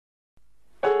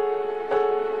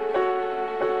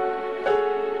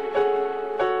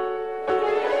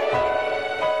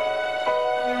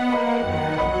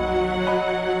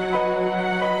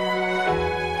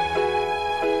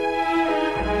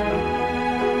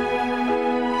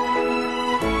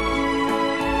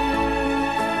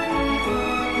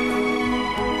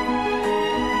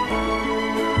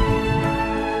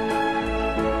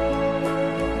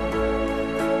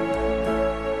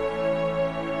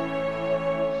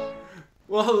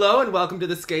Well, hello and welcome to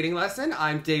the skating lesson.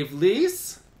 I'm Dave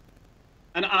Leese.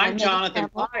 And I'm Meagan Jonathan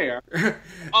Duhamel. Pryor.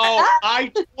 Oh,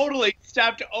 I totally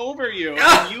stepped over you.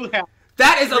 And you have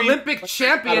That is three Olympic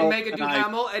champion medals Meagan tonight.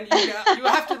 Duhamel, and you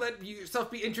have to let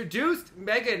yourself be introduced.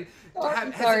 Megan,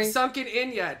 has sorry. it sunken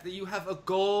in yet that you have a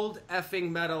gold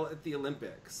effing medal at the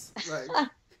Olympics? Like,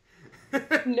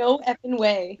 No effing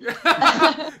way.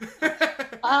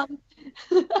 Um,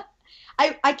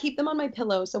 I keep them on my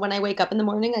pillow, so when I wake up in the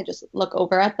morning, I just look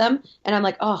over at them, and I'm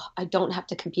like, oh, I don't have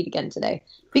to compete again today.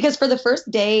 Because for the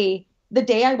first day, the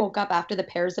day I woke up after the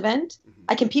pairs event,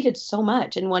 I competed so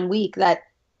much in 1 week that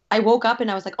I woke up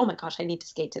and I was like, oh my gosh, I need to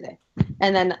skate today.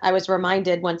 And then I was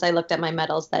reminded once I looked at my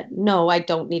medals that no, I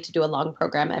don't need to do a long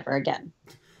program ever again.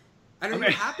 and are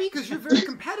you happy? Because you're very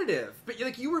competitive,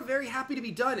 but you were very happy to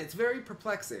be done. It's very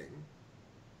perplexing.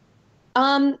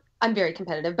 I'm very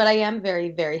competitive, but I am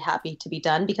very, very happy to be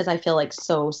done because I feel like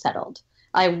so settled.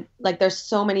 There's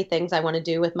so many things I want to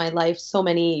do with my life, so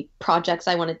many projects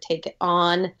I want to take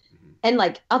on, and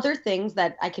like other things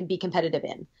that I can be competitive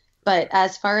in. But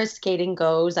as far as skating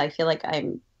goes, I feel like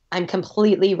I'm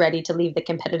completely ready to leave the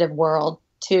competitive world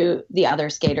to the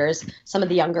other skaters, some of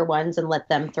the younger ones, and let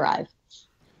them thrive.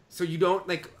 So you don't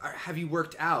have you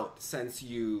worked out since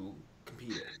you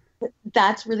competed?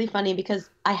 That's really funny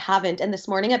because I haven't. And this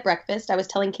morning at breakfast, I was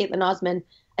telling Caitlin Osman,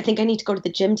 I think I need to go to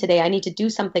the gym today. I need to do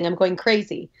something. I'm going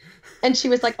crazy. And she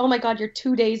was like, oh my God, you're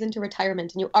 2 days into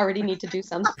retirement and you already need to do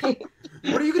something.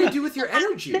 What are you going to do with your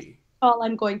energy? Oh,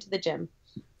 I'm going to the gym.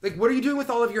 Like, what are you doing with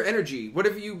all of your energy? What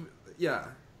have you? Yeah.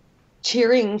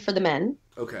 Cheering for the men.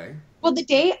 Okay. Well, the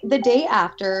day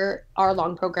after our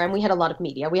long program, we had a lot of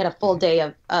media. We had a full day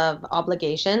of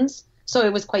obligations. So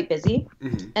it was quite busy.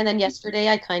 Mm-hmm. And then yesterday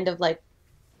I kind of like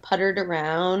puttered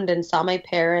around and saw my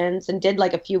parents and did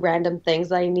like a few random things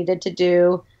that I needed to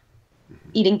do,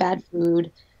 eating bad food.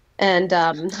 And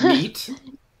Meat?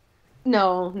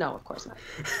 No, of course not.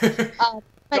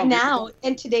 But now,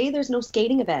 and today there's no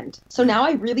skating event. So now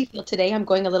I really feel today I'm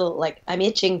going a little like I'm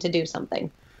itching to do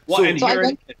something. Well, and So I here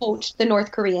went to coach the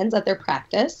North Koreans at their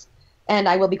practice, and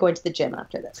I will be going to the gym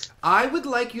after this. I would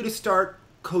like you to start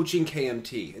coaching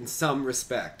KMT in some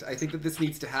respect. I think that this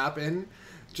needs to happen.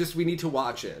 Just we need to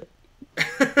watch it.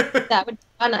 That would be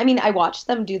fun. I mean, I watched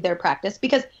them do their practice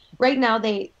because right now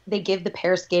they give the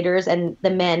pair skaters and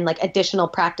the men like additional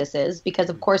practices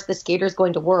because of course the skaters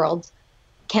going to Worlds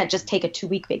can't just take a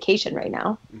 2-week vacation right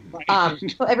now. Right.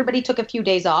 So everybody took a few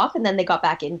days off and then they got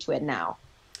back into it now.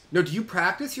 No, do you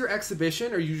practice your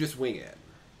exhibition or you just wing it?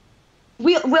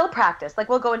 We'll practice. Like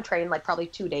we'll go and train like probably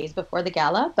 2 days before the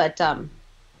gala, but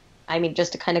I mean,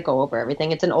 just to kind of go over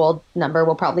everything. It's an old number.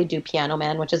 We'll probably do Piano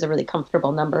Man, which is a really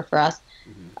comfortable number for us.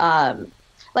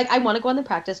 Like, I want to go on the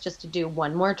practice just to do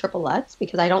one more triple Lutz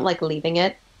because I don't like leaving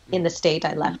it in the state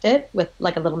I left it with,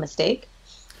 like, a little mistake.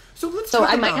 So let's So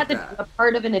talk I might about have to that. do a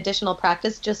part of an additional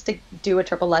practice just to do a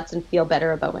triple Lutz and feel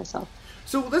better about myself.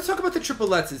 So let's talk about the triple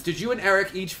Lutzes. Did you and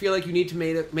Eric each feel like you need to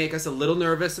make us a little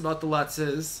nervous about the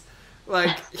Lutzes?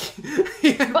 Like,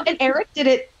 yeah. But and Eric did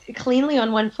it cleanly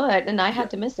on one foot, and I had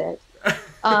to miss it.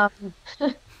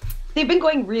 They've been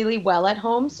going really well at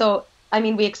home, so I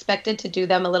mean, we expected to do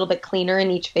them a little bit cleaner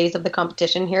in each phase of the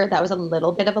competition here. That was a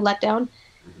little bit of a letdown.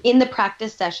 In the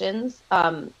practice sessions,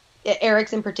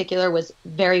 Eric's in particular was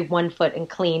very 1 foot and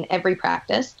clean every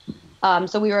practice.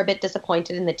 So we were a bit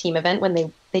disappointed in the team event when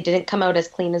they didn't come out as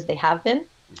clean as they have been.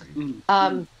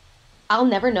 I'll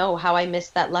never know how I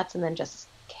missed that Lutz and then just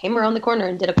came around the corner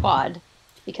and did a quad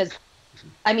because,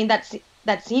 I mean, that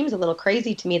seems a little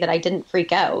crazy to me that I didn't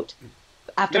freak out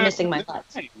after missing my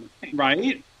Lutz.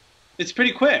 Right? It's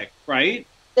pretty quick, right?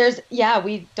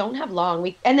 We don't have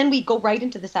long. And then we go right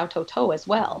into the Sao Toe as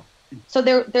well. So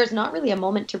there's not really a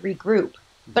moment to regroup.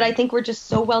 But I think we're just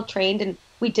so well trained and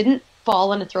we didn't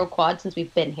fall on a throw quad since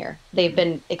we've been here. They've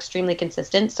been extremely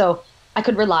consistent, so I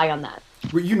could rely on that.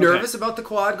 Were you nervous about the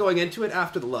quad going into it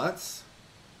after the Lutz?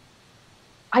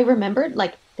 I remembered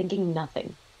like thinking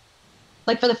nothing.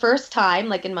 Like for the first time,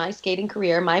 like in my skating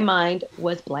career, my mind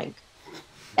was blank.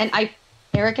 And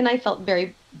Eric and I felt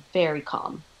very, very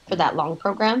calm for that long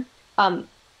program.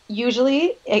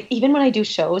 Usually, even when I do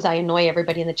shows, I annoy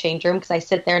everybody in the change room because I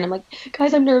sit there and I'm like,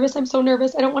 guys, I'm nervous. I'm so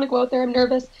nervous. I don't want to go out there. I'm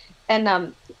nervous. And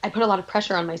I put a lot of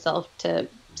pressure on myself to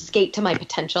skate to my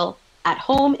potential at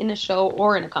home, in a show,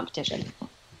 or in a competition.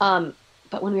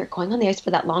 But when we were going on the ice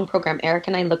for that long program, Eric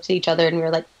and I looked at each other and we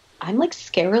were like, I'm like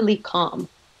scarily calm.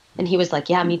 And he was like,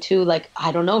 yeah, me too. Like,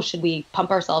 I don't know. Should we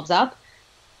pump ourselves up?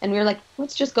 And we were like,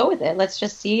 let's just go with it. Let's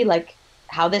just see like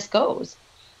how this goes.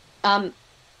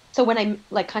 So when I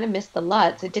like kind of missed the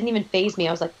Lutz, it didn't even faze me.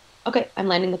 I was like, okay, I'm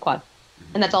landing the quad.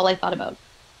 And that's all I thought about.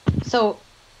 So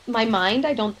my mind,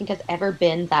 I don't think has ever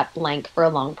been that blank for a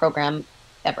long program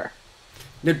ever.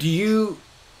 Now, do you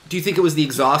think it was the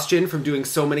exhaustion from doing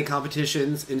so many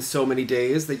competitions in so many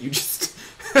days that you just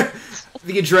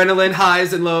the adrenaline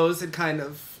highs and lows and kind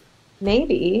of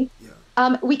Maybe.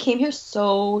 yeah. We came here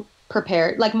so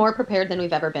prepared, like more prepared than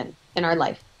we've ever been in our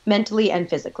life, mentally and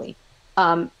physically.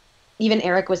 Even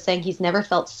Eric was saying he's never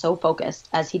felt so focused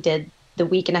as he did the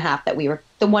week and a half that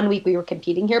the 1 week we were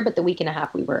competing here, but the week and a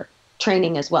half we were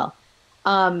training as well.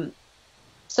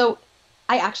 So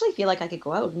I actually feel like I could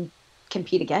go out and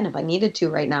compete again if I needed to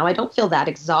right now. I don't feel that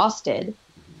exhausted.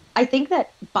 I think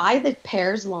that by the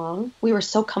pairs long, we were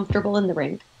so comfortable in the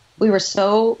rink.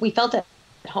 We felt at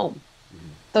home.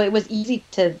 So it was easy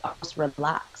to almost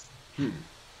relax.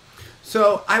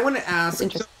 So I want to ask,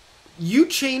 you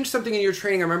changed something in your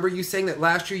training. I remember you saying that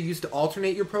last year you used to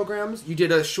alternate your programs. You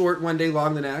did a short one day,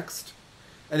 long the next,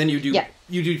 and then you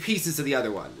do pieces of the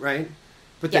other one, right?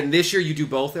 But then this year you do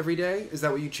both every day. Is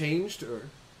that what you changed, or?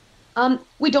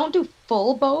 We don't do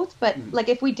full both, but like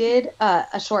if we did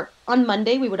a short on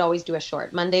Monday, we would always do a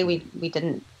short. Monday we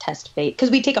didn't test fate because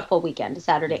we take a full weekend, a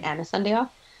Saturday and a Sunday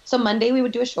off. So Monday we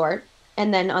would do a short,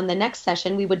 and then on the next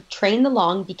session we would train the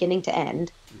long beginning to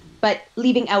end, but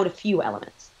leaving out a few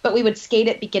elements. But we would skate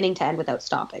it beginning to end without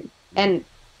stopping. And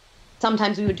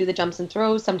sometimes we would do the jumps and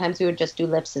throws. Sometimes we would just do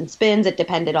lifts and spins. It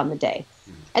depended on the day.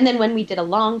 And then when we did a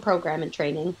long program in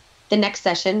training, the next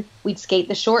session we'd skate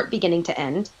the short beginning to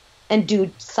end and do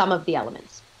some of the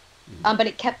elements. But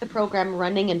it kept the program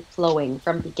running and flowing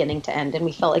from beginning to end, and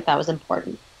we felt like that was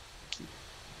important.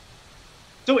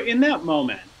 So in that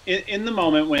moment, in the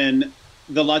moment when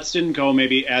the Lutz didn't go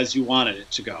maybe as you wanted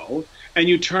it to go, and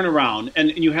you turn around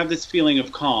and you have this feeling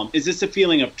of calm, is this a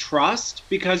feeling of trust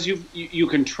because you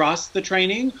can trust the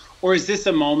training? Or is this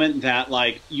a moment that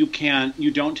like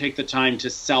you don't take the time to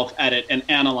self-edit and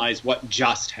analyze what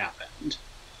just happened?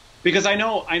 Because I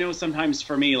know sometimes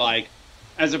for me, like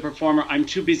as a performer, I'm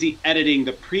too busy editing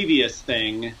the previous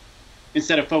thing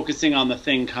instead of focusing on the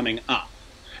thing coming up.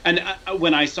 And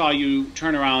when I saw you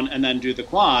turn around and then do the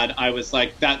quad, I was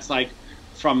like, that's like,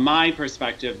 from my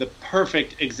perspective, the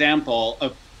perfect example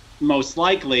of most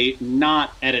likely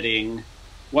not editing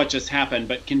what just happened,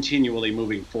 but continually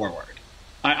moving forward.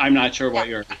 I'm not sure what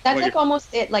you're... That's like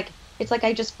almost it. Like, it's like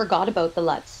I just forgot about the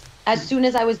Lutz. As soon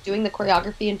as I was doing the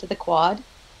choreography into the quad,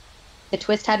 the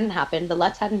twist hadn't happened, the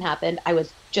Lutz hadn't happened, I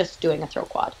was just doing a throw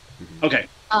quad. Okay.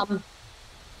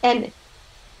 And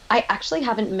I actually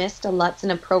haven't missed a Lutz in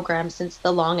a program since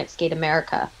the long at Skate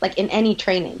America, like in any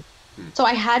training. So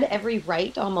I had every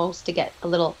right almost to get a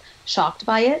little shocked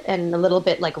by it and a little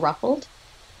bit like ruffled.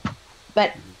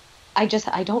 But I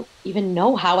don't even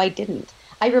know how I didn't.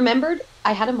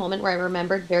 I had a moment where I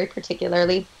remembered very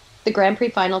particularly the Grand Prix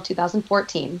final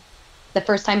 2014, the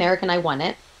first time Eric and I won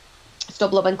it.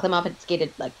 Stoblova and Klimov had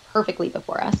skated like perfectly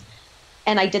before us.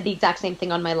 And I did the exact same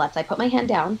thing on my Lutz. I put my hand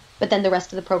down, but then the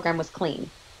rest of the program was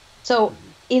clean. So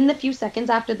in the few seconds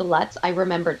after the Lutz, I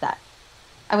remembered that.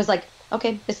 I was like,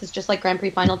 okay, this is just like Grand Prix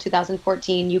Final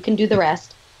 2014. You can do the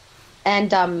rest.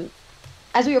 And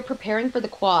as we were preparing for the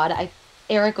quad,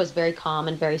 Eric was very calm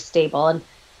and very stable, and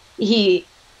he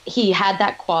had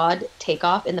that quad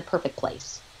takeoff in the perfect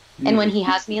place. And when he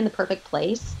has me in the perfect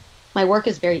place, my work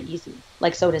is very easy,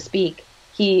 like so to speak.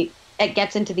 It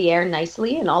gets into the air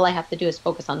nicely, and all I have to do is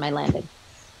focus on my landing.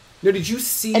 Now, did you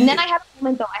see? And then I had a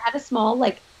moment though. I had a small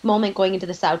moment going into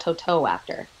the sow toe toe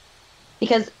after.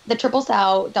 Because the triple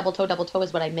sow, double toe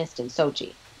is what I missed in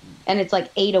Sochi. And it's like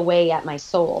ate away at my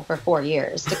soul for 4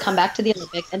 years to come back to the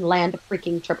Olympics and land a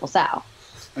freaking triple sow.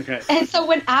 Okay. And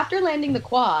so after landing the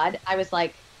quad, I was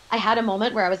like, I had a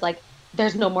moment where I was like,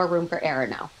 there's no more room for error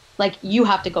now. Like, you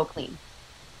have to go clean.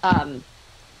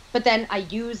 But then I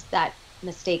used that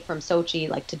mistake from Sochi,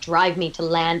 like to drive me to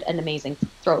land an amazing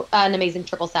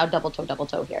triple sow, double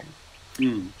toe here.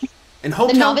 And hometown...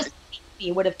 The novice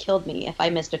would have killed me if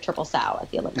I missed a triple sow at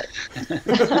the Olympics.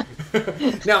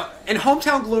 Now, and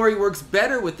hometown glory works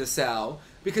better with the sow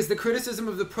because the criticism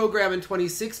of the program in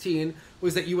 2016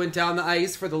 was that you went down the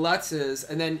ice for the Lutzes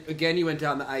and then again you went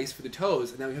down the ice for the toes,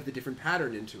 and now you have the different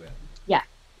pattern into it. Yeah.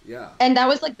 And that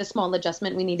was like the small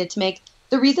adjustment we needed to make.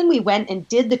 The reason we went and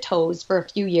did the toes for a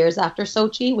few years after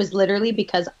Sochi was literally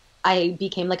because I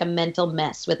became like a mental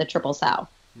mess with a triple sow.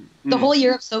 The whole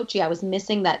year of Sochi, I was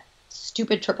missing that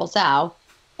stupid triple sow,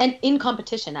 and in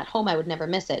competition at home I would never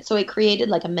miss it, so it created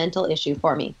like a mental issue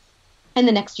for me. And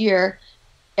the next year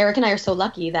Eric and I are so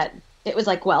lucky that it was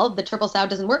like, well, the triple sow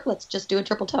doesn't work, let's just do a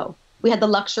triple toe. We had the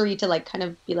luxury to like kind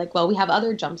of be like, well, we have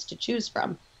other jumps to choose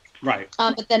from. Right.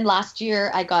 But then last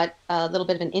year I got a little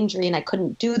bit of an injury and I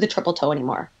couldn't do the triple toe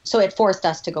anymore. So it forced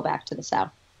us to go back to the sow.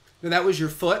 And that was your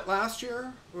foot last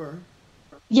year? Or?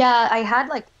 Yeah, I had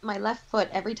like my left foot,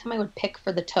 every time I would pick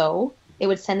for the toe, it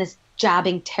would send this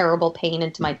jabbing, terrible pain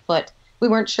into my foot. We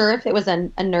weren't sure if it was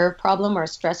a nerve problem or a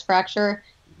stress fracture.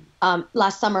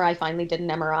 Last summer I finally did an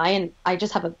MRI and I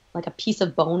just have a piece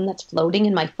of bone that's floating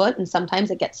in my foot and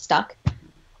sometimes it gets stuck.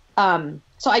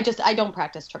 So I don't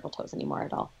practice triple toes anymore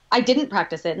at all. I didn't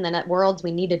practice it, and then at Worlds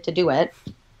we needed to do it,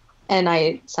 and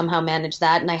I somehow managed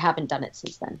that, and I haven't done it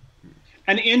since then.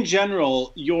 And in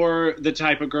general, you're the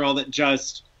type of girl that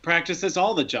just practices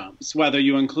all the jumps, whether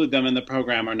you include them in the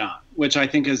program or not, which I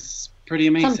think is pretty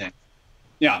amazing. Sometimes.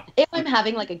 Yeah. If I'm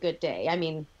having like a good day, I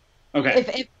mean,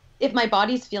 okay. If my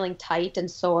body's feeling tight and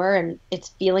sore and it's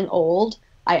feeling old,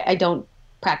 I don't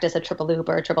practice a triple loop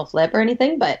or a triple flip or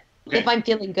anything, but if I'm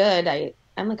feeling good,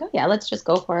 I'm like, oh yeah, let's just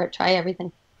go for it, try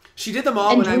everything. She did them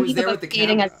all when I was there with the camera.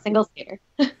 Skating as a single skater.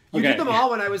 You did them all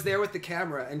when I was there with the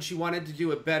camera, and she wanted to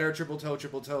do a better triple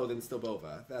toe than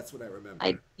Stobova. That's what I remember.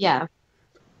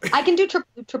 I can do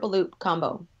triple loop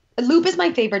combo. A loop is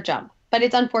my favorite jump, but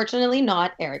it's unfortunately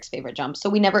not Eric's favorite jump, so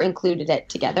we never included it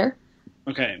together.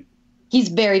 Okay. He's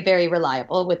very, very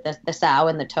reliable with the sow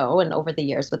and the toe, and over the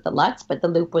years with the Lutz, but the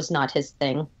loop was not his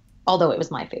thing, although it was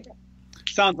my favorite.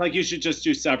 Sounds like you should just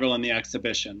do several in the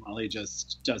exhibition while he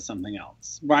just does something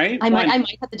else, right? I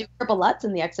might have to do triple Lutz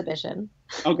in the exhibition.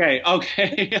 Okay.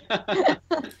 I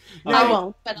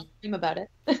won't, but I'll dream about it.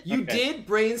 You did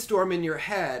brainstorm in your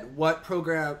head what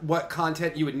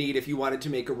content you would need if you wanted to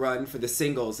make a run for the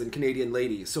singles and Canadian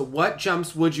ladies. So what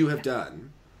jumps would you have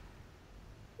done?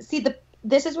 See,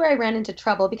 this is where I ran into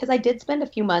trouble because I did spend a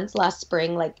few months last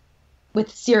spring, like,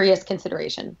 with serious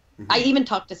consideration. I even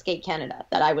talked to Skate Canada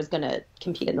that I was going to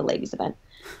compete in the ladies event,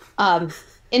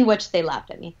 in which they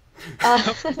laughed at me.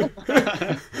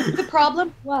 The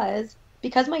problem was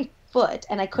because my foot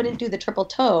and I couldn't do the triple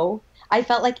toe, I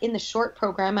felt like in the short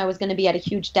program I was going to be at a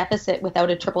huge deficit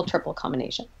without a triple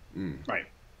combination. Right.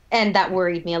 And that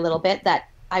worried me a little bit that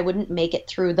I wouldn't make it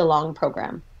through the long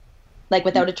program. Like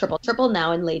without a triple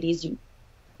now in ladies,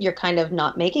 you're kind of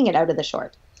not making it out of the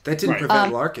short. That didn't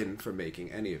prevent Larkin from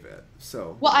making any of it.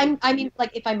 So well, I mean, like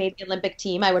if I made the Olympic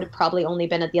team, I would have probably only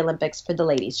been at the Olympics for the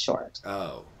ladies short.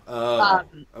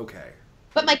 Okay.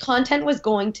 But my content was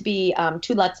going to be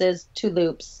 2 Lutzes, 2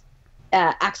 loops,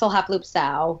 axle half loop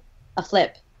sow, a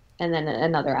flip, and then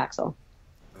another axle.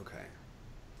 Okay.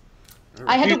 Right.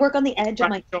 I had to work on the edge of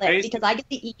my flip because I get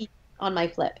the E on my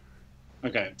flip.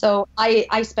 Okay. So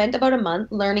I spent about a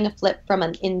month learning a flip from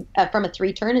a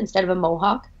 3-turn instead of a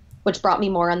mohawk, which brought me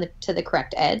more to the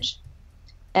correct edge.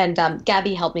 And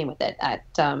Gabby helped me with it at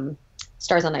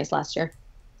Stars on Ice last year.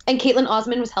 And Caitlin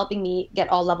Osmond was helping me get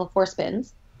all level 4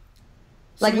 spins.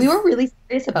 Like, we were really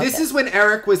serious about this. This is when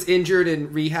Eric was injured and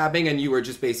rehabbing and you were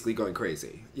just basically going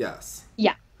crazy. Yes.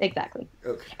 Yeah, exactly.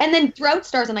 Okay. And then throughout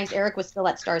Stars on Ice, Eric was still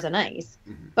at Stars on Ice.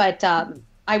 But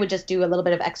I would just do a little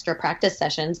bit of extra practice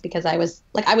sessions because I was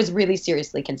really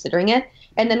seriously considering it.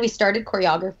 And then we started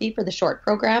choreography for the short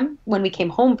program when we came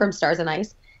home from Stars on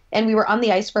Ice. And we were on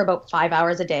the ice for about 5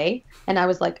 hours a day. And I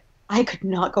was like, I could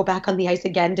not go back on the ice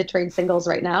again to train singles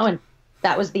right now. And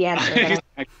that was the answer,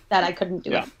 that I couldn't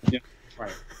do it. Yeah,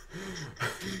 right.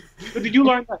 But did you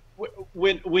learn that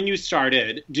when you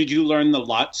started, did you learn the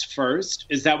Lutz first?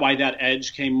 Is that why that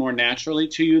edge came more naturally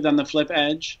to you than the flip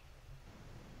edge?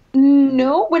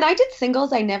 No, when I did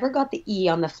singles, I never got the E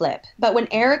on the flip. But when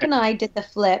Eric and I did the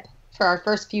flip for our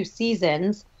first few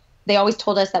seasons, they always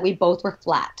told us that we both were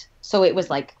flat. So it was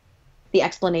like the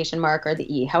exclamation mark or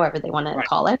the E, however they want to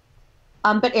call it.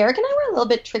 But Eric and I were a little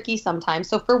bit tricky sometimes.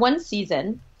 So for one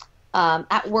season,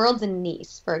 at Worlds in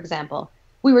Nice, for example,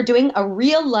 we were doing a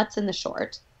real Lutz in the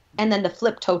short and then the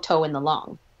flip toe in the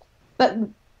long. But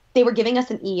they were giving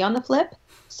us an E on the flip.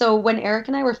 So when Eric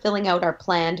and I were filling out our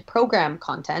planned program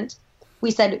content,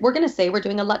 we said, we're going to say we're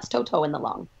doing a Lutz toe in the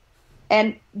long.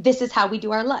 And this is how we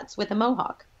do our Lutz with a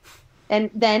mohawk. And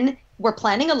then we're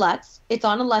planning a Lutz. It's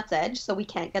on a Lutz edge, so we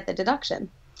can't get the deduction.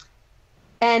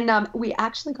 And we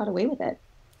actually got away with it.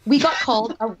 We got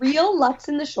called a real Lutz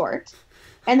in the short.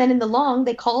 And then in the long,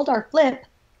 they called our flip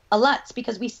a Lutz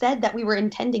because we said that we were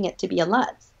intending it to be a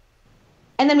Lutz.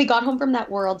 And then we got home from that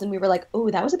World and we were like,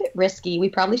 oh, that was a bit risky. We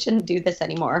probably shouldn't do this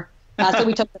anymore. So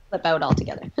we took the flip out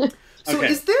altogether. So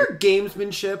is there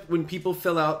gamesmanship when people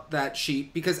fill out that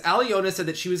sheet? Because Aliona said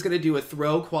that she was going to do a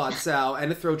throw quad sow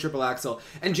and a throw triple axel.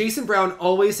 And Jason Brown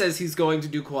always says he's going to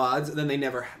do quads and then they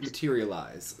never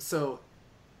materialize. So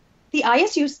the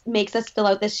ISU makes us fill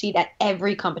out this sheet at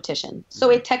every competition. So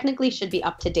it technically should be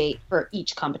up to date for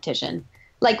each competition.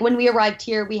 like when we arrived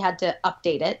here, we had to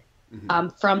update it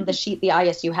from the sheet the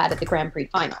ISU had at the Grand Prix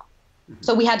final.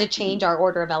 So we had to change our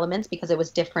order of elements because it was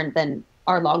different than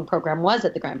our long program was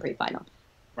at the Grand Prix final.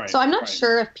 Right, so I'm not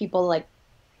sure if people like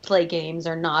play games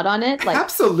or not on it. Like,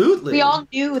 absolutely. We all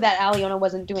knew that Aliona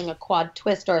wasn't doing a quad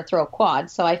twist or a throw quad,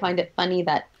 so I find it funny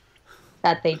that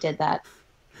they did that.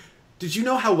 Did you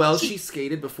know how well she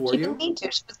skated before you? She didn't need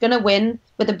to. She was going to win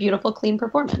with a beautiful, clean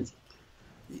performance.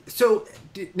 So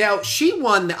now she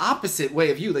won the opposite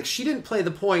way of you. Like, she didn't play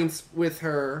the points with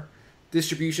her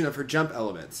distribution of her jump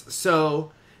elements.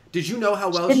 So did you know how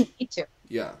well she didn't need to?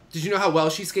 Yeah. Did you know how well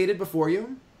she skated before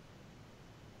you?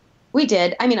 We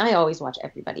did. I mean, I always watch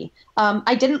everybody.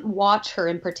 I didn't watch her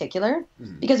in particular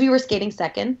because we were skating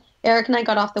second. Eric and I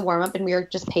got off the warm-up and we were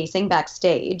just pacing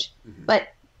backstage. But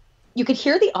you could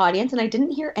hear the audience, and I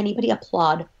didn't hear anybody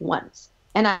applaud once.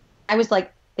 And I was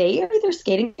like, they are either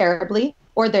skating terribly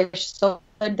or they're so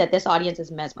good that this audience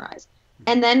is mesmerized.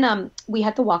 And then we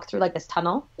had to walk through like this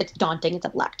tunnel. It's daunting. It's a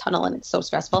black tunnel, and it's so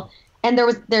stressful. And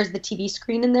there's the TV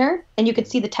screen in there, and you could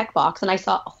see the tech box, and I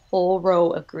saw a whole row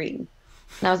of green.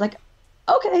 And I was like,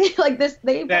 okay, like this,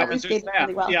 they probably skated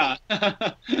really well. Yeah.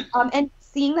 And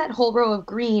seeing that whole row of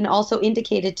green also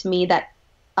indicated to me that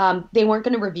they weren't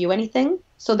going to review anything,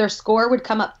 so their score would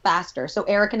come up faster. So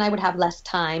Eric and I would have less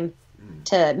time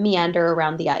to meander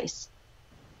around the ice.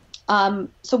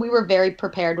 So we were very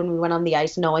prepared when we went on the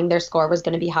ice, knowing their score was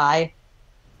going to be high.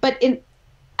 But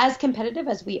as competitive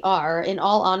as we are, in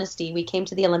all honesty, we came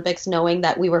to the Olympics knowing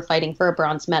that we were fighting for a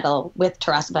bronze medal with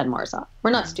Tarasova and Morozov.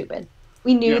 We're not stupid.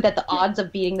 We knew that the odds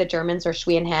of beating the Germans or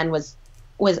Shui and Han was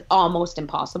almost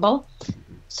impossible.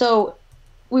 So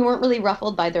we weren't really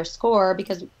ruffled by their score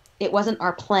because it wasn't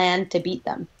our plan to beat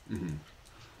them.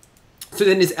 So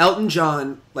then is Elton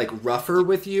John like rougher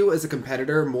with you as a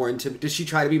competitor? Does she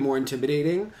try to be more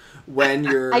intimidating when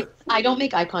you're... I don't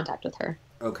make eye contact with her.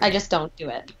 Okay. I just don't do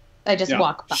it. I just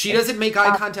walk by. She doesn't make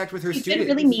eye contact with her students. She's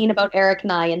been really mean about Eric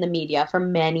and I in the media for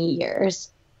many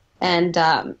years. And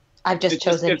I've just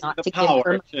chosen not to give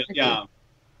her...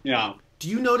 Yeah. Do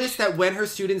you notice that when her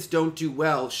students don't do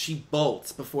well, she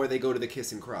bolts before they go to the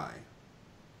kiss and cry?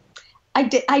 I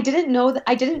didn't know that.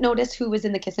 I didn't notice who was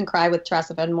in the kiss and cry with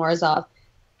Tarasova and Morozov,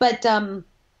 but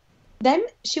then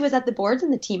she was at the boards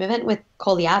in the team event with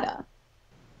Koliada,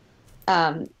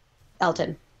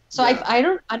 Elton. So I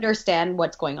don't understand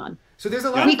what's going on. So there's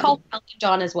a lot. We call Elton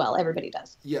John as well. Everybody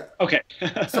does. Yeah. Okay.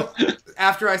 So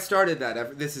after I started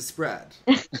that, this is spread.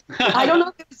 I don't know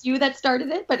if it was you that started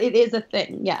it, but it is a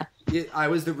thing. Yeah. I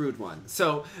was the rude one.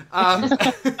 So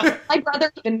my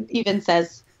brother even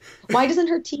says, "Why doesn't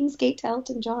her team skate to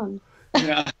Elton John?"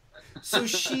 Yeah. So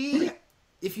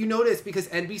if you notice, because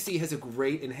NBC has a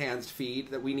great enhanced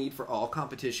feed that we need for all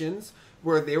competitions,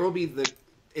 where there will be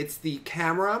it's the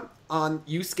camera on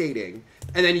you skating,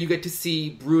 and then you get to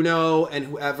see Bruno and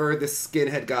whoever the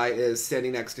skinhead guy is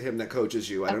standing next to him that coaches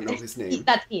you. I don't know his name.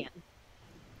 That's Ian.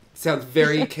 Sounds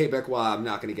very Quebecois. I'm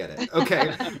not going to get it.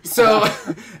 Okay. So,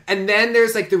 and then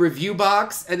there's like the review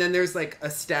box, and then there's like a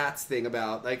stats thing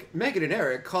about like Meagan and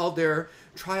Eric called their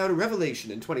tryout a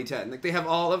revelation in 2010. Like they have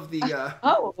all of the...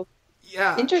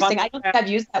 yeah. Interesting. I don't think I've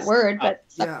used that word, but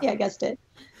I guessed it.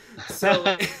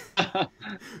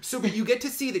 But you get to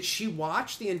see that she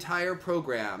watched the entire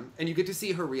program, and you get to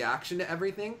see her reaction to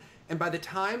everything, and by the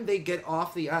time they get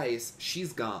off the ice,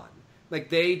 she's gone. Like,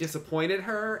 they disappointed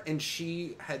her, and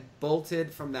she had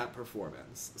bolted from that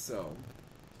performance, so...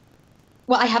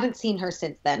 Well, I haven't seen her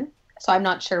since then, so I'm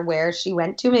not sure where she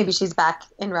went to. Maybe she's back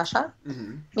in Russia.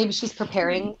 Maybe she's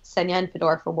preparing Senya and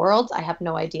Fedor for Worlds. I have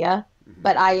no idea.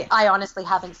 But I honestly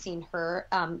haven't seen her...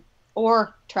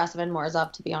 or Tarasova and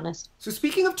Morozov, to be honest. So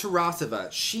speaking of Tarasova,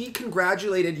 she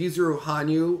congratulated Yuzuru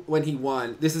Hanyu when he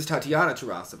won. This is Tatiana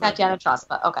Tarasova. Tatiana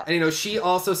Tarasova, okay. And she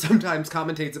also sometimes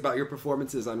commentates about your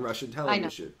performances on Russian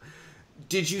television. I know.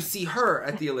 Did you see her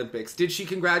at the Olympics? Did she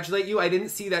congratulate you? I didn't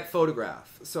see that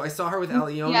photograph. So I saw her with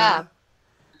Aliona.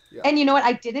 Yeah. And you know what?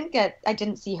 I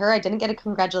didn't see her. I didn't get a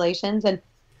congratulations. And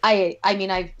I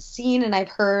mean, I've seen and I've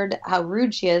heard how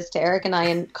rude she is to Eric and I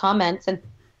in comments, and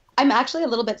I'm actually a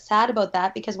little bit sad about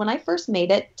that because when I first made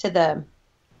it to the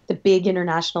big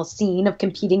international scene of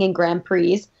competing in Grand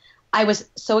Prix, I was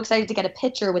so excited to get a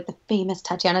picture with the famous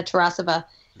Tatiana Tarasova.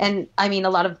 And I mean,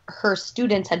 a lot of her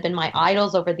students had been my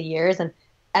idols over the years. And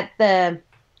at the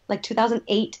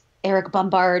 2008 Eric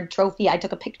Bombard trophy, I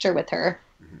took a picture with her.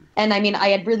 And I mean, I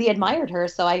had really admired her.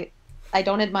 So I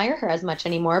don't admire her as much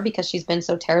anymore because she's been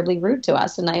so terribly rude to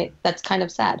us. And that's kind of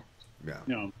sad.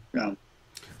 Yeah.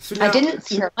 So now, I didn't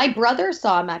see her. My brother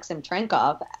saw Maxim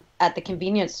Trenkov at the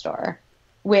convenience store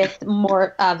with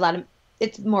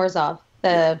It's Morozov,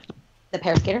 the The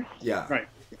pair skater? Yeah. Right.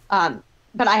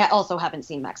 But I also haven't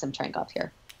seen Maxim Trankov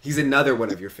here. He's another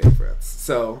one of your favorites.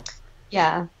 So.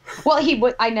 Yeah. Well,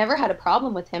 I never had a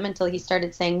problem with him until he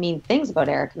started saying mean things about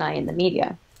Eric and I in the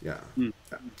media. Yeah.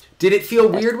 Did it feel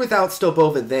weird without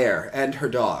Stopova there and her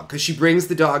dog? Because she brings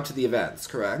the dog to the events,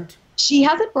 correct? She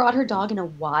hasn't brought her dog in a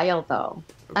while, though.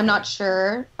 Okay. I'm not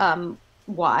sure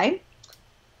why.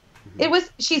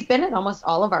 She's been at almost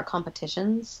all of our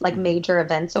competitions, like major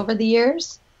events over the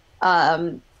years.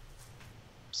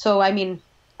 So, I mean,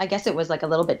 I guess it was like a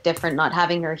little bit different not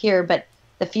having her here, but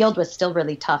the field was still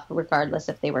really tough regardless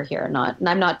if they were here or not. And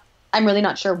I'm really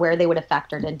not sure where they would have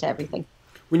factored into everything.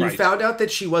 When you found out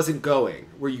that she wasn't going,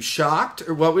 were you shocked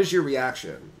or what was your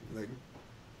reaction? Like...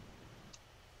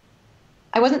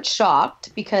 I wasn't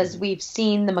shocked because we've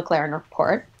seen the McLaren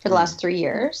report for the last 3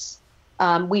 years.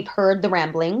 We've heard the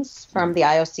ramblings from the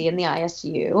IOC and the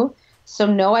ISU. So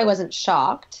no, I wasn't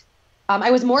shocked. I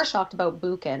was more shocked about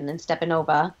Buchan and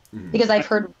Stepanova because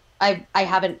I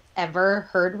haven't ever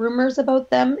heard rumors about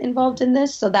them involved in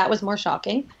this. So that was more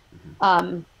shocking.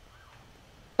 But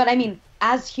I mean,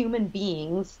 as human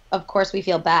beings, of course we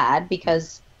feel bad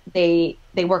because they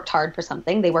worked hard for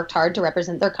something. They worked hard to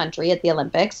represent their country at the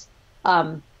Olympics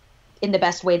in the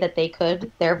best way that they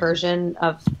could, their version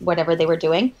of whatever they were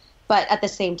doing. But at the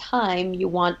same time, you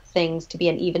want things to be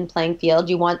an even playing field.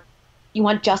 You want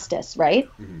justice, right?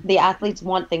 Mm-hmm. The athletes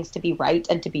want things to be right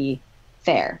and to be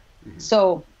fair. Mm-hmm.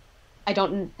 So I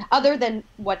don't, other than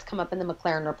what's come up in the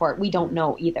McLaren report, we don't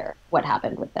know either what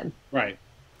happened with them. Right.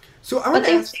 So I want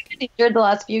to ask, they've been injured the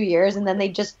last few years, and then they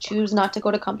just choose not to go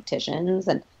to competitions,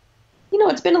 and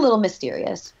it's been a little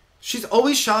mysterious. She's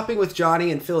always shopping with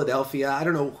Johnny in Philadelphia. I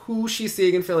don't know who she's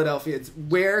seeing in Philadelphia. It's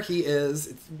where he is.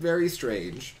 It's very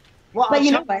strange. Well, but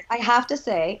you know what? I have to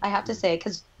say,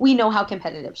 because we know how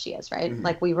competitive she is, right? Mm-hmm.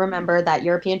 Like, we remember that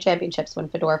European Championships when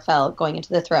Fedor fell going into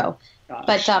the throw. Gosh.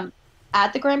 But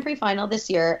at the Grand Prix final this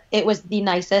year, it was the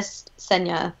nicest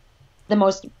Senya, the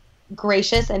most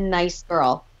gracious and nice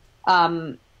girl.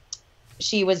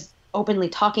 She was openly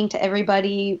talking to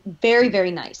everybody, very,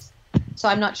 very nice. So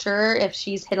I'm not sure if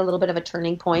she's hit a little bit of a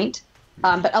turning point,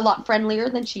 but a lot friendlier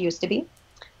than she used to be.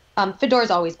 Fedor's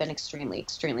always been extremely,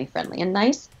 extremely friendly and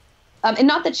nice. And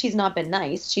not that she's not been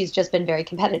nice, she's just been very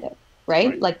competitive,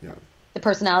 right? Like, the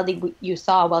personality you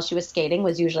saw while she was skating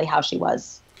was usually how she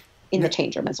was in the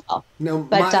change room as well. No,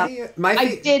 but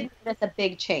I did notice a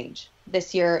big change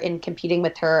this year in competing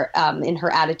with her, in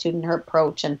her attitude and her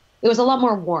approach, and it was a lot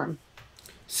more warm.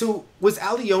 So was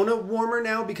Aliona warmer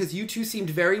now? Because you two seemed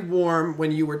very warm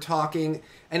when you were talking,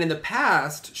 and in the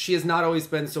past, she has not always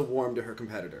been so warm to her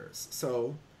competitors.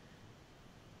 So...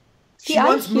 She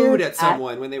once mooed at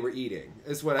someone when they were eating,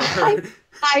 is what I heard.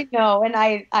 I know, and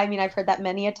I mean, I've heard that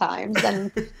many a times,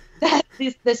 and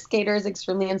this skater is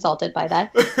extremely insulted by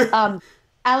that.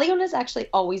 Aliona's actually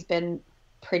always been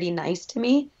pretty nice to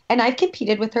me, and I've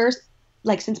competed with her,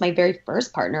 like, since my very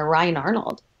first partner, Ryan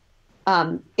Arnold.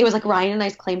 It was like Ryan and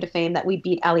I's claim to fame that we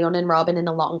beat Aliona and Robin in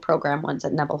a long program once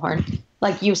at Nebelhorn.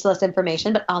 Like, useless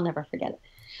information, but I'll never forget it.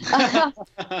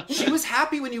 She was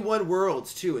happy when you won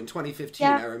Worlds too in 2015.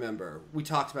 I remember we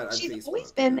talked about it on Facebook. She's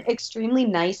always been extremely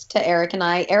nice to Eric and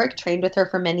I. Eric trained with her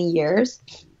for many years,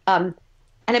 and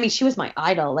I mean, she was my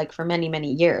idol, like, for many,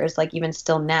 many years, like, even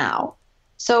still now.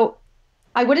 So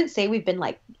I wouldn't say we've been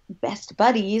like best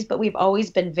buddies, but we've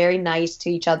always been very nice to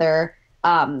each other.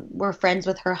 We're friends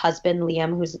with her husband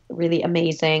Liam, who's really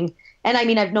amazing, and I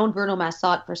mean, I've known Bruno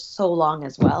Massot for so long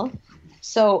as well.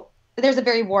 So there's a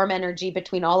very warm energy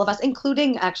between all of us,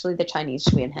 including actually the Chinese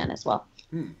Shui and Han as well.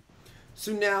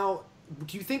 So now,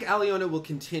 do you think Aliona will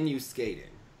continue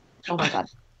skating? Oh my God.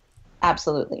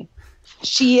 Absolutely.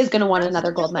 She is going to want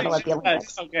another gold medal at the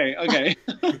Olympics. Okay.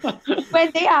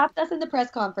 When they asked us in the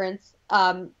press conference,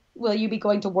 will you be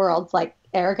going to Worlds? Like,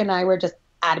 Eric and I were just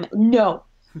adamant, no.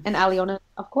 And Aliona,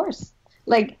 of course.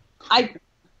 Like,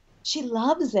 she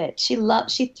loves it. She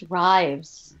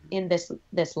thrives in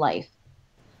this life.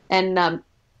 And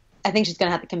I think she's going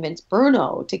to have to convince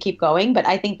Bruno to keep going, but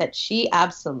I think that she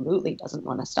absolutely doesn't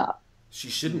want to stop. She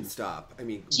shouldn't stop. I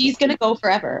mean, she's going to go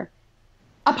forever.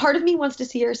 A part of me wants to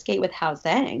see her skate with Hao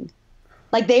Zhang.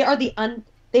 Like, they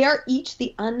are each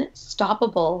the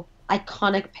unstoppable,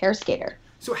 iconic pair skater.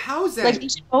 So Hao Zhang, like, they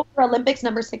should go for Olympics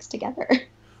 #6 together.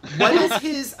 What is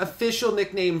his official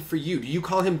nickname for you? Do you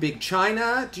call him Big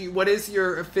China? What is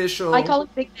your official? I call him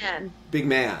Big Man. Big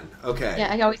Man. Okay.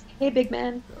 Yeah, I always say, "Hey, Big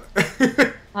Man."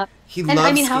 He loves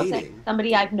skating. Hao Zhang,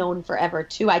 somebody I've known forever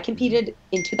too. I competed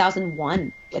in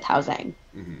 2001 with Hao Zhang,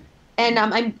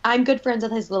 and I'm good friends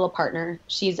with his little partner.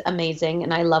 She's amazing,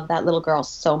 and I love that little girl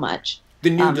so much. The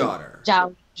new daughter,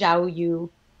 Zhao Yu.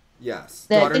 Yes.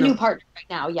 The new partner right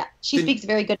now, yeah. She speaks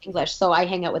very good English, so I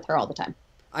hang out with her all the time.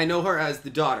 I know her as the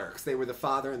daughter, because they were the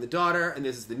father and the daughter, and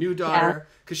this is the new daughter,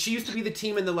 because she used to be the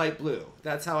team in the light blue.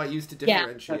 That's how I used to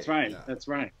differentiate. That's right. That's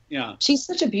right. Yeah. She's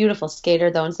such a beautiful skater,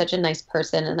 though, and such a nice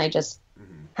person, and I just...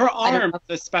 Her arms,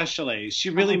 especially. She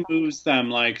really moves them,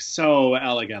 like, so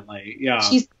elegantly. Yeah.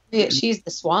 She's the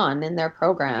swan in their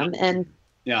program, and...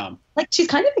 Yeah. Like, she's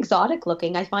kind of exotic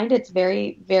looking. I find it's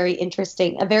very, very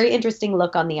interesting. A very interesting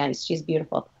look on the ice. She's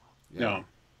beautiful. Yeah.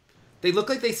 They look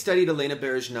like they studied Elena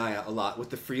Berezhnaya a lot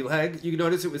with the free leg. You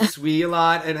notice it was Sui a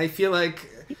lot, and I feel like,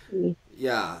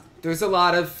 there's a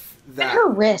lot of that.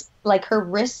 And her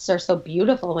wrists are so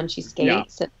beautiful when she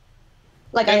skates. Yeah.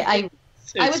 Like, I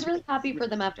was really happy for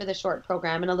them after the short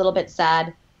program and a little bit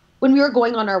sad when we were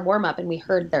going on our warm-up and we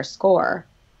heard their score.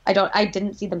 I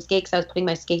didn't see them skate because I was putting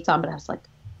my skates on, but I was like,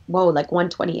 whoa, like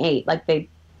 128. Like, they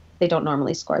don't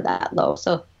normally score that low.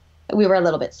 So we were a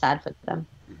little bit sad for them.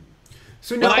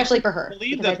 So especially for her. I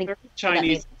believe the third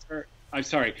Chinese... I'm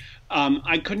sorry.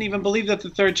 I couldn't even believe that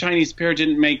the third Chinese pair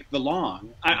didn't make the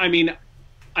long. I mean,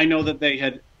 I know that they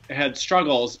had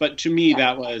struggles, but to me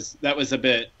that was a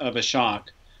bit of a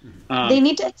shock. They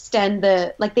need to extend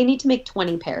they need to make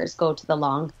 20 pairs go to the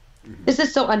long. This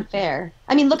is so unfair.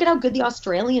 I mean, look at how good the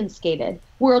Australians skated.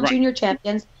 World junior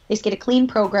champions. They skate a clean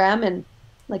program and,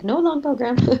 like, no long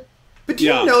program. But do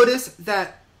you notice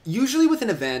that usually with an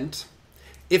event,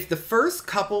 if the first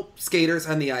couple skaters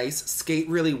on the ice skate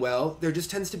really well, there just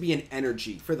tends to be an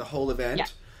energy for the whole event. Yeah.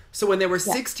 So when there were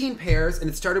 16 pairs and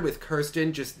it started with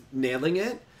Kirsten just nailing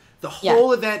it, the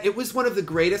whole event, it was one of the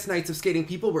greatest nights of skating.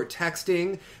 People were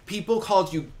texting. People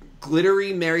called you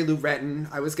glittery Mary Lou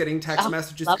Retton. I was getting text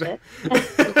messages. Love it.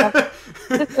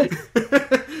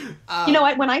 You know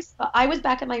what? When I was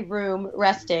back at my room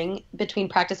resting between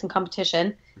practice and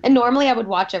competition, and normally I would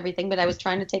watch everything, but I was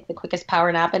trying to take the quickest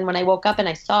power nap. And when I woke up and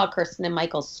I saw Kirsten and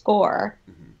Michael's score,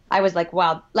 I was like,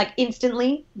 wow, like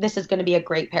instantly, this is going to be a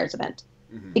great pairs event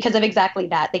because of exactly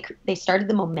that. They started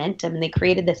the momentum and they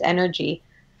created this energy,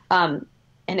 and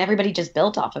everybody just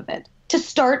built off of it. To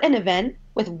start an event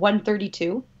with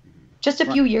 132, just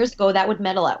a few years ago, that would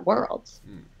medal at Worlds.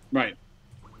 Right.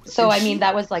 So, I mean,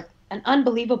 that was like an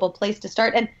unbelievable place to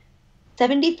start. And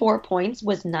 74 points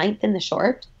was 9th in the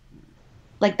short.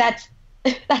 Like, that's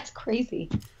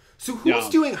crazy. So who's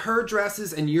doing her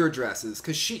dresses and your dresses?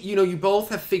 Because you both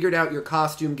have figured out your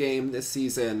costume game this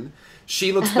season.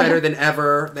 She looks better than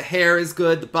ever. The hair is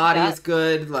good. The body is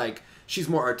good. Like, she's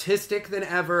more artistic than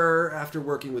ever after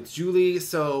working with Julie.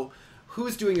 So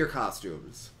who's doing your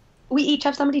costumes? We each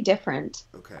have somebody different.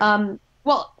 Okay.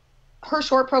 Well, her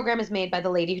short program is made by the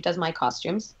lady who does my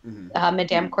costumes,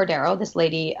 Madame Cordero, this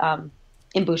lady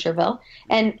in Boucherville.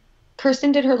 And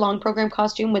Kirsten did her long program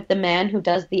costume with the man who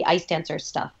does the ice dancer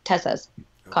stuff, Tessa's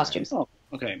costumes. Oh,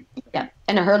 okay. Yeah,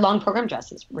 and her long program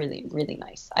dress is really, really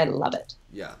nice. I love it.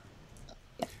 Yeah.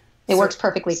 It works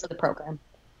perfectly for the program.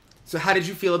 So how did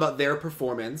you feel about their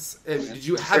performance? Have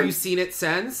you seen it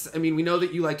since? I mean, we know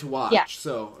that you like to watch. Yeah.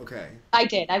 So, okay. I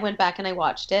did. I went back and I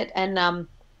watched it. And,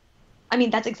 I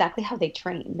mean, that's exactly how they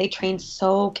train. They train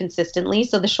so consistently.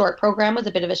 So the short program was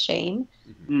a bit of a shame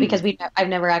because I've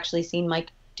never actually seen Mike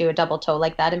do a double toe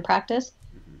like that in practice.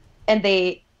 And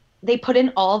they put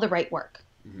in all the right work,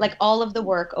 like all of the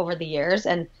work over the years.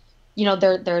 And, you know,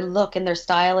 their look and their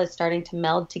style is starting to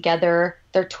meld together.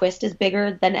 Their twist is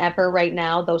bigger than ever right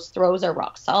now. Those throws are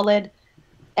rock solid.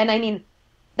 And I mean,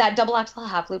 that double axel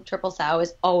half loop triple sow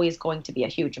is always going to be a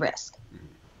huge risk.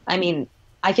 I mean,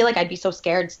 I feel like I'd be so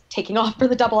scared taking off for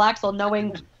the double axel,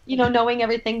 knowing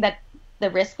everything that the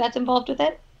risk that's involved with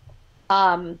it.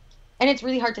 And it's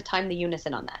really hard to time the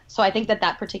unison on that. So I think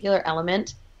that particular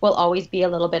element will always be a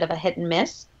little bit of a hit and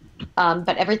miss.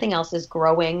 But everything else is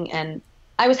growing. And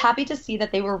I was happy to see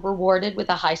that they were rewarded with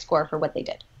a high score for what they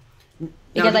did.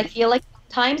 Because I feel like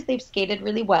sometimes they've skated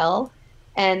really well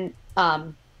and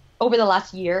over the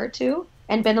last year or two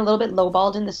and been a little bit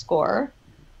lowballed in the score.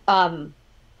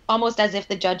 Almost as if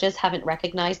the judges haven't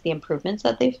recognized the improvements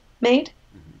that they've made.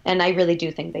 And I really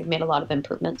do think they've made a lot of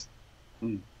improvements.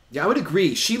 Yeah, I would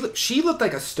agree. She looked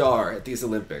like a star at these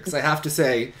Olympics. I have to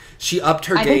say, she upped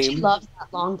her game. I think she loves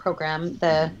that long program.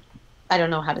 I don't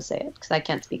know how to say it because I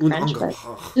can't speak French.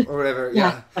 Or whatever,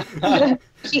 yeah.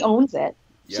 She owns it.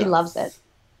 Yes. She loves it.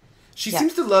 She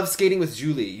seems to love skating with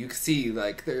Julie. You can see,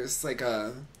 like, there's like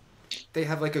they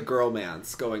have like a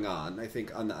girl-mance going on, I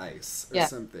think, on the ice or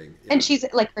something. Yeah. And she's,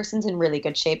 like, Kirsten's in really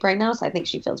good shape right now, so I think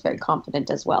she feels very confident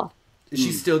as well. Is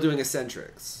she still doing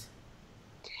eccentrics?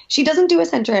 She doesn't do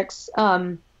eccentrics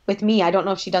with me. I don't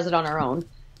know if she does it on her own,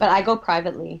 but I go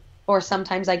privately, or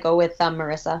sometimes I go with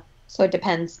Marissa. So it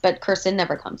depends. But Kirsten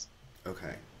never comes.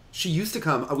 Okay. She used to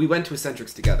come. We went to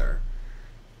Eccentrics together.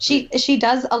 She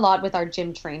does a lot with our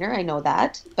gym trainer. I know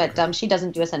that. But okay. She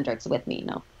doesn't do Eccentrics with me,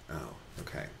 no. Oh,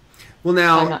 okay. Well,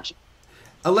 now, I'm not sure.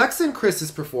 Alexa and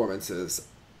Chris's performances.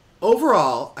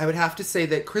 Overall, I would have to say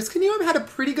that Chris Knierim had a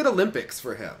pretty good Olympics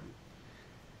for him.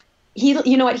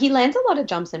 You know what? He lands a lot of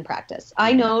jumps in practice.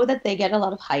 I know that they get a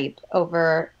lot of hype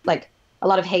over, like, a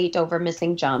lot of hate over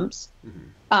missing jumps.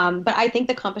 Mm-hmm. But I think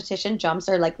the competition jumps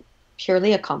are, like,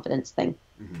 purely a confidence thing.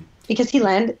 Mm-hmm. Because he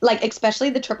landed, like, especially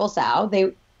the triple sow.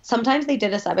 Sometimes they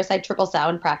did a side-by-side triple sow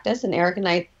in practice, and Eric and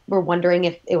I were wondering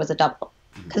if it was a double.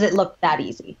 Because it looked that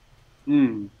easy.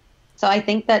 Mm. So I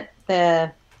think that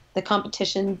the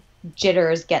competition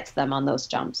jitters gets them on those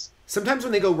jumps. Sometimes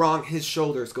when they go wrong, his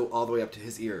shoulders go all the way up to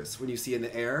his ears. When you see in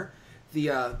the air,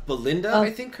 the Belinda,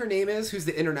 I think her name is, who's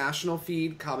the international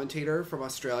feed commentator from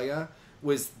Australia,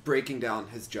 was breaking down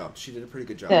his jump. She did a pretty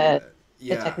good job with it.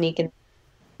 Yeah. The technique. And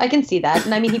I can see that.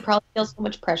 And I mean, he probably feels so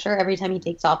much pressure every time he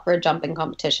takes off for a jump in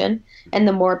competition. And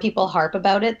the more people harp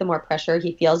about it, the more pressure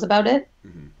he feels about it.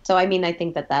 Mm-hmm. So, I mean, I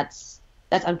think that's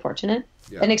unfortunate.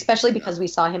 Yeah. And especially because we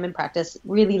saw him in practice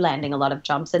really landing a lot of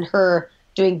jumps and her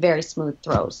doing very smooth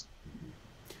throws.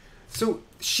 So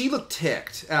she looked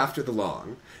ticked after the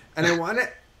long, and I want to.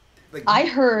 Like,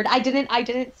 I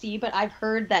didn't see, but I've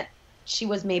heard that she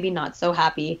was maybe not so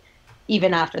happy,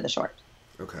 even after the short.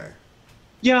 Okay.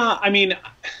 Yeah, I mean,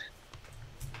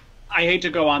 I hate to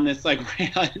go on this like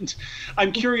rant.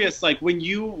 I'm curious, like when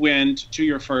you went to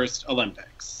your first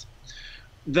Olympics,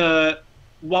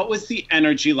 what was the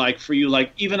energy like for you?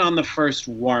 Like even on the first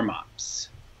warm-ups,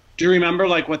 do you remember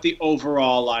like what the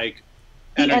overall like?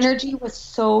 The energy was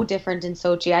so different in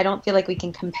Sochi. I don't feel like we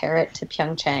can compare it to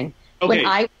Pyeongchang.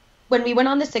 Okay. When we went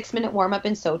on the 6-minute warm-up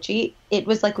in Sochi, it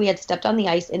was like we had stepped on the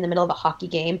ice in the middle of a hockey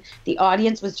game. The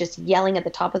audience was just yelling at the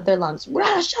top of their lungs,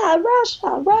 Russia,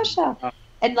 Russia, Russia.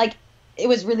 And like, it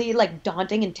was really like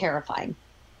daunting and terrifying.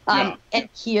 And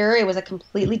here it was a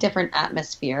completely different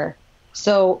atmosphere.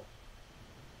 So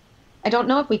I don't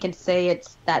know if we can say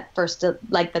it's that first,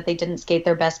 like that they didn't skate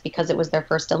their best because it was their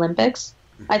first Olympics.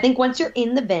 I think once you're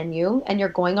in the venue and you're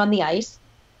going on the ice,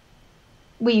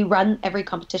 we run every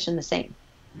competition the same.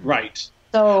 Right.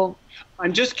 So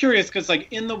I'm just curious because like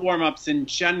in the warm-ups in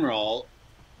general,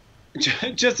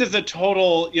 just as a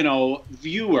total,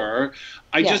 viewer,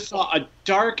 I just saw a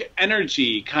dark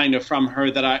energy kind of from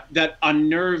her that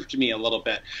unnerved me a little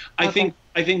bit. I think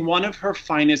one of her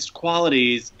finest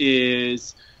qualities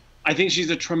is I think she's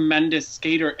a tremendous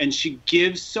skater and she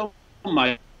gives so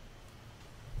much.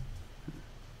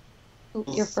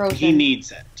 You're frozen. He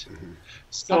needs it.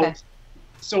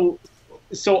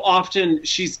 So often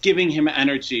she's giving him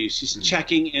energy. She's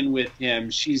checking in with him.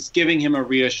 She's giving him a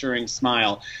reassuring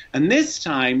smile. And this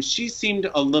time she seemed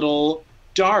a little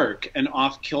dark and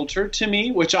off kilter to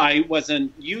me, which I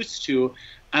wasn't used to.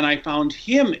 And I found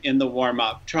him in the warm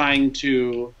up trying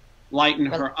to lighten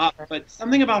her up. But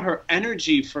something about her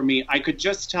energy for me, I could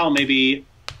just tell maybe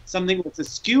something was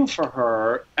askew for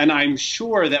her. And I'm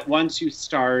sure that once you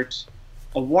start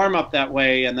a warm-up that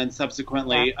way and then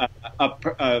subsequently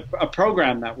a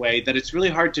program that way, that it's really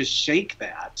hard to shake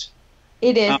that.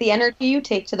 It is. The energy you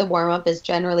take to the warm-up is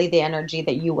generally the energy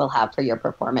that you will have for your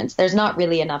performance. There's not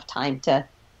really enough time to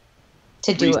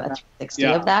do a 360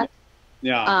 of that.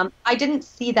 Yeah. I didn't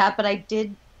see that, but I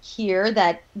did hear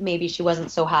that maybe she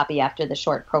wasn't so happy after the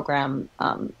short program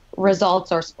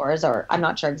results or scores, or I'm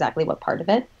not sure exactly what part of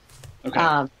it.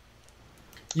 Okay.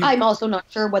 I'm also not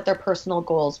sure what their personal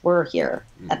goals were here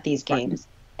at these games.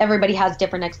 Everybody has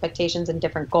different expectations and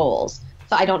different goals.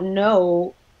 So I don't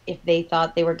know if they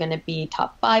thought they were going to be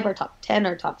top 5 or top 10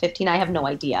 or top 15. I have no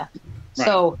idea. Right.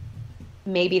 So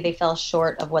maybe they fell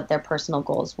short of what their personal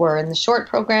goals were in the short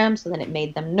program, so then it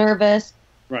made them nervous.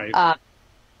 Right.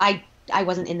 I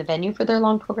wasn't in the venue for their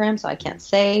long program, so I can't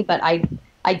say, but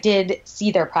I did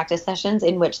see their practice sessions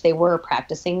in which they were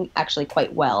practicing actually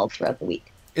quite well throughout the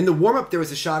week. In the warm-up, there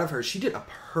was a shot of her. She did a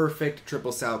perfect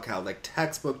triple sow cow, like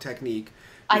textbook technique.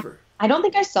 I don't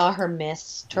think I saw her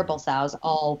miss triple sows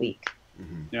all week.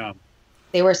 Mm-hmm. Yeah.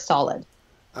 They were solid.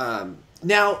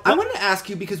 Now, I wanted to ask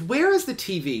you, because where is the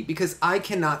TV? Because I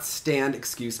cannot stand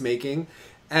excuse making.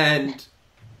 And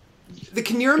the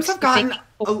Knierims have gotten...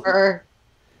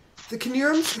 The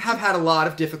Knierims have had a lot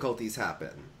of difficulties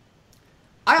happen.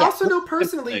 I also know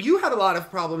personally you had a lot of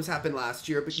problems happen last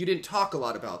year, but you didn't talk a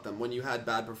lot about them when you had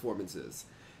bad performances.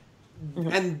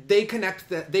 Mm-hmm. And they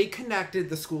connected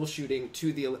the school shooting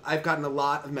to the... I've gotten a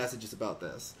lot of messages about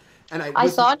this. And I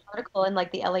saw an article in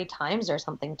like the LA Times or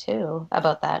something too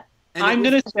about that. I'm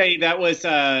going to say that was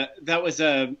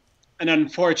an an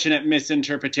unfortunate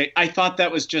misinterpretation. I thought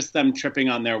that was just them tripping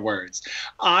on their words.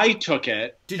 I took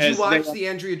it. Did you watch the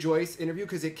Andrea Joyce interview?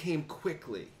 Because it came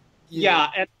quickly. Yeah,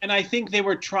 and I think they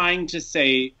were trying to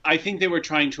say, I think they were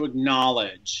trying to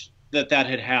acknowledge that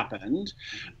had happened.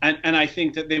 And I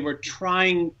think that they were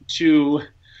trying to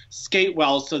skate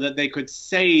well so that they could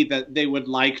say that they would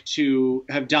like to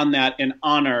have done that in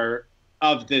honor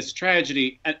of this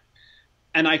tragedy.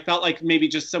 And I felt like maybe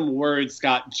just some words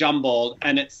got jumbled,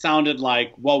 and it sounded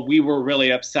like, well, we were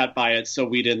really upset by it, so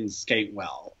we didn't skate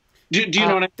well. Do you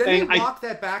know what I'm saying? Then they walked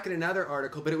that back in another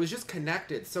article, but it was just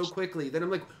connected so quickly. Then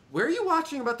I'm like, where are you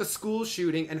watching about the school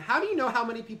shooting, and how do you know how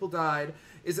many people died?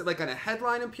 Is it like on a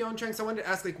headline in Pyeongchang? So I wanted to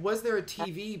ask, like, was there a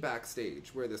TV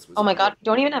backstage where this was? Oh my God, we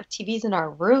don't even have TVs in our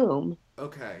room.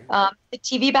 Okay. The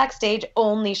TV backstage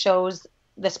only shows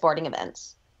the sporting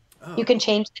events. Oh. You can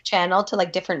change the channel to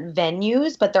like different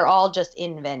venues, but they're all just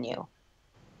in venue.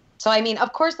 So, I mean,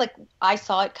 of course, like I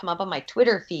saw it come up on my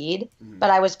Twitter feed,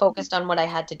 but I was focused on what I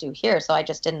had to do here. So I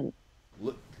just didn't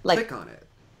click on it.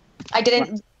 I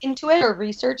didn't look into it or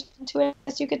research into it,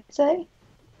 as you could say.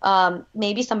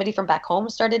 Maybe somebody from back home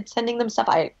started sending them stuff.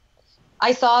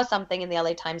 I saw something in the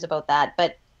LA Times about that,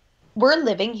 but we're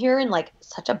living here in like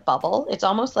such a bubble. It's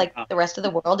almost like the rest of the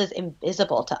world is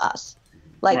invisible to us.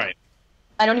 Like, right.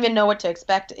 I don't even know what to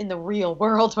expect in the real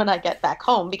world when I get back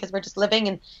home because we're just living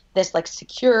in this like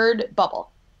secured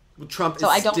bubble. Well, Trump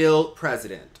is still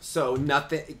president, so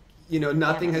nothing,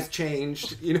 nothing has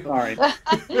changed. Sorry. Not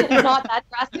that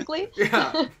drastically.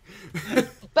 Yeah.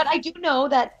 But I do know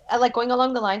that, like going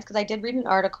along the lines, because I did read an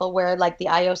article where like the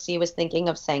IOC was thinking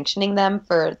of sanctioning them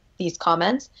for these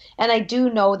comments, and I do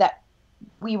know that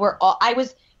when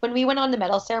we went on the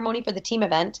medal ceremony for the team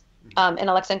event. And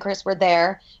Alexa and Chris were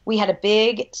there. We had a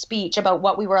big speech about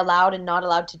what we were allowed and not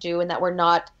allowed to do, and that we're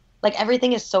not, like,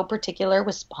 everything is so particular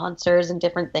with sponsors and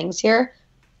different things here.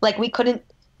 Like, we couldn't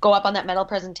go up on that medal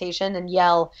presentation and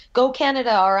yell, "Go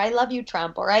Canada," or "I love you,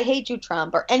 Trump," or "I hate you,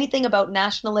 Trump," or anything about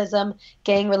nationalism,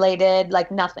 gang-related, like,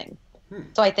 nothing.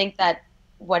 So I think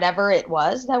whatever it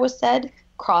was that was said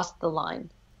crossed the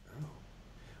line.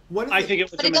 But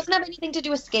it doesn't have anything to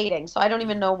do with skating, so I don't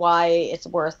even know why it's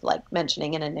worth like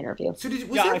mentioning in an interview. So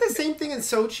was that the same thing in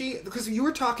Sochi? Because you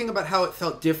were talking about how it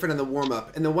felt different in the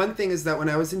warm-up, and the one thing is that when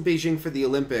I was in Beijing for the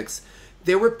Olympics,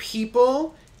 there were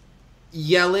people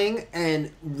yelling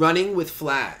and running with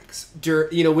flags,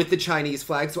 with the Chinese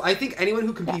flag. So I think anyone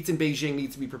who competes in Beijing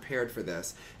needs to be prepared for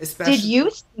this. Especially. Did you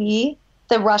see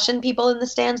the Russian people in the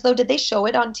stands, though? Did they show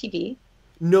it on TV?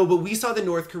 No, but we saw the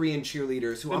North Korean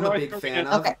cheerleaders, who I'm a big fan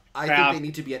of. Okay. I think they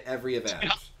need to be at every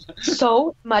event.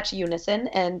 So much unison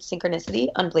and synchronicity,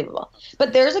 unbelievable.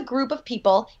 But there's a group of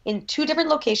people in 2 different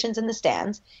locations in the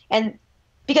stands, and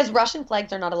because Russian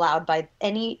flags are not allowed by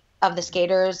any of the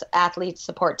skaters, athletes,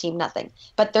 support team, nothing.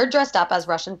 But they're dressed up as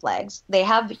Russian flags. They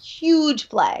have huge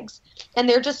flags, and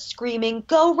they're just screaming,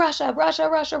 "Go Russia, Russia,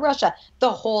 Russia, Russia,"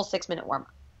 the whole 6-minute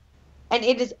warm-up. And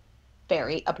it is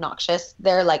very obnoxious.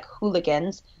 They're like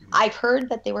hooligans. I've heard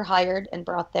that they were hired and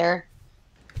brought there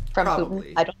from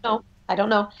Putin. I don't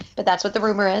know, but that's what the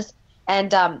rumor is.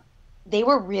 And they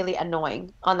were really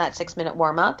annoying on that 6-minute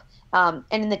warm-up. And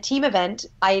in the team event,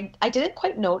 I didn't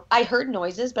quite note. I heard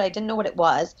noises, but I didn't know what it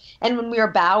was. And when we were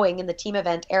bowing in the team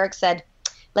event, Eric said,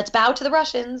 "Let's bow to the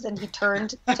Russians," and he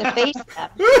turned to face them.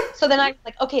 So then I was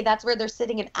like, okay, that's where they're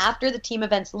sitting. And after the team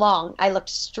event's long, I looked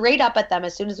straight up at them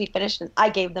as soon as we finished, and I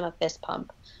gave them a fist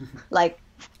pump. Like,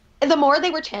 the more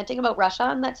they were chanting about Russia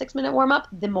on that 6-minute warm-up,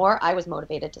 the more I was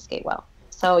motivated to skate well.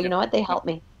 So you know what? They helped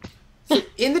me. So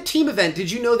in the team event,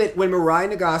 did you know that when Mariah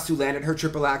Nagasu landed her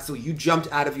triple axel, you jumped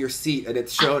out of your seat and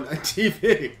it's shown on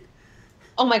TV?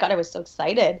 Oh my God, I was so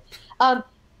excited.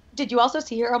 Did you also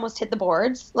see her almost hit the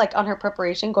boards, like on her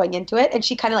preparation going into it, and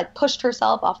she kind of like pushed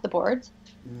herself off the boards?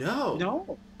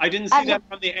 No, I didn't see that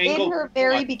from the angle. In her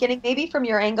very beginning, maybe from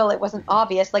your angle it wasn't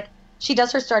obvious. Like, she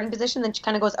does her starting position, then she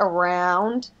kind of goes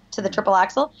around to the triple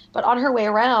axel, but on her way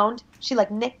around, she like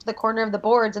nicked the corner of the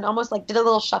boards and almost like did a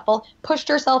little shuffle, pushed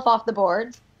herself off the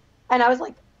boards, and I was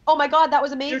like, oh my God, that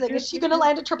was amazing. Is she going to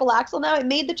land a triple axel now? It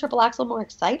made the triple axel more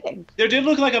exciting. There did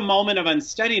look like a moment of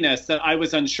unsteadiness that I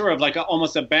was unsure of, like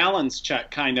almost a balance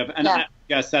check kind of. And I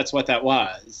guess that's what that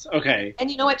was. Okay.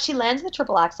 And you know what? She lands the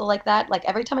triple axel like that. Like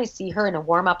every time I see her in a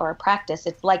warm-up or a practice,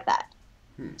 it's like that.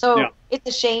 So it's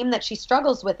a shame that she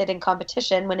struggles with it in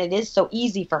competition when it is so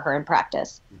easy for her in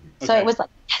practice. So it was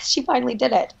like, yes, she finally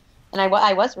did it. And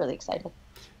I was really excited.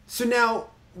 So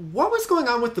now, what was going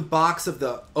on with the box of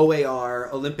the OAR,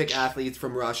 Olympic athletes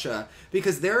from Russia?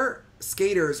 Because they're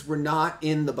skaters were not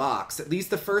in the box. At least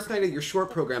the first night of your short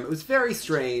program, it was very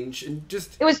strange and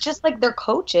just... It was just like their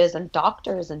coaches and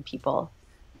doctors and people.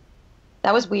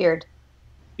 That was weird.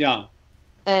 Yeah.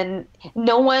 And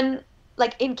no one,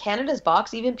 like in Canada's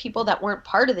box, even people that weren't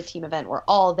part of the team event were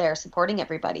all there supporting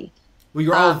everybody. Well,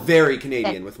 you're all very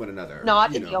Canadian with one another.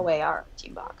 Not in the OAR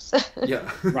team box. Yeah.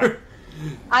 Right.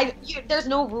 There's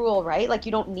no rule, right? Like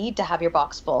you don't need to have your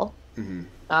box full.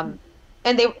 Mm-hmm.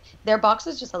 And their box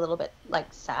was just a little bit like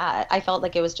sad. I felt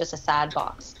like it was just a sad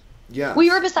box. Yeah.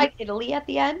 We were beside Italy at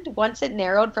the end. Once it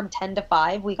narrowed from 10 to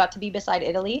 5, we got to be beside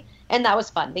Italy, and that was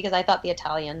fun because I thought the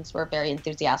Italians were very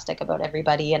enthusiastic about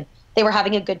everybody, and they were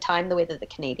having a good time the way that the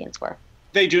Canadians were.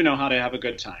 They do know how to have a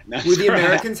good time. That's Were the correct.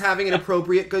 Americans having an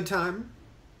appropriate good time?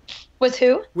 Was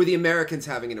who? Were the Americans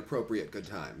having an appropriate good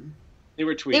time? They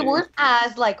were tweeting. They weren't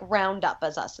as like round up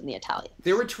as us and the Italians.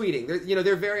 They were tweeting.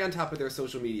 They're very on top of their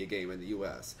social media game in the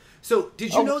U.S. So,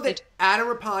 did you know that Adam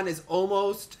Rippon is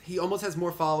almost has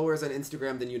more followers on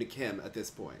Instagram than Una Kim at this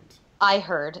point? I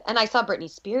heard, and I saw Britney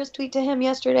Spears tweet to him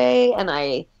yesterday, and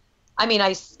I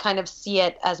kind of see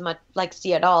it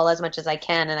all as much as I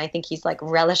can, and I think he's like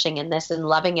relishing in this and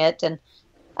loving it, and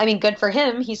I mean, good for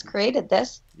him. He's created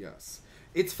this. Yes.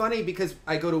 It's funny because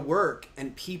I go to work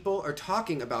and people are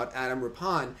talking about Adam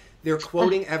Rippon. They're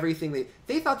quoting everything.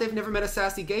 They thought they've never met a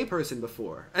sassy gay person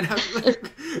before. And I'm like...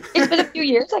 It's been a few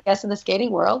years, I guess, in the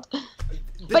skating world.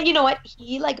 But you know what?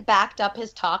 He like backed up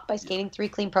his talk by skating 3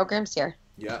 clean programs here.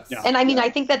 Yes. Yeah. And I mean, I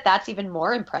think that that's even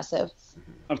more impressive.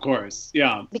 Of course,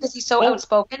 yeah. Because he's so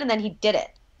outspoken and then he did it.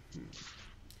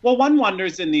 Well, one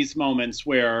wonders in these moments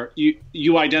where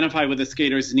you identify with the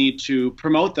skaters' need to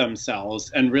promote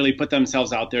themselves and really put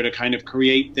themselves out there to kind of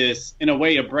create this, in a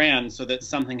way, a brand so that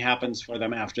something happens for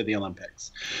them after the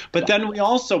Olympics. But then we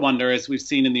also wonder, as we've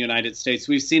seen in the United States,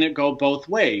 we've seen it go both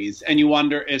ways. And you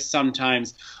wonder if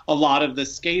sometimes a lot of the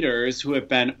skaters who have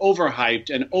been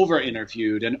overhyped and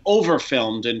over-interviewed and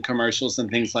over-filmed in commercials and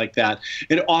things like that,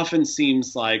 it often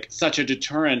seems like such a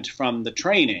deterrent from the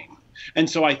training. And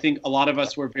so I think a lot of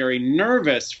us were very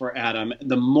nervous for Adam.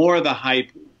 The more the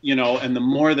hype, and the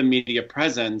more the media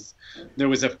presence, there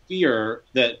was a fear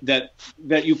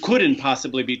that you couldn't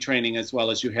possibly be training as well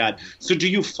as you had. So do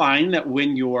you find that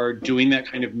when you're doing that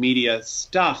kind of media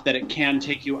stuff, that it can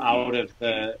take you out of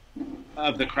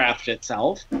the craft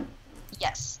itself?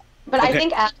 Yes. But okay. I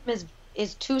think Adam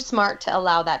is too smart to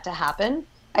allow that to happen.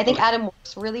 I think Adam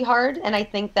works really hard, and I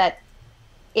think that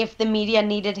if the media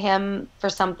needed him for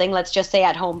something, let's just say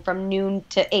at home from noon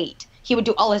to 8, he would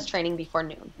do all his training before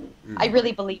noon. Mm-hmm. I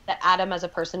really believe that Adam as a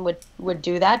person would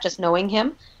do that, just knowing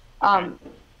him. And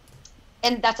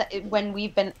that's when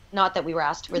we've been, not that we were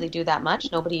asked to really do that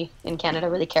much. Nobody in Canada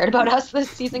really cared about us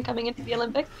this season coming into the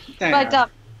Olympics. But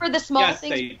for the small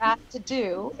things we had to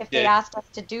do, if they asked us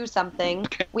to do something,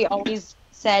 we always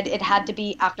said it had to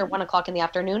be after 1 o'clock in the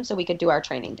afternoon so we could do our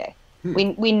training day.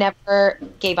 We never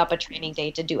gave up a training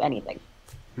day to do anything.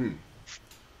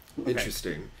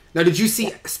 Interesting. Now, did you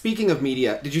see, speaking of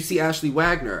media, did you see Ashley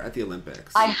Wagner at the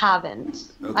Olympics? I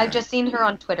haven't. Okay. I've just seen her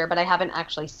on Twitter, but I haven't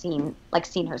actually seen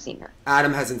her.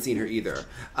 Adam hasn't seen her either.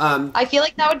 I feel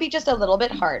like that would be just a little bit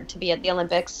hard to be at the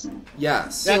Olympics.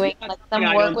 Yes. Doing like some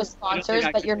work with sponsors,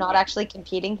 but you're not actually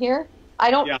competing here. I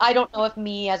don't know if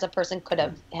me as a person could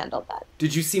have handled that.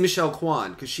 Did you see Michelle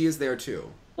Kwan? Because she is there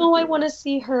too. Oh, I want to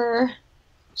see her.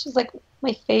 She's like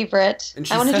my favorite.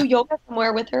 I want to do yoga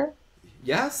somewhere with her.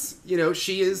 Yes,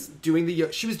 she is doing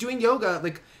she was doing yoga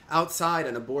like outside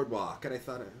on a boardwalk, and I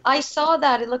thought I saw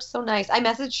that. It looked so nice. I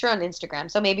messaged her on Instagram,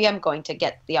 so maybe I'm going to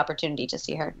get the opportunity to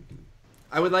see her.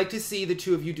 I would like to see the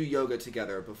two of you do yoga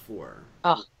together before.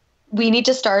 Oh, we need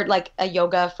to start like a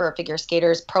yoga for figure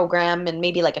skaters program, and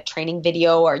maybe like a training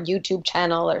video or YouTube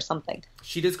channel or something.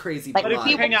 She does crazy. But if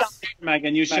you hang out,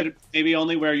 Meagan, you should maybe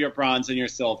only wear your bronze and your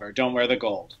silver. Don't wear the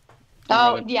gold.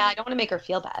 Yeah, I don't want to make her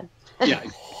feel bad. Yeah.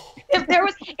 If there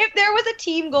was a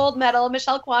team gold medal,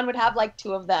 Michelle Kwan would have like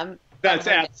 2 of them. That's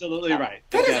absolutely right.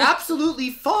 That is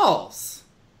absolutely false.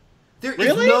 There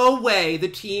is no way the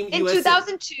team in USA...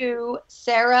 2002,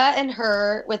 Sarah and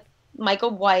her with Michael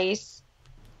Weiss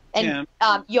and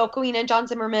Yoko Ina and John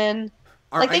Zimmerman.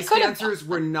 Our ice dancers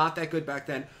were not that good back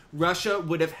then. Russia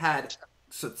would have had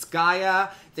Sutskaya,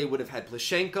 they would have had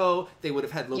Plashenko, they would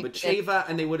have had Lobacheva,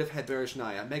 and they would have had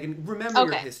Bereshnaya. Meagan, remember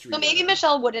your history. So maybe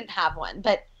Michelle wouldn't have one,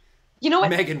 but you know what?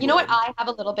 Meagan what? I have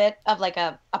a little bit of like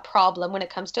a problem when it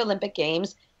comes to Olympic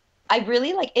Games. It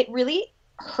really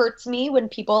hurts me when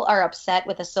people are upset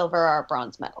with a silver or a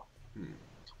bronze medal.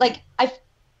 Like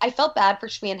I felt bad for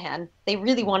Shui and Han. They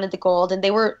really wanted the gold, and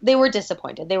they were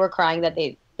disappointed. They were crying that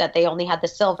they only had the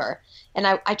silver. And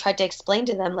I tried to explain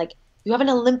to them, like, You have an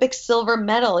Olympic silver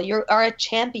medal. You are a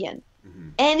champion.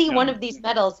 Any one of these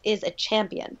medals is a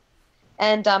champion.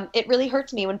 And it really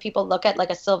hurts me when people look at like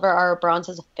a silver or a bronze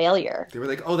as a failure. They were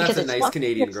like, "Oh, that's a nice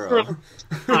Canadian girl."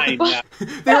 I know.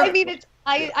 I mean,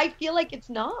 I feel like it's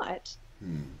not.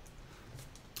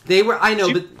 They were. I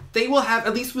know, but they will have.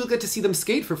 At least we'll get to see them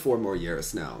skate for 4 more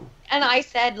years now. And I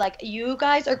said, like, you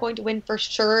guys are going to win for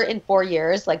sure in 4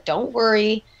 years. Like, don't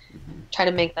worry. Try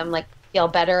to make them like feel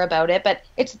better about it. But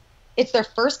it's their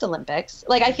first Olympics.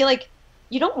 Like, I feel like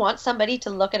you don't want somebody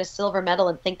to look at a silver medal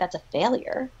and think that's a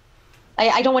failure.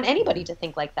 I don't want anybody to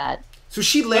think like that. So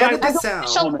she landed the sound.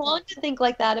 I don't want to think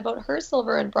like that about her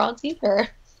silver and bronze either.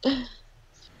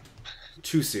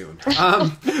 Too soon.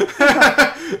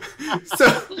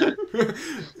 So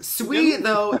Sui,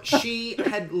 though, she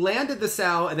had landed the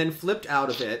sow and then flipped out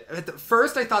of it. At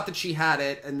first, I thought that she had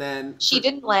it, and then she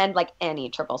didn't land like any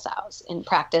triple sows in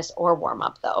practice or warm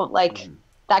up, though. Like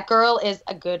that girl is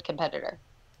a good competitor.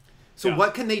 So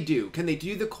what can they do? Can they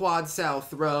do the quad sow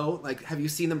throw? Like, have you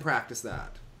seen them practice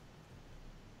that?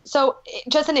 So,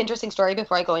 just an interesting story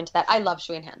before I go into that. I love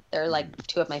Shui and Han. They're like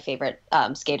 2 of my favorite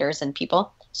skaters and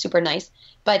people. Super nice.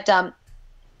 But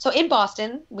so in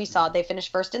Boston, we saw they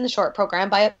finished first in the short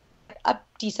program by a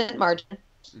decent margin.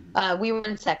 We were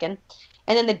in second.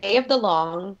 And then the day of the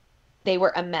long, they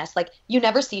were a mess. Like, you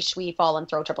never see Shui fall and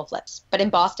throw triple flips. But in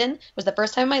Boston was the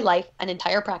first time in my life, an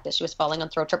entire practice, she was falling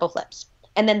and throw triple flips.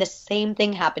 And then the same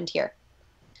thing happened here.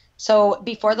 So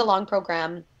before the long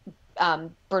program,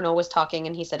 Bruno was talking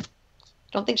and he said, I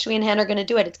don't think Shui and Han are going to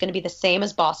do it. It's going to be the same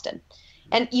as Boston.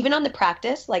 And even on the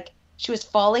practice, like, she was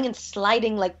falling and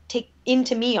sliding, like,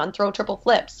 into me on throw triple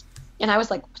flips. And I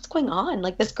was like, what's going on?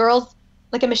 Like, this girl's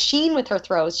like a machine with her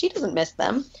throws. She doesn't miss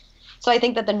them. So I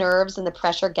think that the nerves and the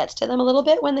pressure gets to them a little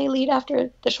bit when they lead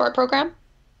after the short program.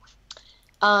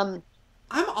 I'm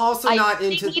also not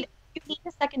into... You need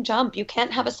a second jump. You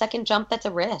can't have a second jump that's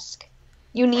a risk.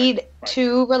 You need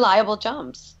 2 reliable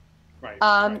jumps.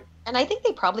 And I think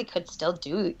they probably could still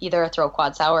do either a throw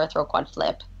quad sow or a throw quad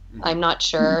flip. I'm not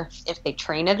sure if they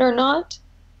train it or not,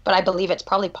 but I believe it's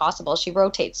probably possible. She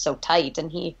rotates so tight,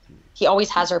 and he always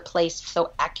has her placed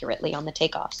so accurately on the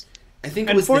takeoffs. I think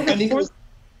it was.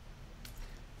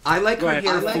 I like her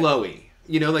hair flowy.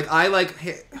 You know, like I like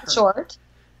her short.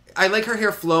 I like her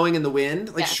hair flowing in the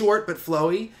wind, like short but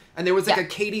flowy. And there was like a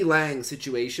Katie Lang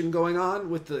situation going on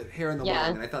with the hair in the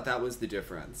long, and I thought that was the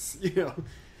difference. You know.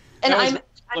 And I'm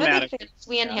a big fan of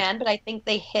Sui and Han, but I think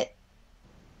they hit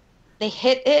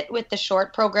it with the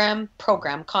short program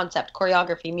concept,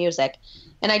 choreography, music,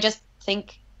 and I just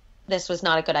think this was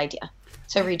not a good idea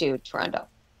to redo Toronto.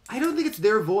 I don't think it's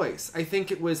their voice. I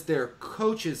think it was their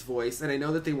coach's voice, and I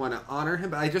know that they want to honor him,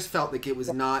 but I just felt like it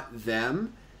was not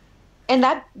them. And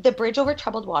that the bridge over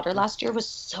troubled water last year was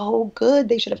so good.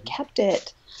 They should have kept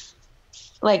it.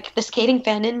 Like, the skating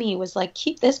fan in me was like,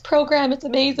 keep this program. It's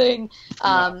amazing.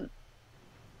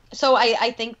 So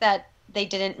I think that they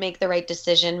didn't make the right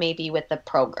decision maybe with the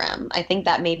program. I think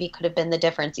that maybe could have been the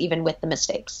difference even with the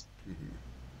mistakes.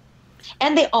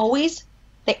 And they always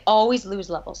lose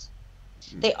levels.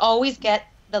 They always get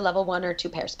the level 1 or 2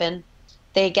 pair spin.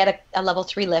 They get a level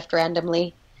 3 lift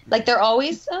randomly. Like, they're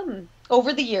always,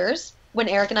 over the years, when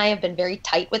Eric and I have been very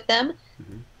tight with them,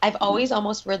 I've always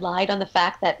almost relied on the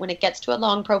fact that when it gets to a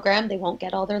long program, they won't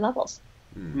get all their levels.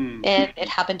 And it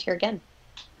happened here again.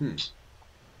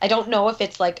 I don't know if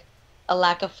it's like a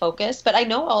lack of focus, but I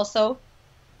know also,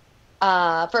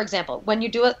 for example, when you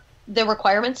do the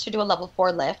requirements to do a level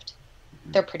 4 lift,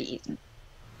 they're pretty easy.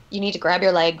 You need to grab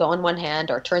your leg, go in one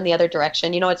hand, or turn the other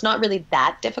direction. You know, it's not really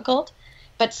that difficult.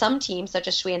 But some teams, such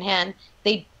as Shui and Han,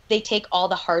 they take all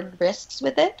the hard risks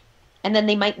with it, and then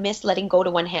they might miss letting go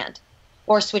to one hand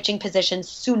or switching positions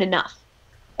soon enough,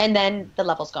 and then the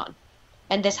level's gone.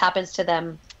 And this happens to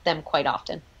them quite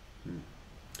often.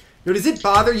 Now, does it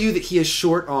bother you that he has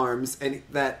short arms and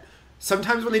that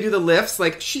sometimes when they do the lifts,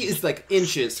 like, she is like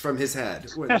inches from his head?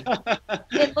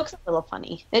 It looks a little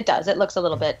funny. It does. It looks a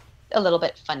little bit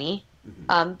funny.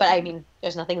 But I mean,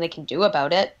 there's nothing they can do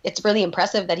about it. It's really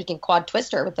impressive that he can quad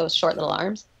twister with those short little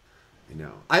arms. I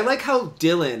know. I like how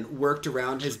Dylan worked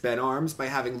around his bent arms by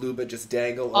having Luba just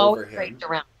dangle over him. Draped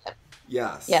around him.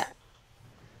 Yes. Yeah.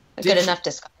 Good enough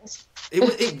disguise.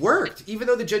 It worked, even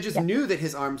though the judges knew that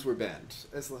his arms were bent.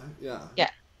 Yeah.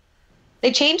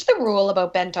 They changed the rule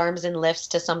about bent arms in lifts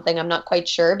to something I'm not quite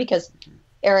sure, because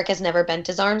Eric has never bent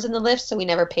his arms in the lift, so we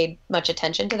never paid much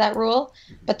attention to that rule.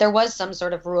 But there was some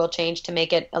sort of rule change to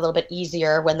make it a little bit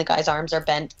easier when the guy's arms are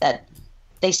bent, that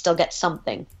they still get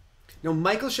something. Now,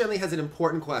 Michael Shenley has an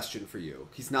important question for you.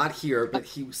 He's not here, but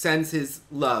he sends his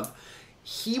love.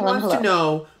 He wants to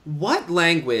know, what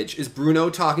language is Bruno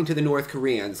talking to the North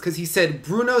Koreans? Because he said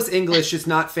Bruno's English is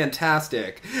not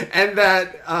fantastic. And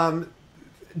that,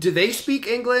 do they speak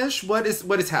English? What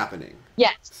is happening?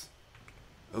 Yes.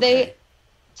 Okay.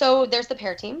 So there's the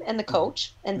pair team and the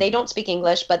coach, and they don't speak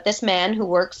English, but this man who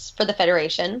works for the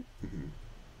federation,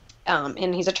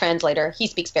 and he's a translator, he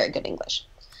speaks very good English.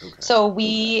 Okay. So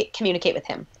we communicate with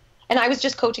him. And I was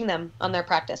just coaching them on their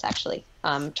practice, actually,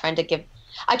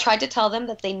 I tried to tell them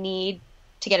that they need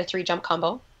to get a 3-jump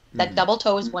combo. That double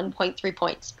toe is 1.3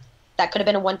 points. That could have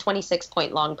been a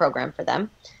 126-point long program for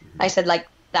them. I said, like,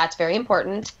 that's very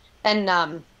important. And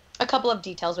a couple of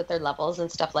details with their levels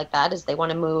and stuff like that is they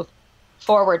want to move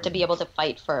forward to be able to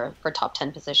fight for top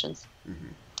 10 positions.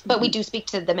 But we do speak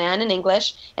to the man in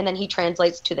English, and then he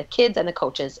translates to the kids and the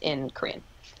coaches in Korean.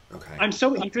 Okay. I'm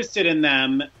so interested in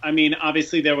them. I mean,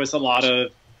 obviously there was a lot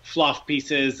of fluff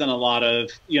pieces and a lot of,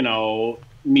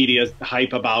 media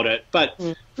hype about it. But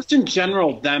just in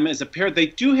general, them as a pair, they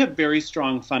do have very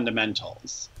strong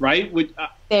fundamentals, right?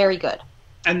 Very good.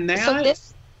 And that,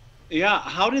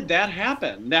 how did that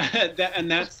happen?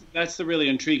 That's the really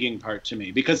intriguing part to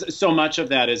me, because so much of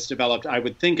that is developed, I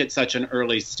would think, at such an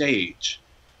early stage.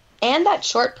 And that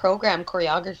short program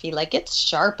choreography, like, it's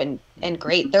sharp and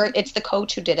great. It's the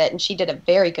coach who did it, and she did a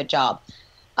very good job.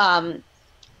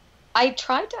 I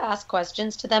tried to ask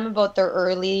questions to them about their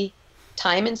early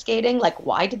time in skating, like,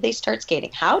 why did they start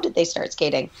skating? How did they start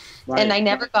skating? Right. And I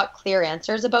never got clear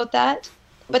answers about that.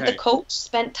 But the coach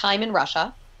spent time in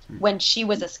Russia when she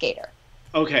was a skater.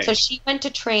 Okay. So she went to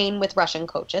train with Russian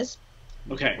coaches.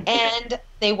 Okay. And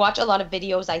they watch a lot of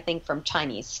videos, I think, from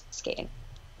Chinese skating.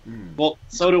 Well,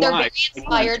 so do They're very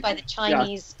inspired by the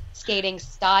Chinese skating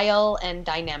style and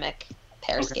dynamic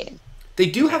pair skating. They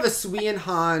do have a Sui and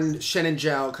Han, Shen and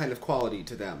Zhao kind of quality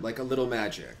to them, like a little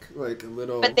magic, like a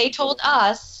little... But they told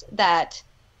us that,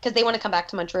 because they want to come back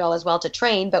to Montreal as well to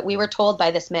train, but we were told by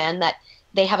this man that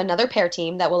they have another pair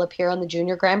team that will appear on the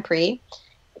Junior Grand Prix.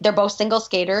 They're both single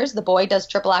skaters. The boy does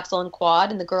triple axel and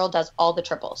quad, and the girl does all the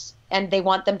triples. And they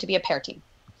want them to be a pair team.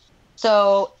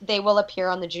 So they will appear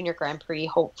on the Junior Grand Prix,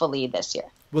 hopefully, this year.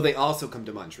 Will they also come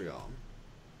to Montreal?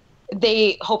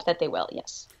 They hope that they will,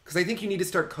 yes. Because I think you need to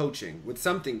start coaching with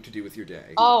something to do with your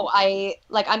day. Oh,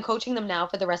 I'm coaching them now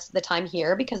for the rest of the time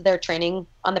here because they're training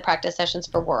on the practice sessions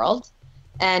for Worlds.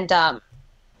 And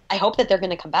I hope that they're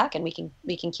going to come back and we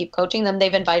can keep coaching them.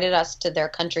 They've invited us to their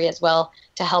country as well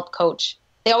to help coach.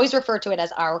 They always refer to it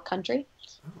as our country.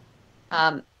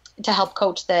 To help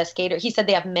coach the skater. He said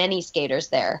they have many skaters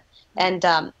there. And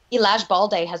Elaj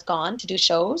Balde has gone to do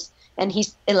shows, and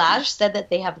Elaj said that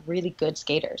they have really good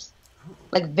skaters,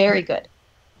 like very good.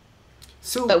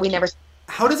 So, but we never.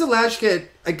 How does Elaj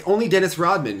get? Like, only Dennis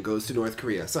Rodman goes to North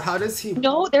Korea. So how does he?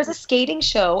 No, there's a skating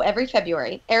show every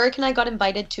February. Eric and I got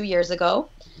invited 2 years ago,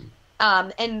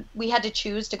 and we had to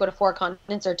choose to go to 4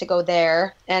 continents or to go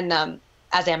there. And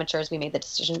as amateurs, we made the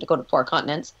decision to go to 4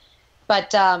 continents.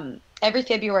 But every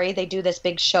February, they do this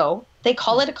big show. They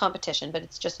call it a competition, but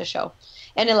it's just a show.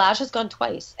 And Elaj has gone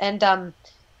twice. And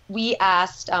we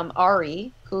asked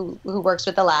Ari, who works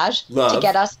with Elaj,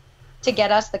 to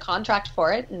get us the contract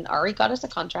for it. And Ari got us a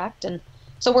contract. And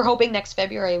so we're hoping next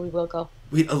February we will go.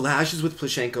 Wait, Elaj is with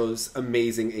Plashenko's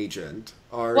amazing agent,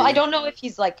 Ari. Well, I don't know if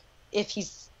he's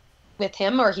with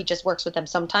him or he just works with them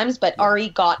sometimes. But Ari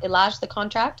got Elaj the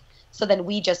contract. So then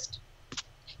we just...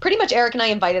 Pretty much Eric and I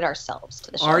invited ourselves to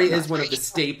the show. Ari is one of the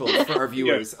staples for our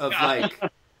viewers of, like,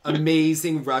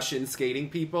 amazing Russian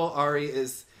skating people. Ari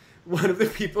is one of the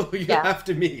people who you have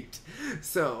to meet.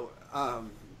 So,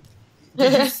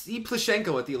 did you see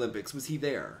Plashenko at the Olympics? Was he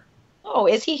there? Oh,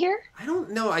 is he here? I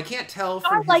don't know. I can't tell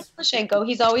from like Plashenko.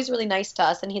 He's always really nice to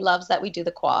us, and he loves that we do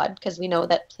the quad, because we know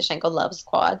that Plashenko loves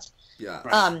quads. Yeah.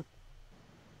 Right.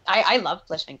 I love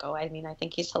Plashenko. I mean, I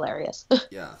think he's hilarious.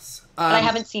 Yes. But I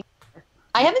haven't seen...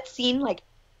 I've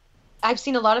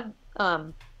seen a lot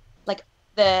of, like,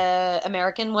 the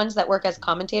American ones that work as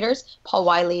commentators, Paul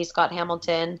Wiley, Scott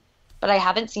Hamilton, but I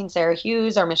haven't seen Sarah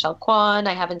Hughes or Michelle Kwan.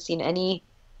 I haven't seen any.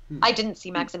 I didn't see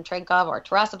Maxim Trenkov or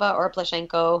Tarasova or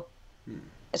Plashenko.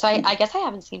 So I guess I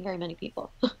haven't seen very many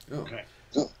people. Okay.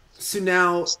 So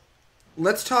now,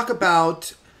 let's talk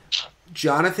about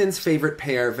Jonathan's favorite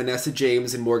pair, Vanessa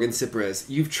James and Morgan Cipres.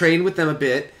 You've trained with them a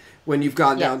bit when you've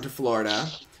gone down to Florida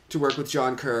to work with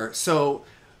John Kerr. So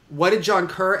what did John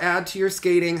Kerr add to your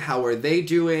skating? How are they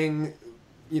doing?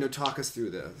 Talk us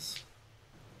through this.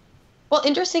 Well,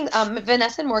 interesting.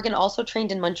 Vanessa and Morgan also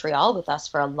trained in Montreal with us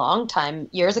for a long time.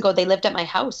 Years ago, they lived at my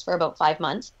house for about 5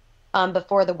 months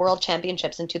before the World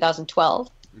Championships in 2012.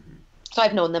 So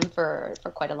I've known them for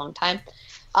quite a long time.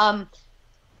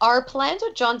 Our plans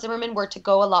with John Zimmerman were to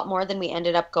go a lot more than we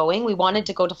ended up going. We wanted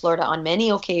to go to Florida on many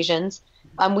occasions.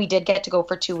 We did get to go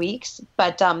for 2 weeks,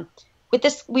 but with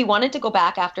this, we wanted to go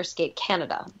back after Skate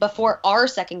Canada, before our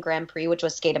second Grand Prix, which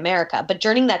was Skate America. But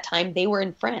during that time, they were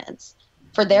in France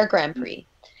for their Grand Prix.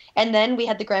 And then we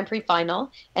had the Grand Prix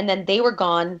final, and then they were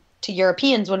gone to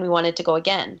Europeans when we wanted to go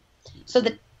again. So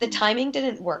the timing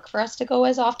didn't work for us to go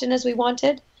as often as we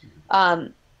wanted.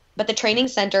 But the training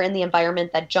center and the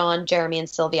environment that John, Jeremy, and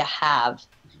Sylvia have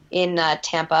in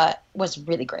Tampa was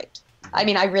really great. I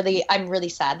mean, I'm really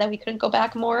sad that we couldn't go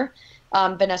back more.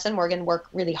 Vanessa and Morgan work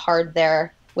really hard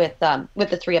there with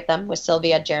the three of them, with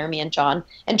Sylvia, Jeremy, and John.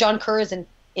 And John Kerr is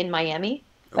in Miami,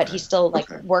 but he still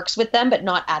works with them, but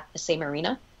not at the same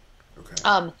arena.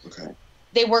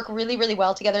 They work really, really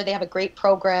well together. They have a great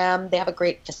program. They have a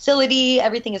great facility.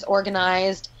 Everything is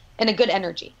organized and a good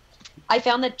energy. I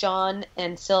found that John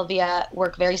and Sylvia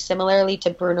work very similarly to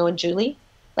Bruno and Julie,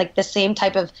 like the same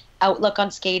type of outlook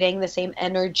on skating, the same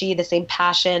energy, the same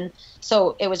passion.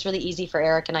 So it was really easy for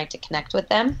Eric and I to connect with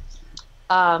them.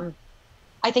 I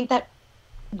think that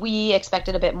we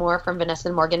expected a bit more from Vanessa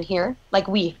and Morgan here. Like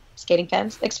we, skating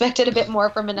fans, expected a bit more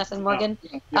from Vanessa and Morgan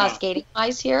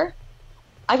skating-wise here.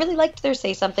 I really liked their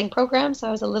Say Something program, so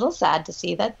I was a little sad to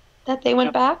see that they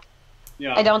went back.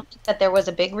 Yeah. I don't think that there was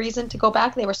a big reason to go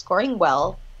back. They were scoring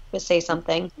well with Say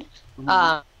Something.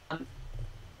 I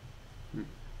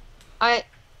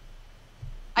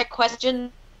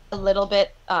question a little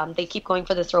bit. They keep going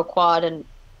for the throw quad and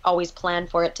always plan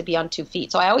for it to be on 2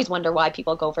 feet. So I always wonder why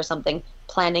people go for something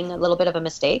planning a little bit of a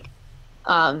mistake.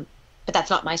 But that's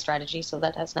not my strategy, so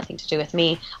that has nothing to do with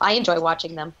me. I enjoy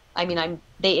watching them. I mean,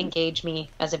 they engage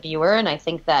me as a viewer, and I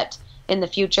think that in the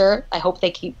future, I hope they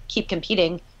keep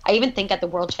competing. I even think at the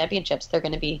World Championships, they're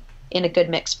going to be in a good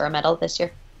mix for a medal this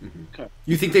year. Mm-hmm. Okay.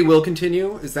 You think they will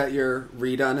continue? Is that your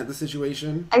read on the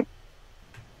situation?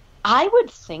 I would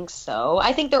think so.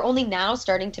 I think they're only now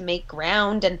starting to make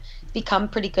ground and become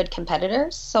pretty good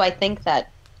competitors. So I think that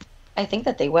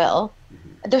they will.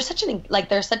 Mm-hmm.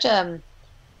 They're such a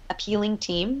appealing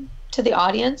team to the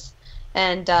audience,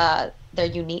 and they're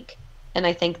unique. And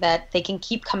I think that they can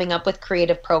keep coming up with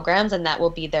creative programs, and that will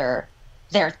be their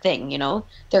thing,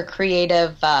 their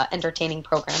creative, entertaining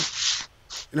program.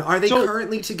 Now, are they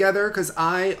currently together? Because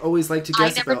I always like to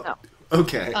guess. I never know.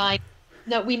 Okay.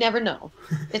 No, we never know.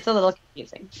 It's a little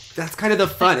confusing. That's kind of the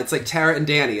fun. It's like Tara and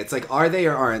Danny. It's like, are they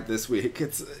or aren't this week?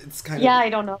 It's kind of... Yeah, I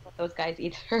don't know about those guys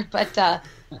either. But,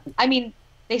 I mean,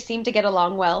 they seem to get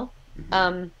along well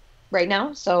right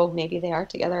now. So maybe they are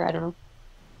together. I don't know.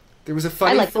 There was a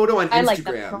funny photo on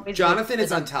Instagram. Jonathan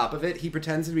is on top of it. He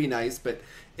pretends to be nice. But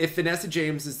if Vanessa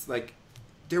James is like...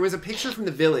 There was a picture from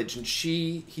the village, and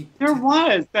There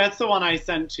was. That's the one I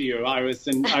sent to you. I was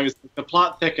the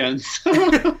plot thickens.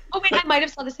 Oh wait, I might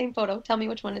have saw the same photo. Tell me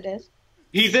which one it is.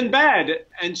 He's in bed,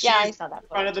 and she's I saw that in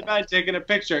front of the bed taking a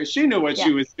picture. She knew what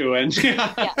she was doing.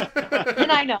 Yeah.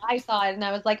 And I know. I saw it, and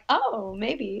I was like, oh,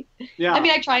 maybe. Yeah. I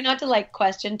mean, I try not to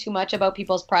question too much about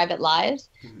people's private lives,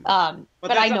 but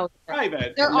I know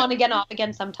they're on again, off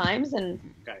again sometimes, and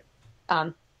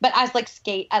but as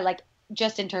skate, I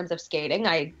just in terms of skating,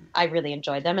 I really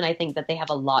enjoyed them, and I think that they have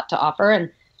a lot to offer. And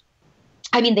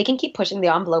I mean, they can keep pushing the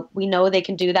envelope. We know they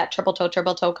can do that triple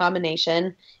toe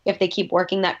combination if they keep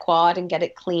working that quad and get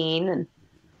it clean. And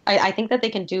I think that they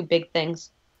can do big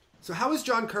things. So how is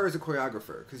John Kerr as a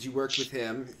choreographer? Because you worked with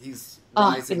him. He's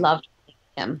rising. We loved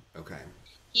him. Okay.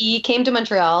 He came to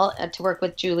Montreal to work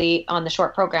with Julie on the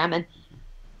short program, and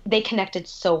they connected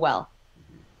so well.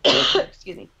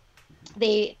 Excuse me.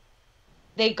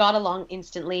 They got along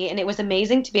instantly, and it was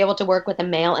amazing to be able to work with a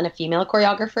male and a female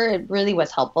choreographer. It really was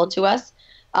helpful to us.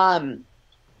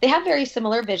 They have very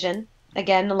similar vision,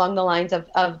 again, along the lines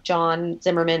of John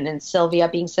Zimmerman and Sylvia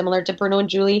being similar to Bruno and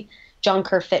Julie. John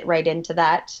Kerr fit right into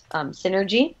that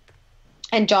synergy.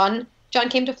 And John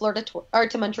came to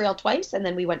to Montreal twice, and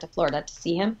then we went to Florida to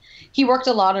see him. He worked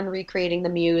a lot on recreating the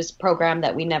Muse program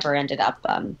that we never ended up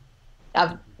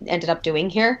doing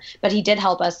here, but he did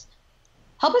help us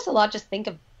a lot, just think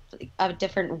of a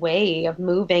different way of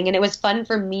moving. And it was fun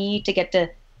for me to get to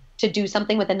do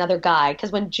something with another guy.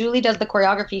 Because when Julie does the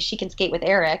choreography, she can skate with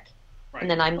Eric. Right,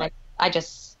 and then I'm I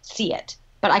just see it.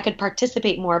 But I could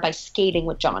participate more by skating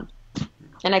with John.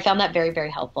 And I found that very,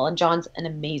 very helpful. And John's an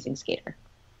amazing skater.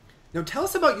 Now tell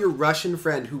us about your Russian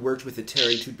friend who worked with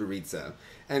Eteri Tutberidze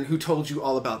and who told you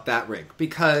all about that rink.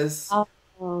 Because...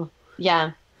 Oh,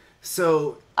 yeah.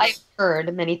 So... I've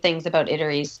heard many things about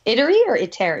Iteri. Iteri or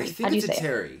Iteri? I think it's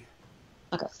Eteri.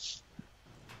 Okay.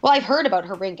 Well, I've heard about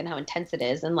her rink and how intense it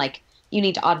is, and you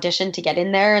need to audition to get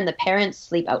in there, and the parents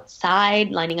sleep outside,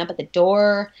 lining up at the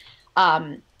door.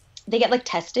 they get like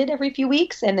tested every few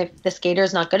weeks, and if the skater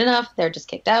is not good enough, they're just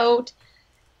kicked out.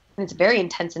 And it's a very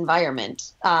intense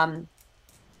environment.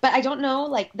 But I don't know,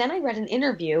 like, then I read an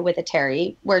interview with a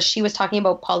Terry where she was talking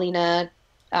about Paulina,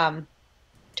 I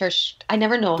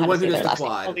never know how to say their last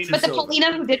name. But the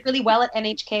Paulina who did really well at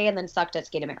NHK and then sucked at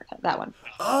Skate America, that one.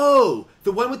 Oh,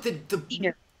 the one with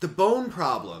the bone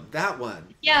problem, that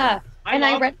one. Yeah,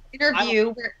 I read an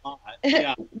interview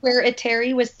where a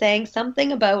Terry was saying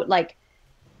something about, like,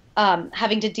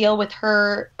 having to deal with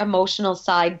her emotional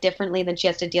side differently than she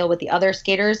has to deal with the other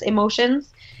skaters'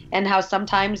 emotions, and how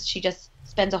sometimes she just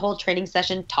spends a whole training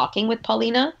session talking with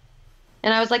Paulina.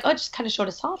 And I was like, oh, it just kind of showed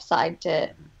a soft side to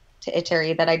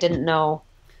Terry that I didn't know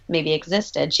maybe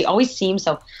existed. She always seems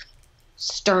so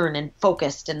stern and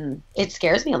focused, and it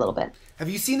scares me a little bit. Have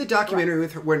you seen the documentary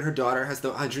with her when her daughter has the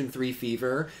 103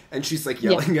 fever and she's like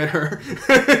yelling at her?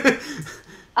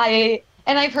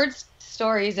 I've heard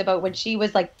stories about when she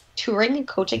was like touring and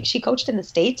coaching. She coached in the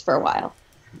States for a while.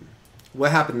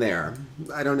 What happened there?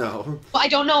 I don't know. Well, I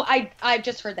don't know. I've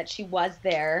just heard that she was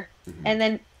there, and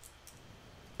then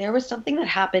there was something that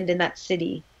happened in that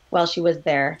city while she was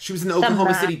there. She was in the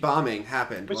Oklahoma City bombing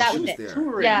happened while she was there.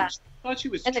 Touring. Yeah. I thought she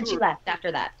was and touring. then she left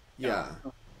after that. Yeah.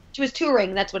 She was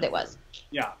touring. That's what it was.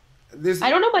 Yeah. I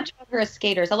don't know much about her as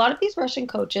skaters. A lot of these Russian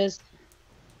coaches,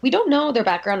 we don't know their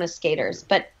background as skaters,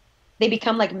 but they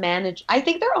become like I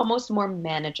think they're almost more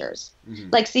managers. Mm-hmm.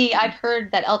 Like, see, I've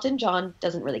heard that Elton John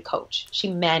doesn't really coach. She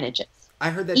manages. I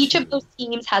heard that each of those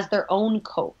teams has their own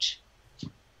coach.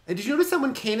 And did you notice that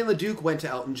when Kane and LeDuc went to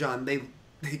Elton John, they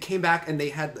came back and they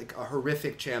had like a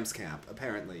horrific champs camp,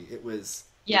 apparently. It was...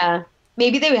 Yeah.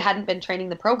 Maybe they hadn't been training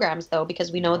the programs, though,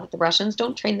 because we know that the Russians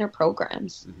don't train their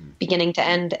programs beginning to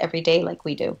end every day like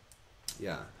we do.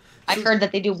 Yeah. I've heard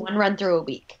that they do one run through a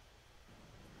week.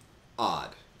 Odd.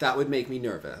 That would make me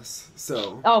nervous.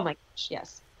 So. Oh my gosh,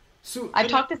 yes. So I've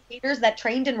talked to skaters that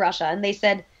trained in Russia, and they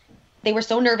said they were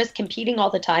so nervous competing all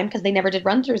the time because they never did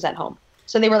run-throughs at home.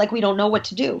 So they were like, we don't know what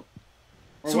to do.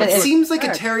 So it seems like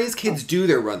Terry's kids do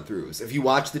their run-throughs, if you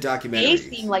watch the documentary. They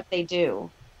seem like they do.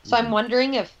 So I'm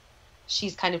wondering if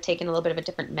she's kind of taken a little bit of a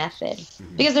different method.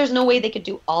 Because there's no way they could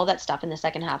do all that stuff in the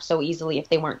second half so easily if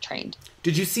they weren't trained.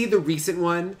 Did you see the recent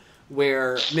one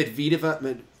where Medvedeva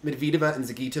and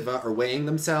Zagitova are weighing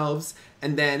themselves,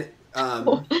 and then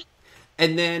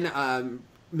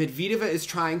Medvedeva is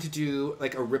trying to do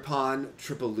like a rip-on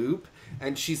triple loop,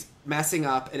 and she's messing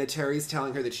up, and Terry's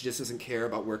telling her that she just doesn't care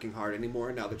about working hard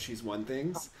anymore now that she's won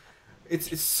things.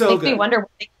 It's so good. Makes me wonder what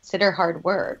they consider hard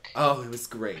work. Oh, it was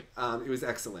great. It was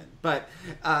excellent. But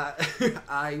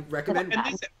I recommend...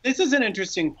 And this is an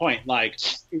interesting point. Like,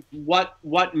 what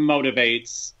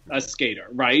motivates a skater,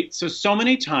 right? So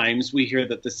many times we hear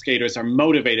that the skaters are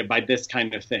motivated by this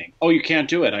kind of thing. Oh, you can't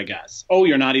do it, I guess. Oh,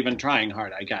 you're not even trying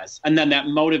hard, I guess. And then that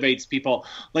motivates people.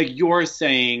 Like you're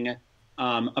saying...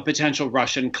 a potential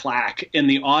Russian clack in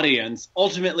the audience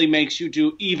ultimately makes you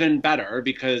do even better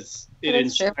because it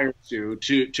inspires you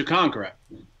to conquer it.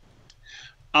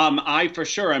 I for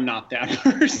sure am not that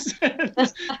person.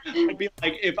 I'd be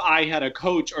like, if I had a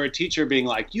coach or a teacher being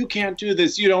like, you can't do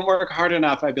this, you don't work hard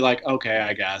enough, I'd be like, okay,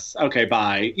 I guess. Okay,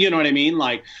 bye. You know what I mean?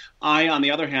 Like, on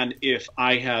the other hand, if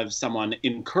I have someone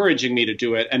encouraging me to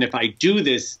do it, and if I do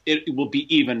this, it will be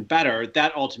even better,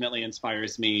 that ultimately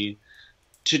inspires me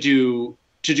to do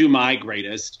my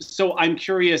greatest. So I'm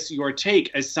curious your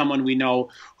take as someone we know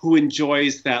who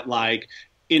enjoys that like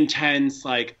intense,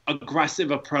 like aggressive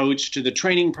approach to the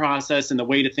training process and the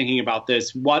way to thinking about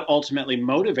this. What ultimately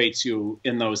motivates you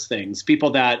in those things? People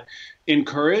that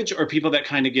encourage or people that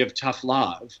kind of give tough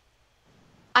love?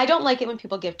 I don't like it when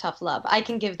people give tough love. I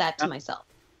can give that to myself.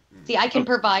 See, I can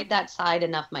provide that side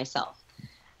enough myself.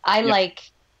 I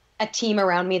like a team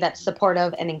around me that's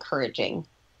supportive and encouraging.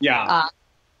 Yeah.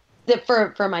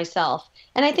 For myself.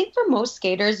 And I think for most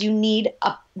skaters, you need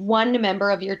one member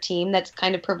of your team that's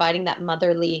kind of providing that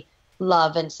motherly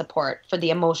love and support for the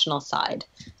emotional side.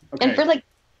 Okay. And for like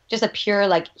just a pure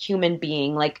like human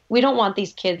being, like we don't want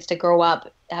these kids to grow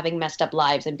up having messed up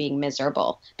lives and being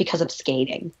miserable because of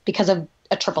skating, because of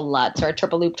a triple lutz or a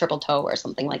triple loop, triple toe or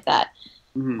something like that.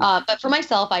 Mm-hmm. But for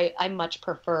myself, I much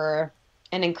prefer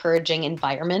an encouraging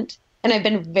environment. And I've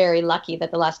been very lucky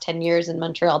that the last 10 years in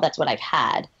Montreal, that's what I've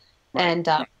had. Right.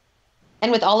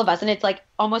 And with all of us, and it's like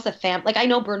almost a like I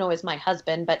know Bruno is my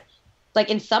husband, but like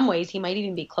in some ways he might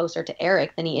even be closer to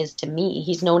Eric than he is to me.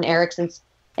 He's known Eric since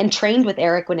and trained with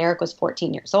Eric when Eric was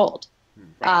 14 years old.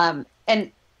 Right.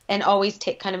 And always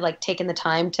taken the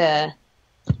time to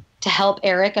help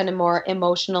Eric on a more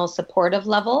emotional, supportive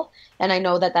level. And I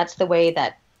know that that's the way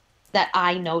that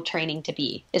I know training to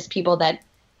be, is people that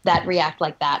that react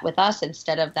like that with us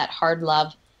instead of that hard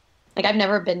love. Like, I've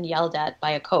never been yelled at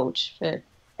by a coach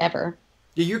ever.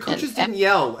 Yeah, your coaches didn't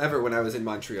yell ever when I was in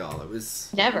Montreal. It was...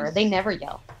 Never. They never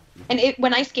yell. And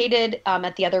when I skated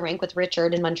at the other rink with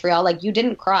Richard in Montreal, like, you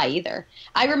didn't cry either.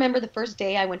 I remember the first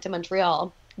day I went to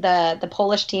Montreal, the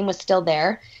Polish team was still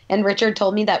there, and Richard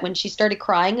told me that when she started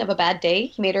crying of a bad day,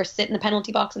 he made her sit in the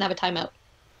penalty box and have a timeout.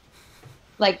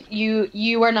 Like,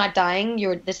 you are not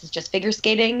dying. This is just figure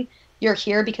skating. You're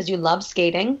here because you love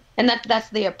skating, and that's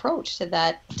the approach to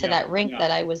that rink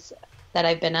that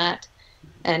I've been at,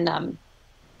 and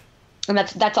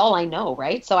that's all I know,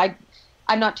 right? So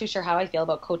I'm not too sure how I feel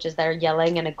about coaches that are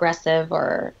yelling and aggressive,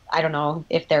 or I don't know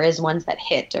if there is ones that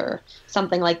hit or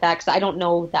something like that, because I don't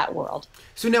know that world.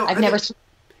 So now, I've never.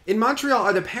 In Montreal,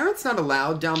 are the parents not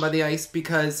allowed down by the ice?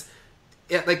 Because,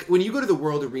 like, when you go to the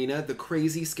World Arena, the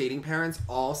crazy skating parents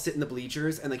all sit in the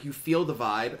bleachers, and, like, you feel the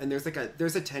vibe, and there's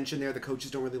a tension there. The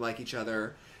coaches don't really like each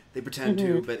other. They pretend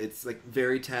to, but it's, like,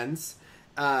 very tense.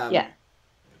 Yeah.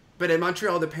 But in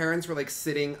Montreal, the parents were, like,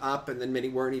 sitting up, and then many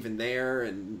weren't even there,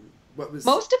 and what was...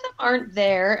 Most of them aren't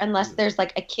there unless there's,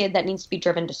 like, a kid that needs to be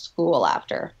driven to school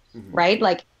after, right?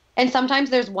 Like, and sometimes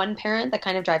there's one parent that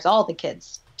kind of drives all the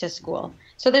kids to school.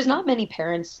 So there's not many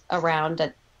parents around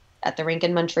at the rink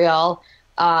in Montreal.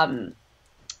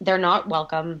 They're not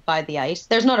welcome by the ice.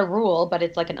 There's not a rule, but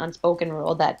it's like an unspoken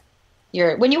rule that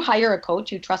when you hire a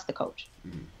coach, you trust the coach.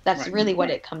 That's really what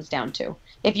it comes down to.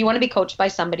 If you want to be coached by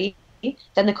somebody,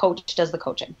 then the coach does the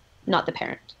coaching, not the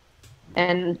parent.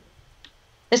 And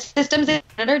the systems in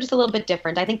Canada are just a little bit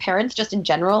different. I think parents just in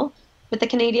general with the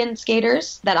Canadian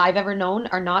skaters that I've ever known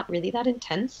are not really that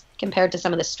intense compared to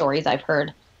some of the stories I've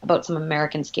heard about some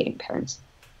American skating parents.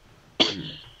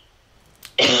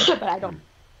 But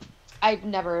I've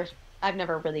never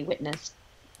really witnessed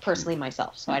personally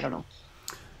myself, so I don't know.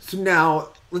 So now,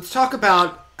 let's talk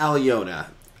about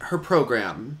Aliona, her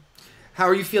program. How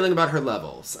are you feeling about her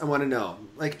levels? I want to know.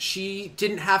 Like, she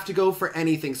didn't have to go for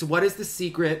anything, so what is the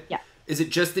secret? Yeah. Is it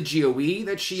just the GOE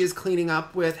that she is cleaning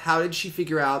up with? How did she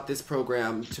figure out this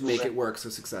program to make it work so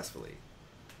successfully?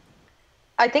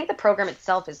 I think the program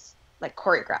itself is, like,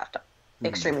 choreographed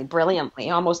extremely brilliantly,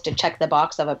 almost to check the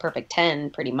box of a perfect 10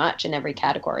 pretty much in every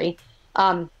category.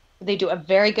 They do a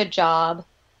very good job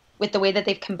with the way that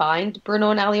they've combined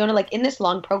Bruno and Aliona. Like, in this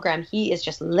long program, he is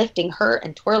just lifting her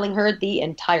and twirling her the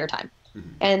entire time.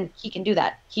 And he can do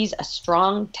that. He's a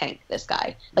strong tank, this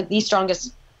guy. Like, the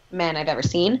strongest man I've ever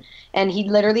seen. And he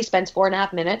literally spends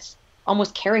 4.5 minutes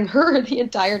almost carrying her the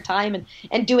entire time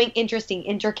and doing interesting,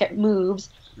 intricate moves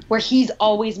where he's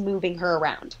always moving her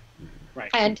around.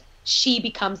 Right. And she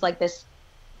becomes like this,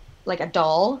 like a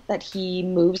doll that he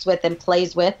moves with and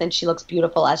plays with, and she looks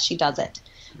beautiful as she does it.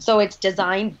 So it's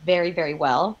designed very, very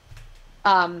well.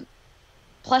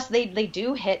 Plus, they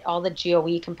do hit all the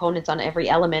GOE components on every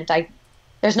element.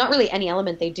 There's not really any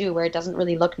element they do where it doesn't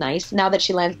really look nice. Now that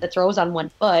she lands the throws on one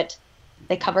foot,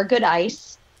 they cover good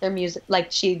ice. Their music,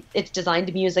 it's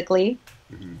designed musically.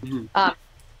 I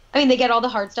mean, they get all the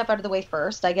hard stuff out of the way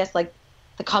first. I guess, like,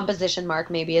 the composition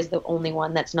mark maybe is the only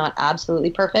one that's not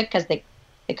absolutely perfect, because they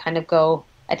kind of go,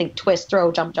 I think, twist,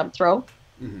 throw, jump, jump, throw.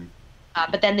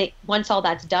 But then once all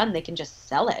that's done, they can just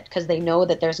sell it because they know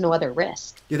that there's no other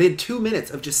risk. Yeah, they had 2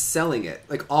 minutes of just selling it,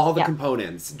 like all the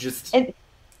components. And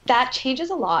that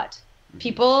changes a lot.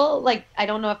 People, like, I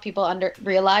don't know if people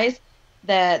realize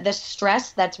the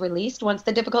stress that's released once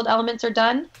the difficult elements are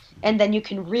done, and then you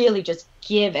can really just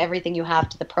give everything you have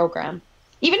to the program.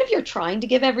 Even if you're trying to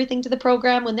give everything to the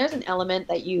program, when there's an element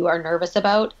that you are nervous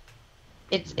about,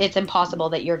 it's impossible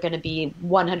that you're going to be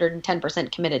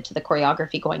 110% committed to the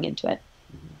choreography going into it.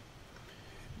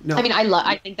 No. I mean,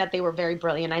 I think that they were very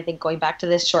brilliant. I think going back to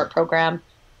this short program,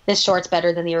 this short's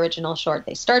better than the original short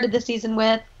they started the season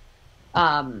with.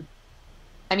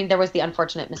 I mean, there was the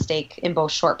unfortunate mistake in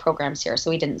both short programs here, so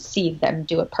we didn't see them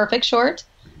do a perfect short,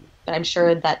 but I'm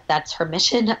sure that that's her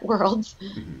mission at Worlds.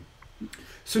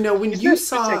 So now, when you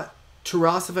saw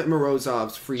Tarasova and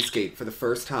Morozov's free skate for the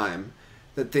first time,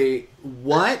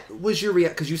 what was your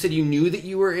reaction? Because you said you knew that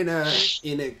you were in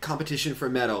a competition for a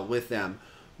medal with them.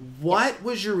 What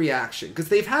was your reaction? Because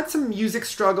they've had some music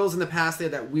struggles in the past. They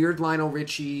had that weird Lionel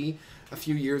Richie a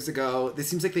few years ago. It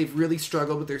seems like they've really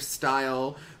struggled with their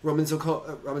style. Roman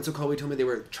Sokowi told me they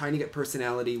were trying to get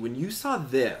personality. When you saw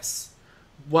this,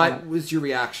 what was your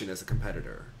reaction as a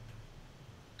competitor?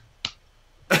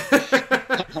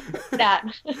 That.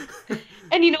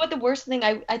 And you know what, the worst thing,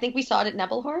 I think we saw it at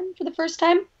Nebelhorn for the first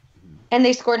time, and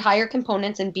they scored higher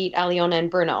components and beat Aliona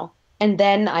and Bruno. And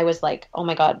then I was like, oh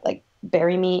my God, like,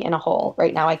 bury me in a hole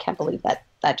right now. I can't believe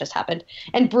that just happened.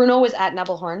 And Bruno was at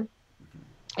Nebelhorn,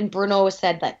 And Bruno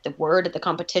said that the word at the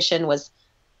competition was,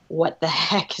 what the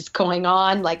heck is going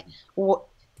on? Like,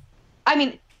 I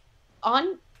mean,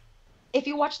 if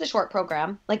you watch the short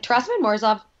program, like Tarasov and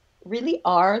Morozov really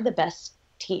are the best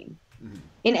team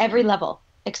in every level,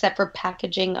 except for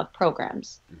packaging of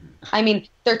programs. I mean,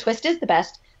 their twist is the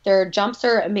best. Their jumps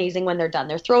are amazing when they're done.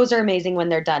 Their throws are amazing when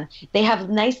they're done. They have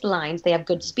nice lines. They have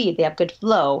good speed. They have good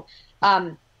flow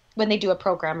when they do a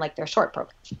program like their short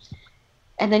program.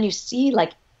 And then you see,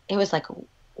 like, it was like,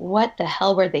 what the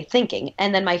hell were they thinking?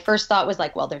 And then my first thought was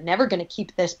like, well, they're never going to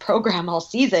keep this program all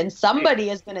season. Somebody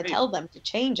is going to tell them to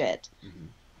change it.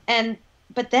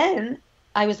 But then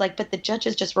I was like, but the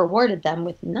judges just rewarded them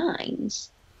with 9s.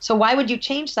 So why would you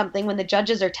change something when the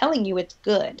judges are telling you it's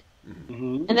good?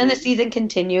 And then the season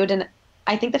continued, and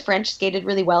I think the French skated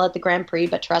really well at the Grand Prix,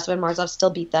 but Tarasov and Morozov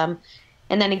still beat them.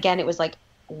 And then again, it was like,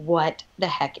 what the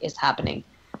heck is happening?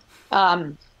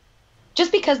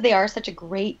 Just because they are such a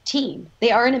great team.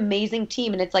 They are an amazing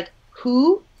team, and it's like,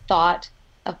 who thought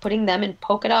of putting them in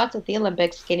polka dots at the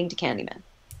Olympics skating to Candyman?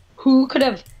 Who could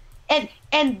have...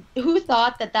 And who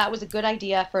thought that that was a good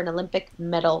idea for an Olympic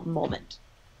medal moment?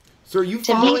 So are you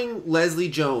following Leslie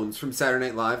Jones from Saturday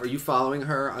Night Live? Are you following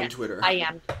her on Twitter? I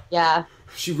am. Yeah.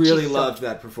 She really loved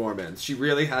that performance. She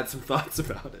really had some thoughts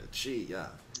about it.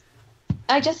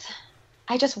 I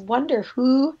just wonder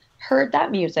who heard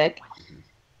that music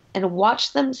and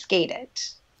watched them skate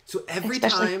it. So every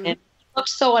time... Him. He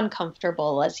looks so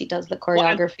uncomfortable as he does the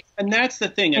choreography. And that's the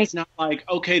thing. It's not like,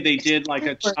 okay, they did like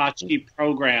a tchotchke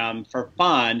program for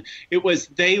fun. It was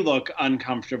they look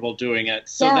uncomfortable doing it.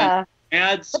 So that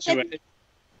adds to it.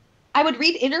 I would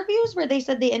read interviews where they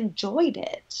said they enjoyed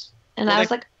it. And I was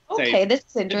like, okay, this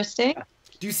is interesting.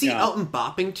 Do you see Elton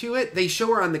bopping to it? They show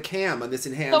her on the cam on this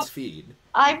enhanced feed.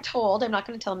 I'm told, I'm not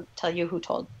going to tell you who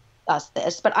told us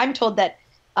this, but I'm told that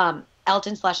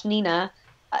Elton/Nina,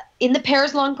 in the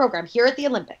pairs-long program here at the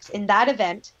Olympics, in that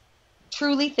event,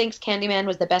 truly thinks Candyman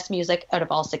was the best music out of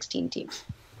all 16 teams.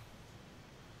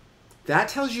 That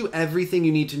tells you everything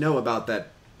you need to know about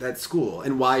that school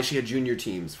and why she had junior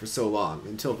teams for so long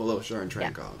until Volosha and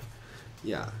Trankov.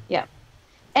 Yeah.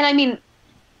 And I mean,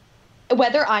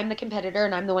 whether I'm the competitor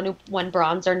and I'm the one who won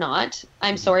bronze or not,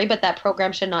 I'm sorry, but that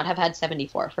program should not have had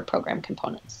 74 for program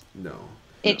components. No.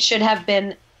 It should have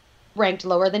been ranked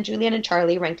lower than Julian and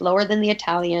Charlie, ranked lower than the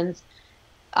Italians.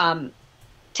 To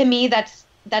me, that's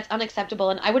unacceptable,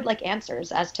 and I would like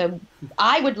answers as to,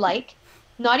 I would like,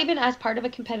 not even as part of a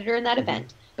competitor in that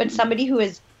event, but somebody who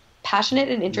is passionate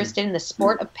and interested in the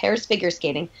sport of pairs figure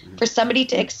skating, for somebody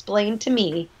to explain to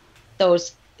me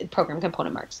those program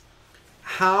component marks.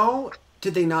 How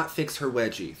did they not fix her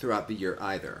wedgie throughout the year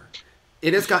either?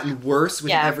 It has gotten worse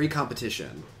with every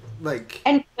competition.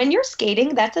 And when you're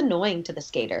skating, that's annoying to the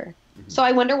skater. So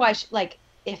I wonder why,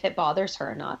 if it bothers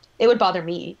her or not. It would bother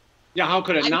me. Yeah, how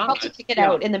could it not? I'd probably kick it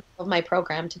out in the middle of my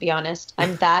program, to be honest.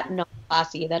 I'm that not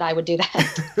classy that I would do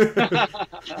that.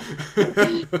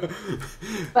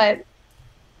 But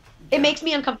it makes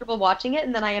me uncomfortable watching it,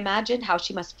 and then I imagine how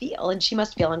she must feel, and she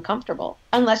must feel uncomfortable.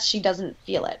 Unless she doesn't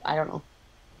feel it. I don't know.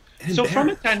 So from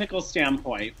a technical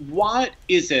standpoint, what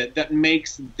is it that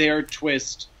makes their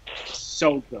twist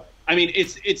so good? I mean,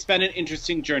 it's been an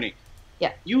interesting journey.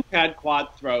 Yeah. You've had quad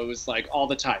throws like all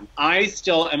the time. I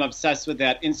still am obsessed with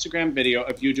that Instagram video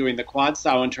of you doing the quad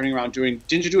sow and turning around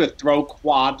didn't you do a throw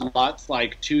quad lutz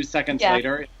like 2 seconds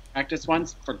later in practice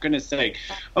once? For goodness sake.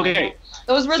 Okay.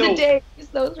 Those were the days.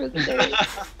 Those were the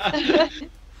days.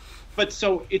 But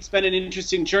so it's been an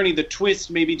interesting journey. The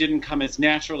twist maybe didn't come as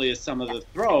naturally as some of the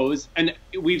throws, and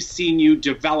we've seen you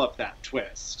develop that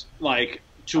twist,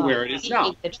 to where it is now. I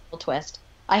hate the triple twist.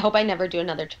 I hope I never do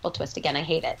another triple twist again. I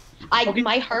hate it.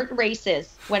 My heart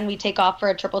races when we take off for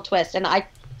a triple twist, and I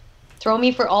throw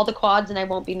me for all the quads, and I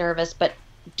won't be nervous. But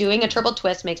doing a triple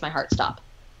twist makes my heart stop.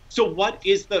 So what do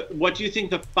you think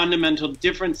the fundamental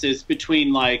difference is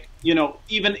between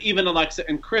even Alexa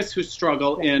and Chris, who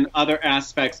struggle in other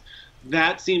aspects?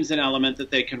 That seems an element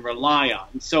that they can rely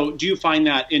on. So do you find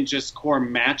that in just core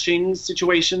matching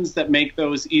situations that make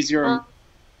those easier?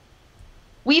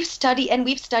 We've studied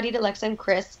Alexa and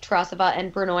Chris, Tarasova,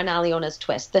 and Bruno and Aliona's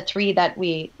twist, the 3 that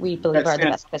we believe are the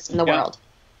best twists in the world.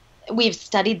 We've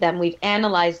studied them, we've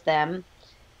analyzed them,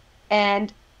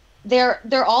 and they're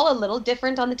all a little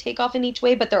different on the takeoff in each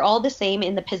way, but they're all the same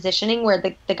in the positioning where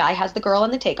the guy has the girl on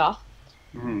the takeoff,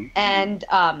 and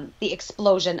the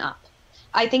explosion up.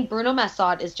 I think Bruno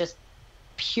Massot is just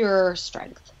pure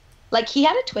strength. He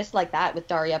had a twist like that with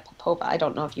Daria Popova. I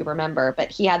don't know if you remember, but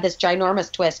he had this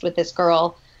ginormous twist with this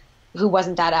girl who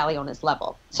wasn't at Aliona's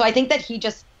level. So I think that he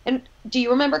just... And do you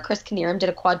remember Chris Knierim did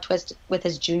a quad twist with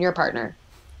his junior partner?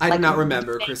 I do not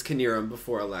remember Chris Knierim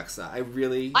before Alexa. I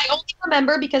only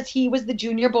remember because he was the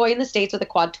junior boy in the States with a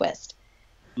quad twist.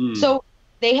 So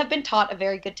they have been taught a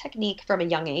very good technique from a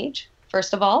young age,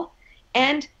 first of all.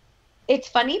 And it's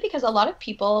funny because a lot of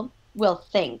people will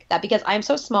think that because I'm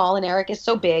so small and Eric is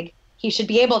so big, he should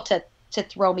be able to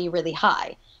throw me really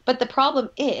high. But the problem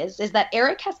is that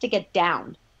Eric has to get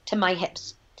down to my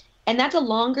hips. And that's a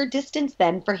longer distance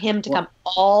then for him to come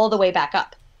all the way back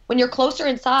up. When you're closer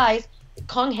in size,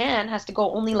 Kong Han has to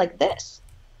go only like this.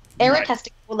 Eric has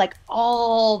to go like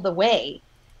all the way.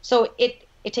 So it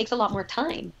takes a lot more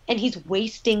time. And he's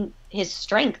wasting his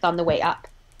strength on the way up.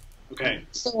 Okay.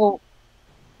 So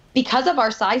because of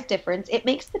our size difference, it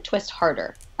makes the twist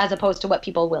harder as opposed to what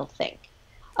people will think.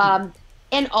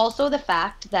 And also the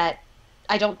fact that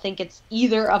I don't think it's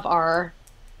either of our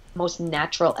most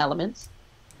natural elements.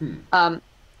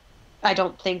 I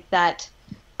don't think that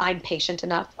I'm patient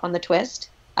enough on the twist.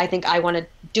 I think I want to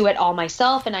do it all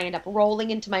myself, and I end up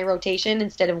rolling into my rotation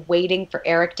instead of waiting for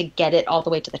Eric to get it all the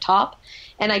way to the top.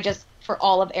 And I just, for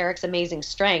all of Eric's amazing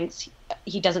strengths,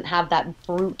 he doesn't have that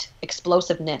brute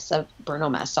explosiveness of Bruno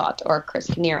Massot or Chris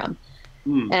Knierim.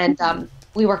 And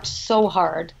we worked so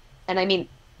hard. And I mean,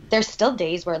 there's still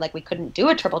days where like we couldn't do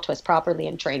a triple twist properly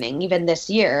in training, even this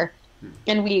year.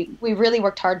 And we really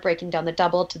worked hard breaking down the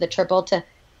double to the triple to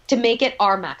make it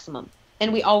our maximum.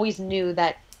 And we always knew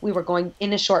that we were going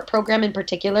in a short program in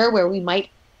particular where we might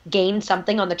gain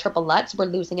something on the triple Lutz, we're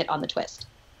losing it on the twist.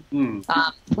 We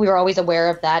were always aware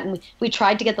of that. And we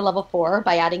tried to get the level 4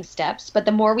 by adding steps, but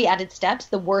the more we added steps,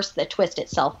 the worse the twist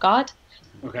itself got.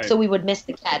 Okay. So we would miss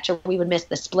the catch, or we would miss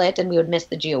the split, and we would miss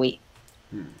the GOE.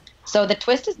 So the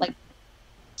twist is like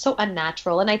so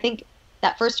unnatural. And I think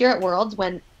that first year at Worlds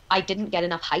when I didn't get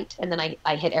enough height and then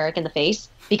I hit Eric in the face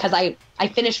because I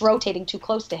finished rotating too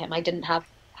close to him. I didn't have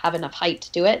enough height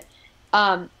to do it.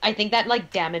 I think that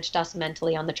like damaged us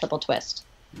mentally on the triple twist.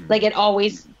 Like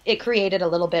it created a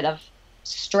little bit of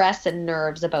stress and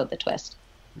nerves about the twist.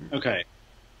 Okay.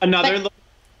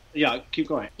 Keep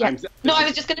going. Yeah. I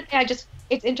was just going to say,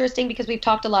 it's interesting because we've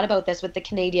talked a lot about this with the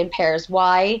Canadian pairs.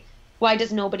 Why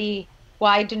do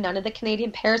none of the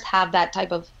Canadian pairs have that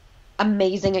type of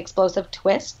amazing explosive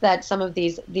twist that some of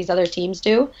these other teams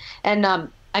do? And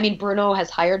I mean, Bruno has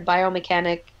hired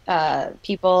biomechanic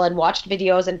people and watched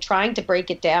videos and trying to break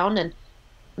it down, and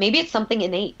maybe it's something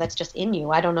innate that's just in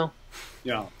you. I don't know.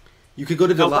 Yeah. You could go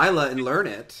to Delilah and learn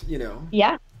it, you know.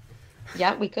 Yeah,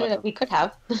 we could have. We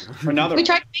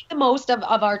tried to make the most of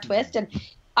our twist, and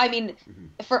I mean,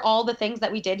 for all the things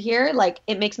that we did here, like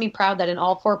it makes me proud that in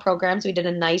all 4 programs we did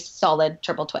a nice solid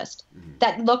triple twist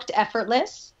that looked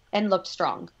effortless and looked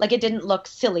strong. Like it didn't look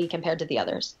silly compared to the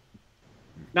others.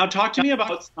 Now talk to me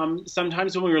about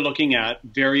sometimes when we were looking at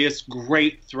various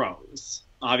great throws,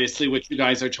 obviously, which you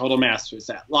guys are total masters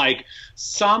at. Like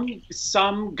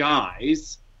some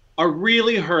guys are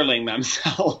really hurling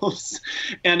themselves.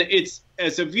 And it's,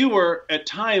 as a viewer, at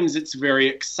times it's very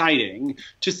exciting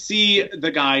to see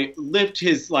the guy lift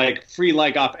his like free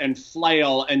leg up and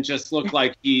flail and just look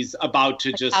like he's about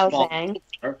to just fall.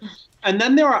 And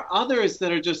then there are others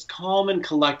that are just calm and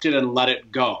collected and let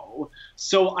it go.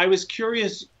 So I was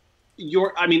curious,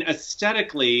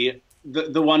 aesthetically,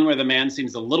 the one where the man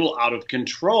seems a little out of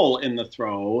control in the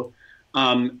throw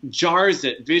jars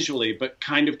it visually, but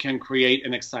kind of can create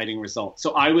an exciting result.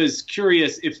 So I was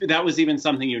curious if that was even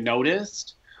something you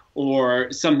noticed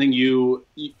or something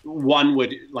one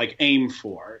would like aim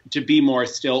for, to be more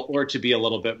still or to be a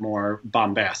little bit more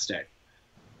bombastic.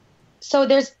 So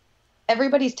there's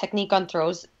everybody's technique on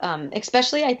throws,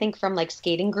 especially I think from like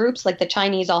skating groups, like the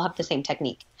Chinese all have the same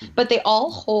technique, but they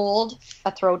all hold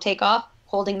a throw takeoff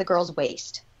holding the girl's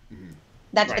waist.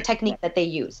 That's the technique that they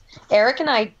use. Eric and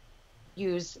I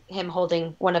use him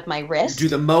holding one of my wrists. Do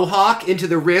the mohawk into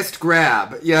the wrist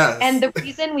grab. Yes. And the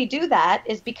reason we do that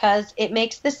is because it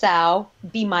makes the sow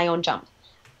be my own jump.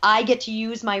 I get to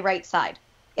use my right side.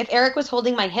 If Eric was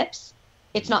holding my hips,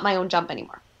 it's not my own jump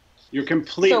anymore. You're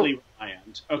completely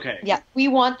reliant. Okay. Yeah, we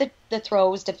want the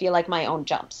throws to feel like my own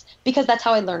jumps because that's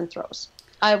how I learned throws.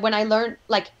 When I learned,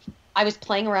 like, I was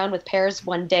playing around with pairs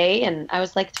one day and I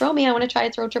was like, throw me, I want to try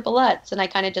to throw triple Lutz. And I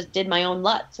kind of just did my own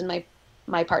Lutz, and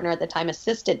my partner at the time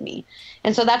assisted me.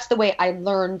 And so that's the way I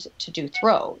learned to do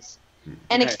throws.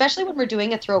 And especially when we're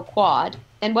doing a throw quad,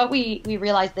 and what we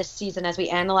realized this season as we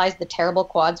analyzed the terrible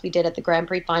quads we did at the Grand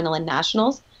Prix final and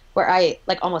Nationals, where I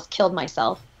like almost killed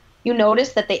myself, you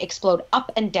notice that they explode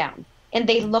up and down and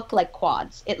they look like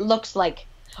quads. It looks like,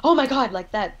 oh my God,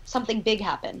 like that, something big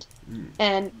happened.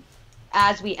 And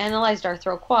as we analyzed our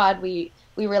throw quad, we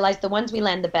realized the ones we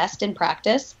land the best in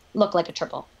practice look like a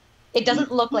triple. It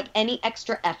doesn't look like any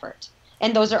extra effort.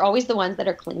 And those are always the ones that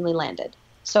are cleanly landed.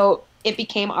 So it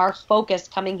became our focus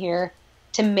coming here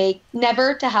to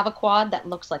never to have a quad that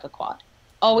looks like a quad.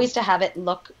 Always to have it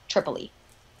look triple-y.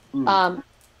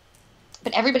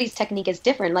 But everybody's technique is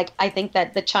different. Like, I think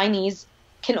that the Chinese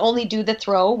can only do the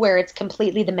throw where it's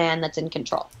completely the man that's in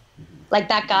control. Like,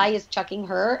 that guy is chucking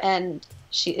her, and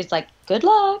she is like, good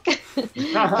luck.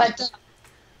 But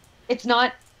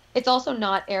it's also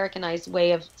not Eric and I's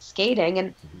way of skating.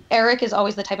 And Eric is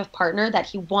always the type of partner that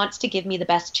he wants to give me the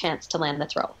best chance to land the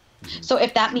throw. So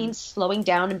if that means slowing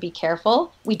down and be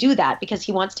careful, we do that because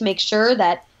he wants to make sure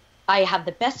that I have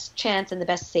the best chance and the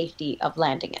best safety of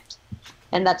landing it.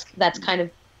 And that's kind of,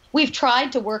 we've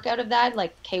tried to work out of that.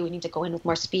 Like, okay, we need to go in with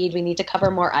more speed. We need to cover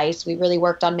more ice. We really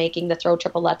worked on making the throw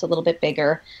triple lutz a little bit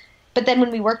bigger. But then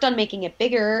when we worked on making it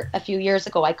bigger a few years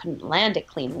ago, I couldn't land it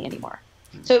cleanly anymore.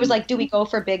 So it was like, do we go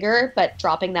for bigger but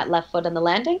dropping that left foot on the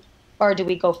landing? Or do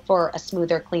we go for a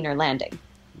smoother, cleaner landing?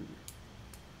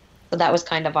 So that was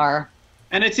kind of our...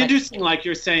 And it's interesting, like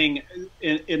you're saying,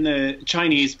 in the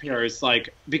Chinese pairs,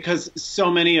 like, because so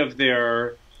many of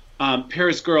their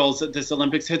pairs girls at this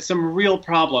Olympics had some real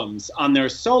problems on their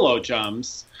solo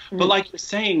jumps. But like you're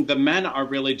saying, the men are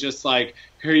really just like,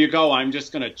 here you go, I'm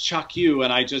just going to chuck you,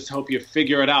 and I just hope you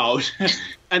figure it out.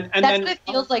 and that's then, what it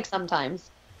feels like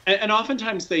sometimes. And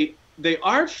oftentimes they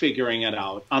are figuring it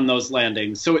out on those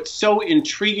landings. So it's so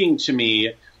intriguing to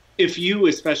me if you,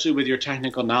 especially with your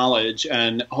technical knowledge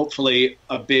and hopefully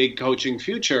a big coaching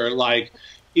future, like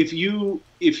if you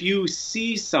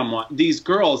see these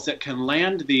girls that can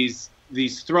land these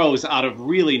throws out of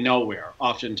really nowhere,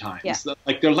 oftentimes,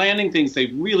 like they're landing things they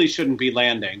really shouldn't be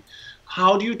landing.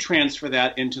 How do you transfer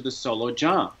that into the solo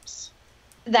jumps?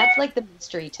 That's like the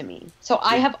mystery to me. So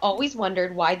I have always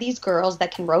wondered why these girls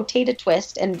that can rotate a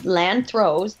twist and land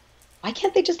throws, why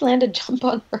can't they just land a jump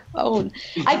on their own?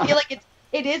 I feel like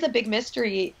it is a big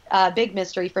mystery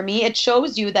for me. It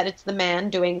shows you that it's the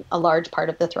man doing a large part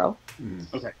of the throw.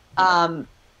 Okay.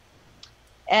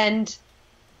 And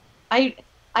I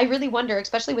really wonder,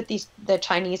 especially with the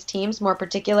Chinese teams more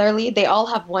particularly, they all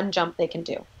have one jump they can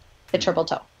do, the triple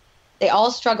toe. They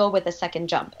all struggle with a second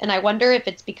jump. And I wonder if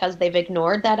it's because they've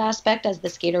ignored that aspect as the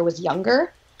skater was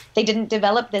younger. They didn't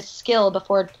develop this skill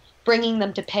before bringing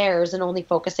them to pairs and only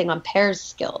focusing on pairs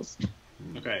skills.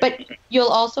 Okay. But you'll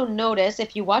also notice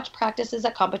if you watch practices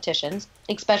at competitions,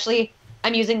 especially,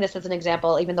 I'm using this as an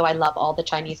example, even though I love all the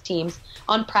Chinese teams,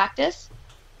 on practice,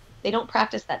 they don't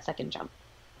practice that second jump.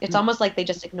 It's almost like they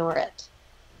just ignore it.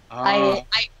 I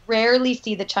rarely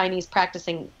see the Chinese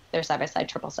practicing their side-by-side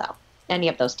triple sow, any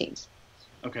of those teams.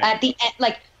 Okay. At the end,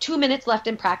 like 2 minutes left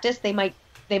in practice, they might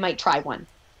try one.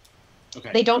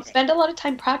 Okay. They don't spend a lot of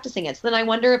time practicing it. So then I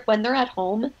wonder if when they're at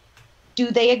home, do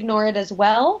they ignore it as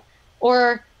well?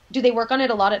 Or do they work on it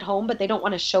a lot at home, but they don't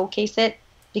want to showcase it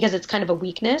because it's kind of a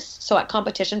weakness? So at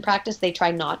competition practice, they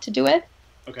try not to do it.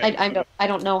 Okay. I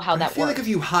don't know how that works. I feel like if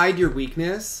you hide your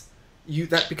weakness,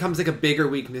 that becomes like a bigger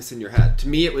weakness in your head. To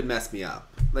me, it would mess me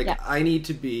up. Like,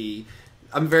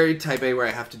 I'm very type A where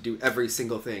I have to do every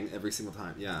single thing every single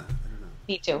time. Yeah, I don't know.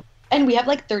 Me too. And we have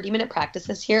like 30-minute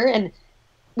practices here, and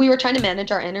we were trying to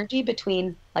manage our energy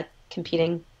between like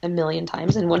competing a million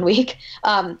times in 1 week.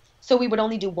 So we would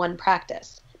only do one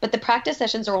practice. But the practice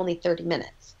sessions are only 30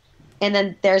 minutes. And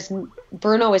then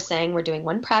Bruno is saying we're doing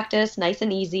one practice, nice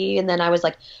and easy. And then I was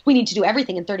like, we need to do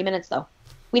everything in 30 minutes though.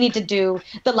 We need to do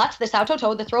the lutz, the sao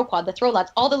toe, the throw quad, the throw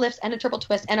lutz, all the lifts and a triple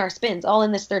twist and our spins all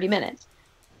in this 30 minutes.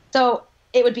 So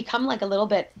it would become like a little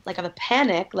bit like of a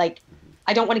panic. Like,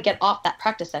 I don't want to get off that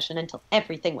practice session until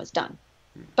everything was done.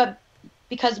 But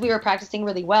because we were practicing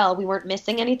really well, we weren't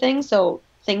missing anything. So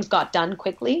things got done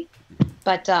quickly.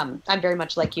 But I'm very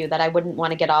much like you that I wouldn't want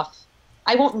to get off.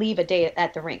 I won't leave a day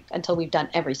at the rink until we've done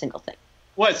every single thing.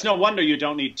 Well, it's no wonder you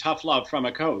don't need tough love from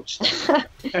a coach.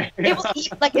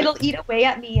 It'll eat away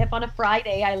at me if on a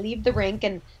Friday I leave the rink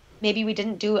and maybe we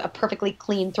didn't do a perfectly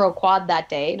clean throw quad that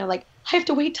day. And I'm like, I have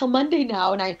to wait till Monday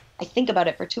now. And I think about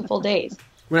it for 2 full days.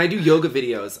 When I do yoga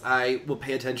videos, I will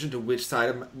pay attention to which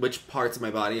parts of my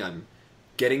body I'm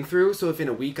getting through. So if in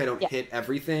a week I don't hit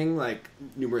everything, like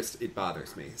numerous, it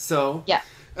bothers me. So yeah,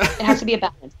 it has to be a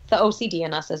balance. The OCD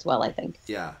in us as well, I think.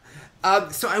 Yeah.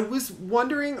 So I was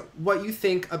wondering what you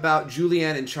think about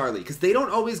Julianne and Charlie, because they don't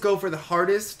always go for the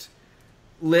hardest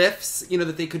lifts,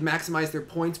 that they could maximize their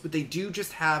points, but they do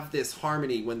just have this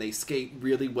harmony when they skate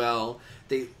really well.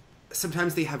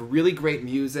 Sometimes they have really great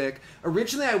music.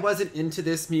 Originally, I wasn't into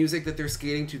this music that they're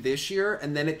skating to this year,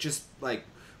 and then it just, like,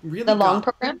 really the long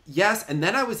program. Yes, and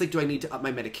then I was like, do I need to up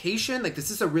my medication? Like, this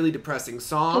is a really depressing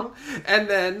song. And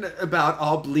then about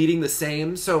all bleeding the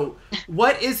same. So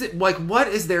what is it, like, what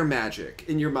is their magic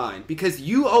in your mind? Because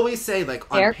you always say, like,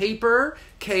 on paper,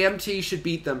 KMT should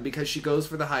beat them because she goes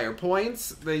for the higher points.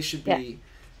 They should be,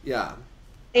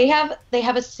 They have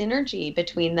a synergy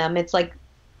between them. It's like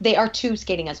they are two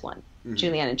skating as one,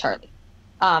 Julianne and Charlie.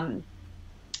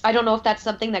 I don't know if that's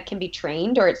something that can be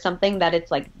trained or it's something that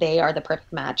it's like they are the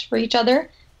perfect match for each other.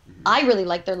 I really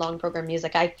like their long program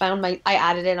music. I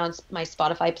added it on my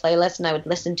Spotify playlist and I would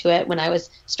listen to it when I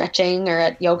was stretching or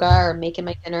at yoga or making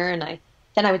my dinner. And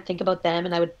then I would think about them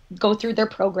and I would go through their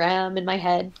program in my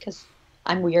head because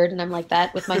I'm weird and I'm like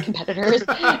that with my competitors.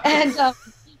 And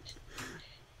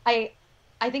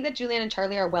I think that Julianne and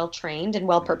Charlie are well trained and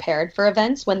well prepared for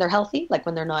events when they're healthy, like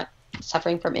when they're not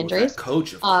suffering from injuries.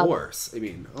 Coach, of course. I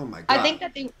mean, oh my God. I think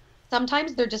that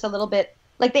sometimes they're just a little bit,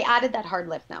 like they added that hard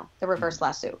lift now, the reverse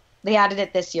lasso. They added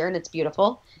it this year and it's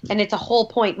beautiful. And it's a whole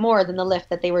point more than the lift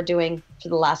that they were doing for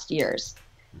the last years.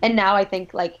 And now I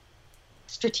think like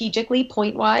strategically,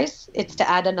 point-wise, it's to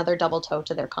add another double toe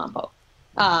to their combo.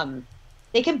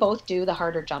 They can both do the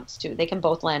harder jumps too. They can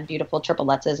both land beautiful triple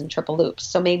lutzes and triple loops.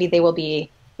 So maybe they will be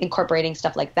incorporating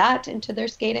stuff like that into their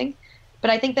skating. But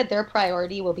I think that their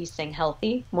priority will be staying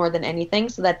healthy more than anything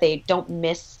so that they don't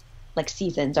miss like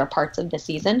seasons or parts of the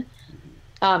season.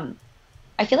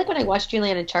 I feel like when I watch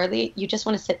Julianne and Charlie, you just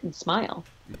want to sit and smile.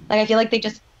 Like I feel like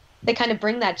they kind of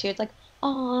bring that to you. It's like,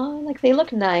 oh, like they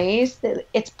look nice.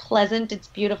 It's pleasant. It's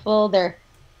beautiful.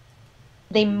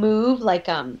 They move like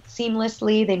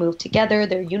seamlessly. They move together.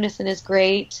 Their unison is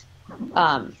great.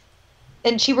 And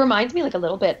she reminds me like a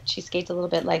little bit. She skates a little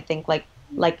bit like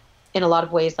in a lot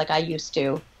of ways like I used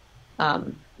to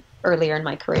earlier in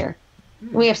my career.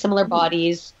 We have similar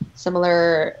bodies,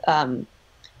 similar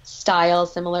style,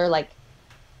 similar like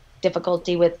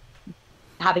difficulty with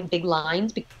having big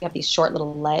lines because we have these short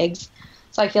little legs.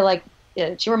 So I feel like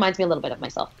she reminds me a little bit of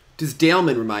myself. Does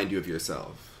Daleman remind you of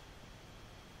yourself?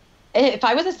 If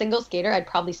I was a single skater, I'd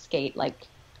probably skate like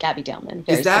Gabby Daleman.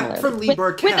 Very Is that similarly. from Lee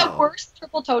Burkell? With the worst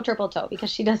triple toe, because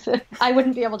she doesn't. I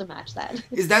wouldn't be able to match that.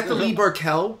 Is that the Lee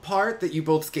Burkell part that you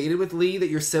both skated with Lee, that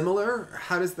you're similar?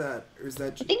 How does that, or is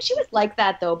that... I think she was like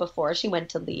that, though, before she went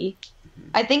to Lee.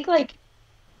 I think, like,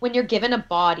 when you're given a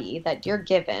body that you're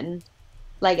given,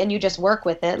 like, and you just work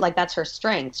with it, like, that's her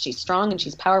strength. She's strong, and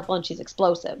she's powerful, and she's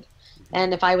explosive.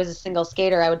 And if I was a single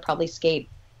skater, I would probably skate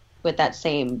with that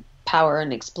same power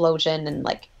and explosion and,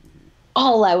 like,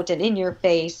 all out and in your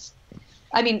face.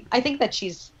 I mean, I think that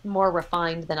she's more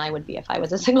refined than I would be if I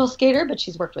was a single skater, but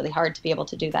she's worked really hard to be able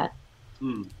to do that.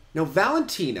 Now,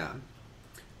 Valentina.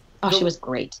 She was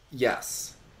great.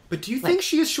 Yes. But do you think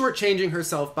she is shortchanging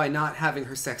herself by not having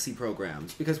her sexy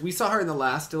programs? Because we saw her in the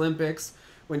last Olympics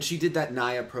when she did that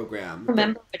Naya program.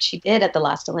 Remember what she did at the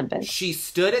last Olympics? She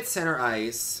stood at center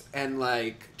ice and,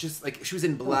 like, just, like, she was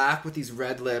in black with these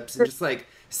red lips and just, like,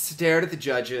 stared at the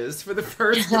judges for the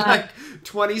first, like,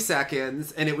 20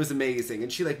 seconds, and it was amazing.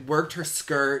 And she, like, worked her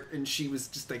skirt, and she was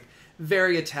just, like,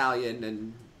 very Italian.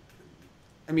 And,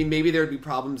 I mean, maybe there would be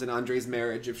problems in Andre's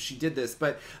marriage if she did this,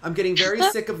 but I'm getting very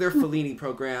sick of their Fellini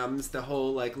programs, the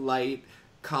whole, like, light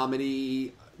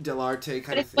comedy dell'arte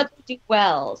kind of thing. But they do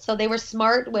well. So they were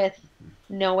smart with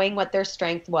knowing what their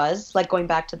strength was, like going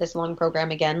back to this long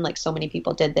program again, like so many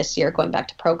people did this year, going back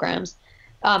to programs.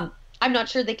 I'm not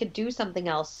sure they could do something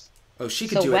else. Oh, she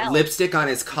could do it. Lipstick on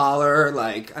his collar,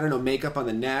 like, I don't know, makeup on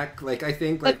the neck. Like, I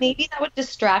think, like... But maybe that would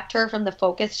distract her from the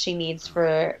focus she needs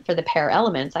for the pair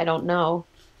elements. I don't know.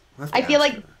 I feel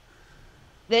like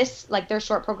this, like their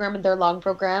short program and their long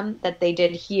program that they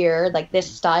did here, like this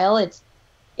style, it's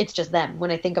just them. When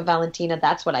I think of Valentina,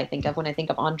 that's what I think of. When I think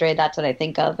of Andre, that's what I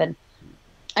think of. And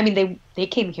I mean, they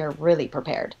came here really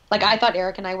prepared. Like, I thought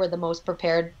Eric and I were the most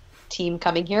prepared team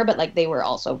coming here, but like they were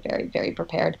also very, very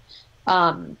prepared.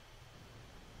 And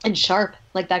sharp,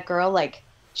 like that girl, like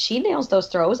she nails those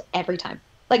throws every time.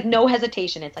 Like no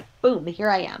hesitation. It's like, boom, here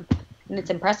I am. And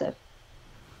it's impressive.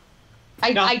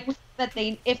 I think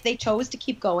that if they chose to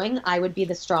keep going, I would be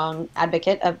the strong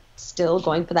advocate of still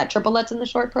going for that triple lutz in the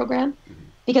short program,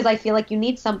 because I feel like you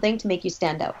need something to make you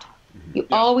stand out. You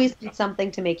always need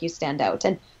something to make you stand out.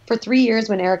 And for 3 years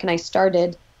when Eric and I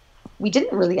started, we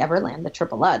didn't really ever land the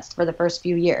triple lutz for the first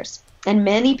few years. And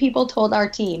many people told our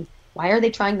team, why are they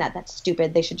trying that? That's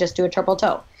stupid. They should just do a triple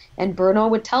toe. And Bruno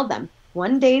would tell them,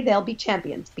 one day they'll be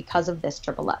champions because of this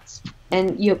triple lutz.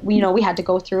 And we had to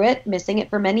go through it, missing it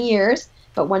for many years.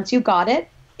 But once you got it,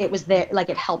 it was there, like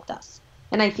it helped us.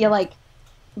 And I feel like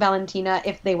Valentina,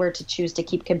 if they were to choose to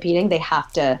keep competing, they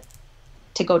have to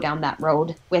to go down that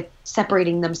road with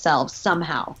separating themselves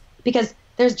somehow, because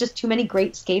there's just too many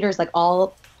great skaters like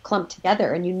all clumped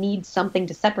together, and you need something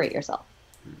to separate yourself.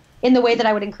 In the way that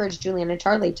I would encourage Julian and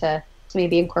Charlie to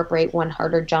maybe incorporate one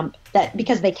harder jump, that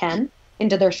because they can,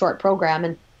 into their short program,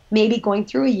 and maybe going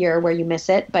through a year where you miss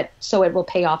it, but so it will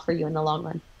pay off for you in the long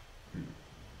run.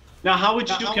 Now, how would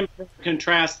you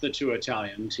contrast the two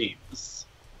Italian teams?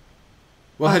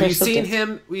 Well, have you seen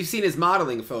him? We've seen his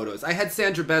modeling photos. I had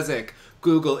Sandra Bezic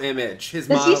Google image his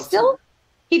models. Does he still?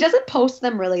 He doesn't post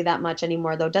them really that much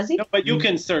anymore, though, does he? No, but you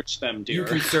can search them, dear. You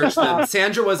can search them.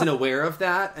 Sandra wasn't aware of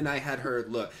that, and I had her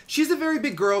look. She's a very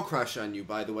big girl crush on you,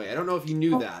 by the way. I don't know if you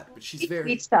knew that, but she's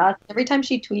very... Tweets to us. Every time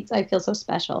she tweets, I feel so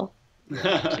special. She's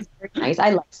very nice. I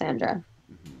like Sandra.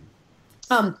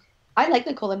 I like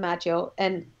Nicole and Maggio,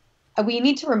 and we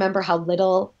need to remember how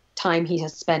little time he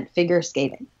has spent figure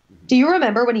skating. Do you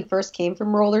remember when he first came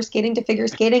from roller skating to figure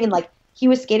skating, and like he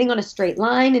was skating on a straight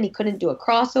line and he couldn't do a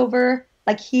crossover?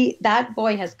 Like that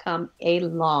boy has come a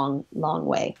long, long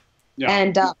way. Yeah.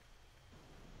 And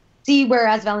see,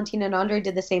 whereas Valentina and Andre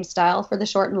did the same style for the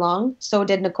short and long, so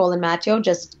did Nicole and Matteo,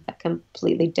 just a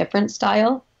completely different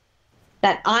style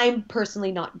that I'm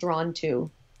personally not drawn to.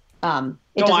 I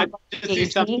see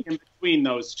something in between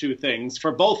those two things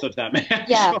for both of them.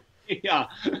 Actually. Yeah.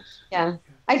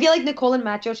 I feel like Nicole and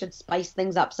Matteo should spice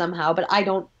things up somehow, but I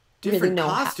don't. Different really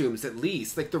costumes, at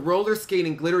least. Like the roller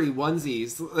skating glittery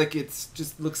onesies, like it's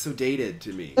just looks so dated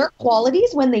to me. Their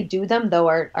qualities when they do them, though,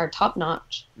 are top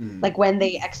notch. Like when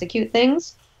they execute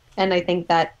things. And I think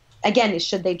that, again,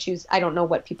 should they choose, I don't know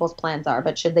what people's plans are,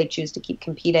 but should they choose to keep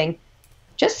competing,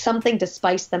 just something to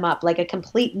spice them up, like a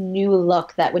complete new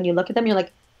look that when you look at them, you're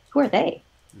like, who are they?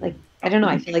 Like, I don't know.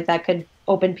 I feel like that could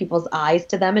open people's eyes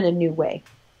to them in a new way.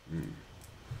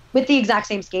 With the exact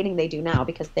same skating they do now,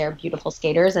 because they're beautiful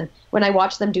skaters. And when I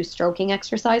watch them do stroking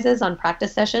exercises on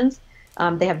practice sessions,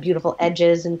 they have beautiful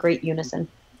edges and great unison.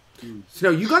 So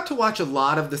you got to watch a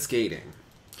lot of the skating.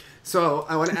 So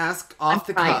I want to ask off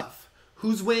the cuff,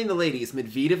 who's winning the ladies,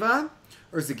 Medvedeva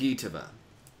or Zagitova?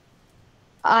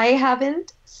 I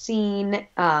haven't seen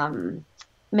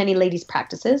many ladies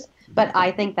practices, but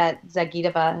I think that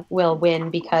Zagitova will win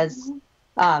because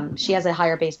she has a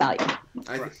higher base value.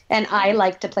 And I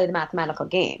like to play the mathematical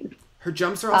game. Her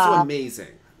jumps are also amazing.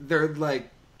 They're like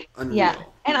unreal. Yeah,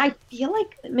 and I feel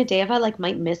like Medvedeva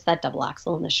might miss that double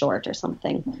axel in the short or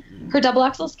something. Her double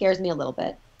axel scares me a little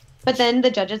bit. But then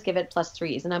the judges give it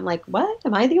 +3s, and I'm like, what?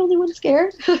 Am I the only one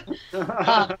scared? She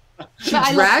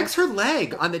drags her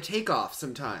leg on the takeoff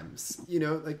sometimes. You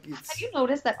know, like it's... Have you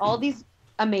noticed that all these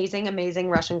amazing, amazing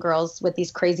Russian girls with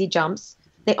these crazy jumps,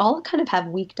 they all kind of have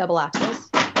weak double axles?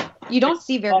 You don't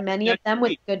see very many of them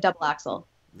with good double axle.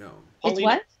 No. It's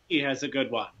what? He has a good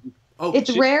one. Oh,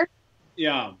 it's rare.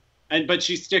 Yeah. But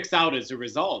she sticks out as a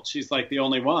result. She's like the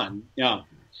only one. Yeah.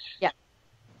 Yeah.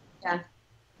 Yeah.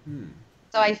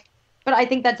 But I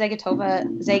think that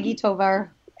Zagitova,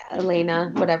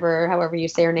 Elena, however you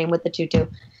say her name with the tutu,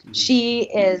 she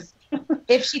is,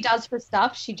 if she does her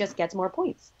stuff, she just gets more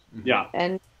points. Yeah.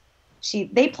 And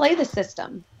they play the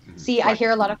system. See, I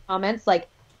hear a lot of comments like,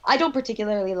 I don't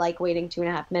particularly like waiting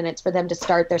 2.5 minutes for them to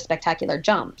start their spectacular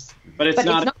jumps. But it's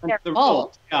not their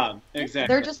fault. Yeah,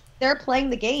 exactly. They're playing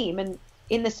the game, and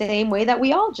in the same way that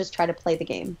we all just try to play the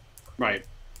game. Right.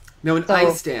 Now, in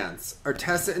ice dance, are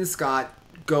Tessa and Scott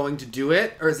going to do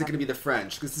it, or is it going to be the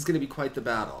French? This is going to be quite the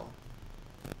battle.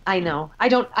 I know. I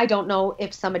don't know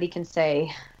if somebody can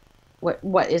say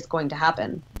what is going to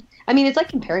happen. I mean, it's like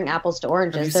comparing apples to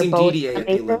oranges. Have you seen Didier at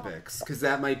the Olympics? Because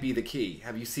that might be the key.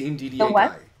 Have you seen Didier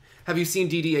Guy? Have you seen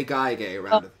Didier Guy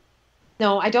around it?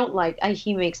 No, I don't like.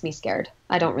 He makes me scared.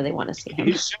 I don't really want to see him.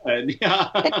 He should, yeah.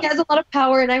 And he has a lot of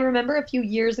power. And I remember a few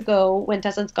years ago when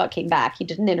Tessa and Scott came back, he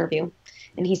did an interview,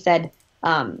 and he said,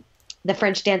 "The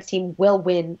French dance team will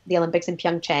win the Olympics in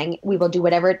Pyeongchang. We will do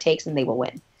whatever it takes, and they will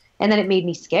win." And then it made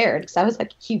me scared because I was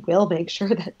like, he will make sure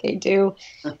that they do,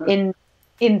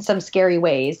 in some scary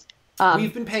ways.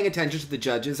 We've been paying attention to the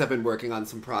judges. I've been working on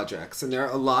some projects, and there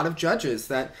are a lot of judges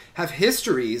that have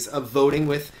histories of voting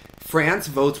with France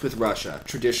votes with Russia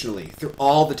traditionally through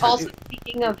all the time. Also,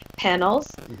 speaking of panels,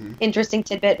 interesting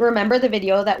tidbit. Remember the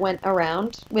video that went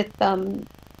around with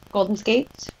Golden Spin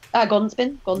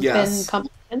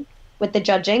competition with the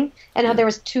judging, and how there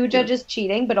was 2 judges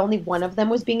cheating, but only one of them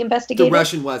was being investigated. The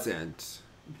Russian wasn't.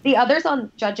 The others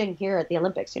on judging here at the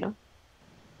Olympics,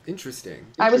 Interesting.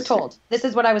 I was told. This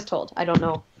is what I was told. I don't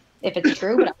know if it's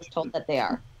true, but I was told that they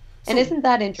are. And isn't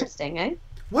that interesting, eh?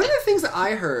 One of the things that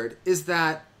I heard is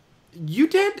that you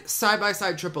did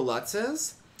side-by-side triple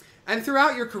Lutzes, and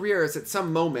throughout your careers at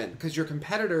some moment, because your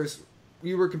competitors,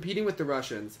 you were competing with the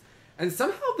Russians, And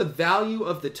somehow the value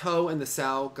of the toe and the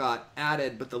sow got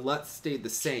added, but the LUTs stayed the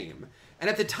same. And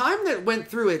at the time that went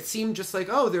through, it seemed just like,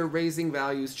 oh, they're raising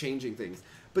values, changing things.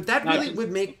 But that really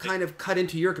would make kind of cut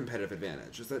into your competitive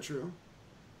advantage. Is that true?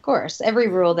 Of course. Every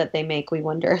rule that they make, we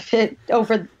wonder if it,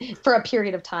 for a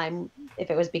period of time,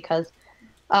 if it was because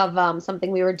of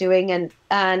something we were doing.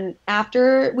 And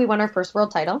after we won our first world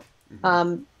title,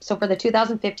 so for the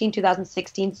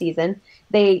 2015-2016 season,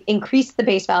 they increased the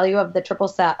base value of the triple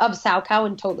sow, of sow cow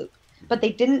and toe loop, but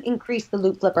they didn't increase the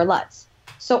loop flip or LUTs.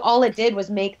 So all it did was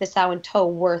make the sow and toe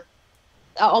worth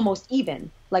almost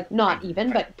even, like not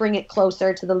even, but bring it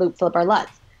closer to the loop flip or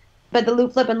LUTs. But the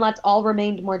loop flip and LUTs all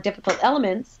remained more difficult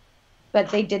elements, but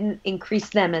they didn't increase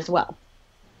them as well.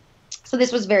 So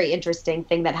this was a very interesting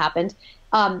thing that happened.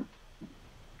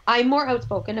 I'm more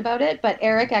outspoken about it, but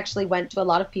Eric actually went to a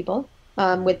lot of people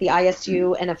with the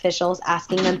ISU and officials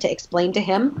asking them to explain to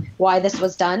him why this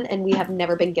was done, and we have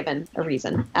never been given a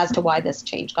reason as to why this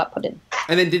change got put in.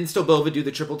 And then didn't Stolbova do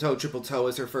the triple toe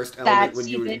as her first element? That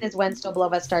season is when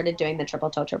Stolbova started doing the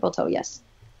triple toe, yes.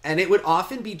 And it would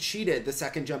often be cheated, the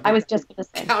second jump. I was just going to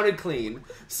say. Counted clean.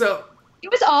 So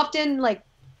it was often like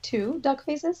 2 duck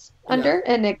faces under,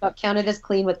 and it got counted as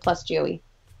clean with plus GOE.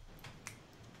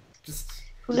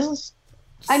 Who knows?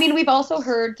 I mean, we've also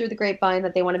heard through the grapevine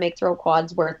that they want to make throw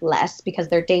quads worth less because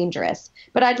they're dangerous.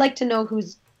 But I'd like to know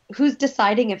who's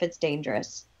deciding if it's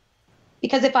dangerous.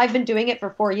 Because if I've been doing it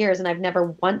for 4 years and I've never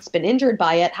once been injured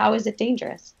by it, how is it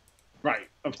dangerous? Right,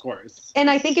 of course. And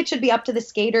I think it should be up to the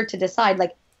skater to decide.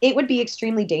 Like, it would be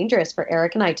extremely dangerous for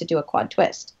Eric and I to do a quad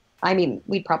twist. I mean,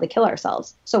 we'd probably kill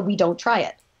ourselves. So we don't try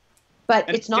it. But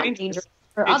it's not dangerous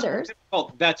for others.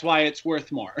 Difficult. That's why it's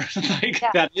worth more.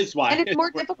 That is why. And it's more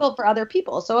difficult for other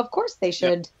people. So of course they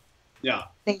should. Yeah.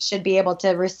 They should be able to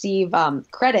receive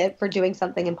credit for doing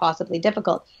something impossibly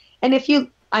difficult. And if you,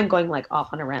 I'm going like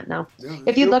off on a rant now. Yeah,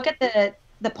 if you look at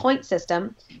the point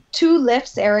system, 2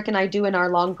 lifts Eric and I do in our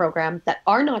long program that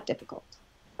are not difficult.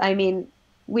 I mean,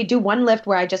 we do 1 lift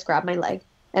where I just grab my leg,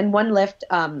 and 1 lift,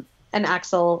 an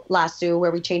axle lasso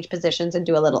where we change positions and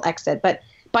do a little exit. But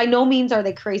by no means are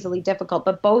they crazily difficult,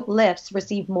 but both lifts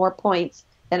receive more points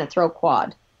than a throw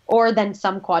quad or than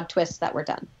some quad twists that were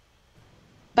done.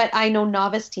 But I know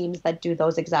novice teams that do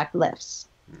those exact lifts.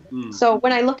 So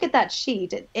when I look at that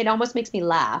sheet, it almost makes me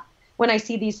laugh when I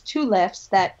see these 2 lifts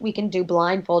that we can do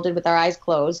blindfolded with our eyes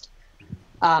closed,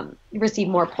 receive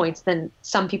more points than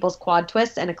some people's quad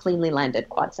twists and a cleanly landed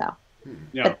quad sow.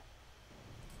 Yeah. But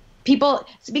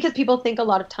because people think a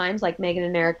lot of times like Meagan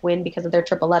and Eric win because of their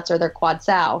triple LUTs or their quad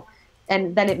sow.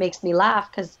 And then it makes me laugh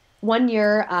because one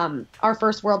year, our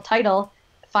first world title,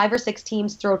 5 or 6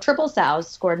 teams throw triple sows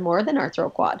scored more than our throw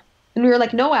quad. And we were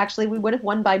like, no, actually, we would have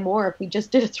won by more if we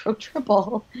just did a throw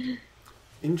triple.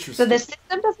 Interesting. So this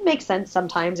system doesn't make sense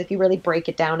sometimes if you really break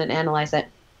it down and analyze it.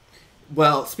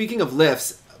 Well, speaking of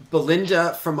lifts,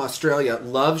 Belinda from Australia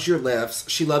loves your lifts.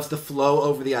 She loves the flow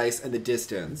over the ice and the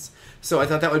distance. So I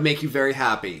thought that would make you very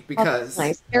happy because... Oh,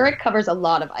 nice. Eric covers a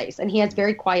lot of ice, and he has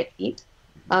very quiet feet.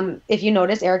 If you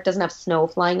notice, Eric doesn't have snow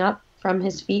flying up from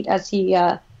his feet as he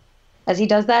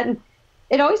does that. And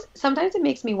sometimes it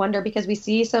makes me wonder because we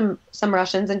see some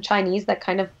Russians and Chinese that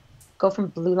kind of go from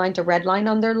blue line to red line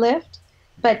on their lift.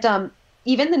 But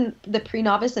even the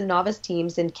pre-novice and novice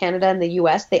teams in Canada and the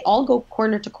US, they all go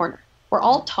corner to corner. We're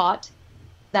all taught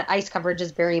that ice coverage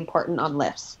is very important on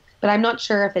lifts, but I'm not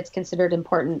sure if it's considered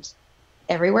important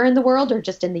everywhere in the world or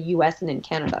just in the US and in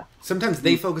Canada. Sometimes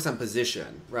they focus on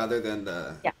position rather than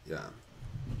the... Yeah.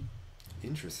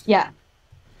 Interesting. Yeah,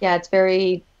 it's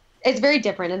very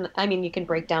different. And I mean, you can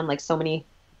break down like so many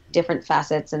different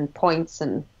facets and points,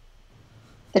 and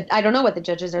I don't know what the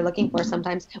judges are looking for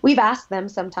sometimes. We've asked them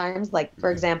sometimes, like,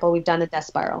 for example, we've done a death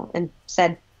spiral and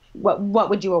said, what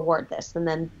would you award this? And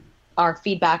then our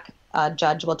feedback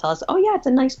judge will tell us, oh yeah, it's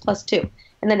a nice +2.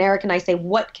 And then Eric and I say,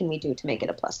 what can we do to make it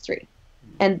a +3?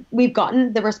 And we've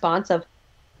gotten the response of,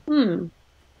 I'm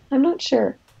not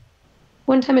sure.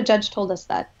 One time a judge told us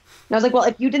that. And I was like, well,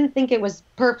 if you didn't think it was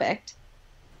perfect,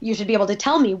 you should be able to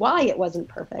tell me why it wasn't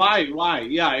perfect. Why?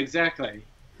 Yeah, exactly.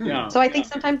 Yeah. So I think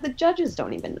sometimes the judges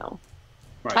don't even know.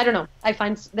 Right. I don't know. I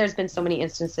find there's been so many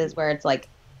instances where it's like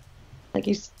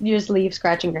you just leave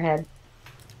scratching your head.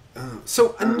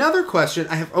 So another question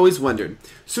I have always wondered.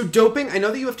 So doping, I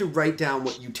know that you have to write down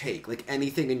what you take, like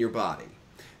anything in your body.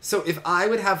 So if I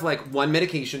would have like one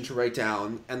medication to write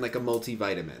down and like a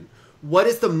multivitamin, what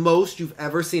is the most you've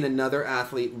ever seen another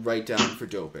athlete write down for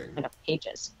doping?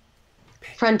 Pages.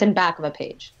 Front and back of a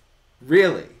page.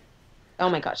 Really? Oh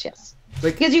my gosh, yes.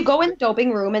 Because you go in the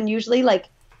doping room and usually like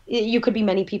you could be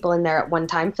many people in there at one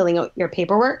time filling out your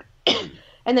paperwork.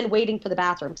 and then waiting for the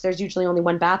bathroom because there's usually only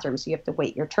one bathroom, so you have to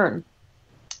wait your turn.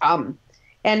 And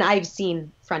I've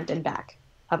seen front and back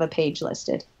of a page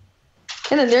listed.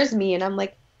 And then there's me, and I'm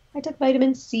like, I took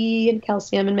vitamin C and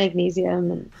calcium and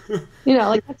magnesium, and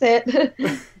like that's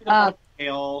it.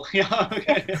 Yeah,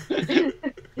 okay.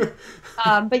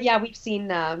 But yeah, we've seen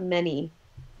many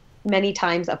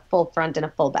times a full front and a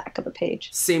full back of a page.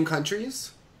 Same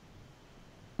countries?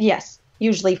 Yes,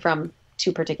 usually from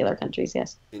 2 particular countries.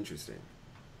 Yes. Interesting.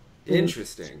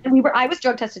 Interesting. And I was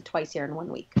drug tested twice here in 1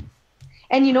 week.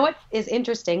 And you know what is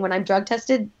interesting? When I'm drug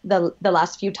tested the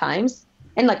last few times,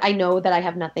 and like I know that I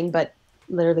have nothing but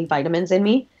literally vitamins in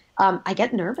me, I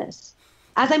get nervous.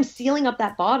 As I'm sealing up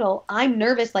that bottle, I'm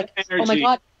nervous. Like, oh my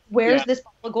God, where's this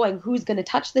bottle going? Who's going to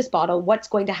touch this bottle? What's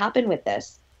going to happen with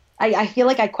this? I feel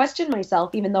like I question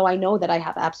myself, even though I know that I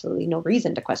have absolutely no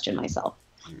reason to question myself,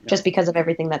 just because of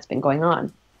everything that's been going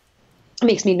on. It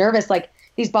makes me nervous. Like,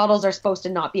 these bottles are supposed to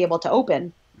not be able to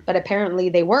open, but apparently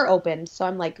they were opened. So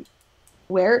I'm like,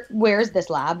 where's this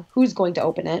lab? Who's going to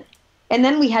open it? And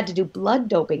then we had to do blood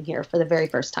doping here for the very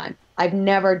first time. I've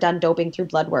never done doping through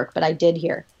blood work, but I did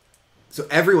here. So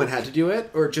everyone had to do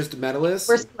it, or just medalists?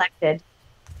 We're selected.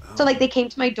 Oh. So like they came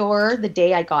to my door the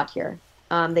day I got here.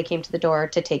 They came to the door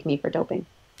to take me for doping.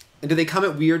 And do they come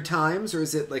at weird times, or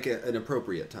is it like an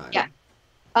appropriate time? Yeah.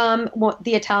 Well,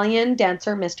 the Italian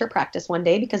dancer missed her practice one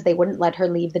day because they wouldn't let her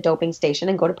leave the doping station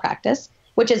and go to practice,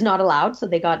 which is not allowed. So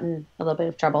they got in a little bit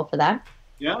of trouble for that.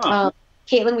 Yeah.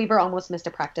 Caitlin Weaver almost missed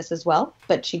a practice as well,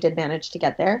 but she did manage to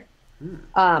get there.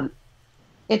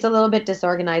 It's a little bit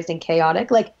disorganized and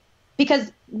chaotic, like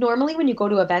because normally when you go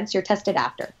to events, you're tested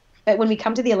after. But when we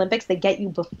come to the Olympics, they get you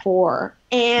before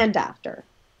and after.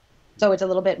 So it's a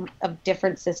little bit of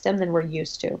different system than we're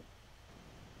used to.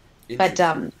 But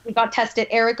we got tested.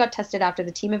 Eric got tested after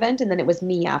the team event, and then it was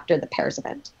me after the pairs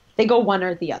event. They go one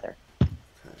or the other. Okay.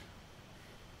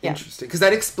 Interesting. Because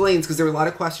that explains, because there were a lot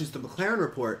of questions to the McLaren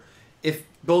report. If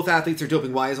both athletes are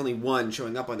doping, why is only one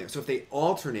showing up on there? So if they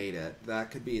alternate it,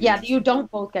 that could be... you don't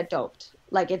both get doped.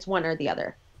 Like, it's one or the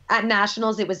other. At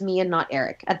Nationals, it was me and not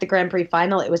Eric. At the Grand Prix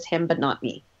final, it was him but not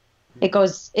me.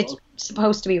 It's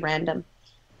supposed to be random.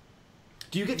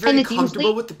 Do you get very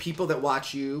comfortable with the people that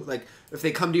watch you? Like, if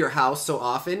they come to your house so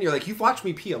often, you're like, you've watched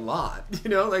me pee a lot,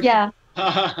 Like, yeah.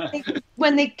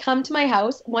 When they come to my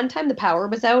house, one time the power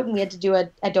was out and we had to do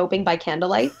a doping by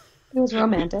candlelight. It was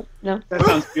romantic, That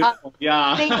sounds beautiful.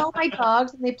 Yeah. They know my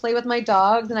dogs and they play with my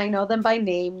dogs and I know them by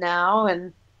name now.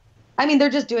 And I mean, they're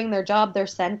just doing their job. They're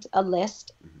sent a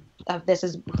list of this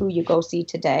is who you go see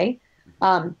today.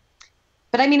 But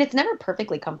I mean, it's never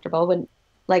perfectly comfortable when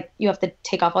like you have to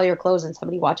take off all your clothes and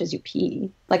somebody watches you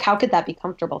pee. Like, how could that be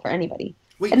comfortable for anybody?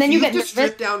 Wait, and then you get to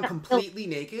strip down completely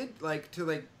naked, like to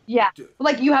like. Yeah,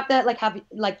 like you have to like have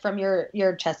like from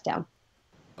your chest down.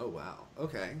 Oh wow!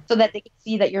 Okay. So that they can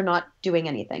see that you're not doing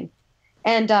anything,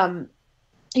 and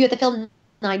you have to fill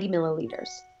 90 milliliters.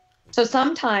 So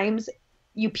sometimes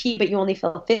you pee, but you only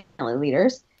fill 50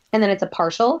 milliliters, and then it's a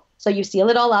partial. So you seal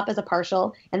it all up as a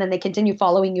partial, and then they continue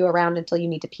following you around until you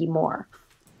need to pee more.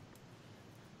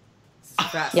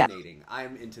 Fascinating. Yeah.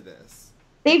 I'm into this.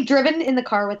 They've driven in the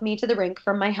car with me to the rink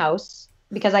from my house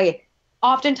because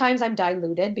oftentimes I'm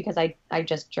diluted because I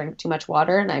just drink too much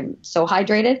water and I'm so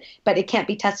hydrated, but it can't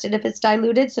be tested if it's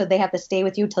diluted. So they have to stay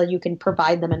with you till you can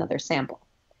provide them another sample.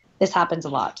 This happens a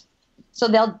lot. So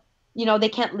they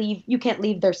can't leave, you can't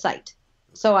leave their site.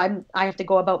 So I have to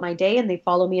go about my day and they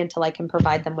follow me until I can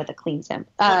provide them with a clean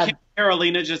sample. Can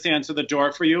Carolina just answer the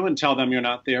door for you and tell them you're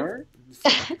not there?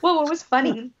 Well, what was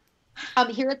funny,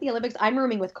 here at the Olympics, I'm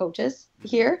rooming with coaches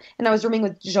here, and I was rooming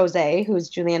with Jose,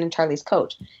 who's Julianne and Charlie's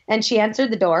coach. And she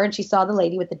answered the door, and she saw the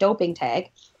lady with the doping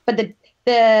tag. But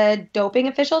the doping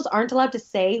officials aren't allowed to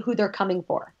say who they're coming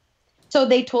for. So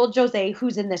they told Jose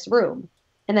who's in this room.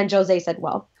 And then Jose said,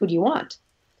 well, who do you want?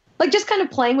 Like, just kind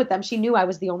of playing with them. She knew I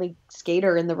was the only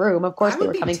skater in the room. Of course, they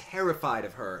were coming. I would be terrified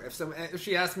of her if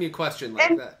she asked me a question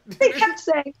like that.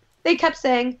 They kept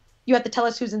saying, you have to tell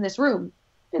us who's in this room.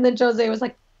 And then Jose was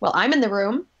like, well, I'm in the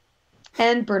room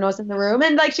and Bruno's in the room.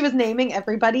 And like, she was naming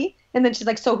everybody. And then she's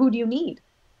like, so who do you need?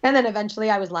 And then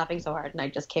eventually I was laughing so hard and I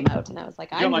just came out and I was like,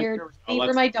 I'm here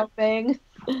for my doping.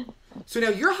 So now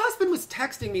your husband was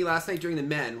texting me last night during the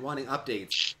men wanting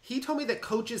updates. He told me that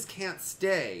coaches can't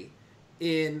stay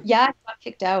in. Yeah, I got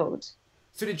kicked out.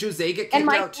 So did Jose get kicked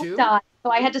out too? Died, so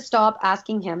I had to stop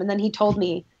asking him. And then he told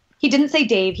me, he didn't say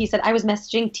Dave. He said, I was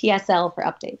messaging TSL for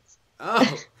updates.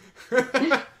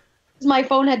 Oh. My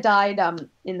phone had died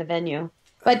in the venue.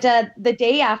 But the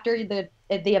day after the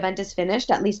event is finished,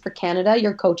 at least for Canada,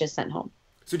 your coach is sent home.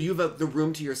 So do you have the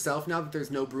room to yourself now that there's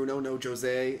no Bruno, no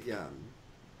Jose? Yeah.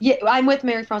 Yeah, I'm with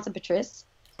Mary France and Patrice.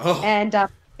 Oh. And a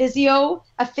physio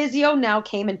now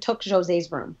came and took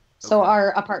Jose's room. So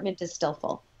our apartment is still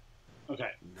full.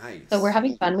 Okay. Nice. So we're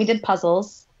having fun. We did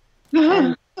puzzles.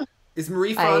 And is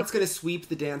Marie France going to sweep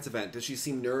the dance event? Does she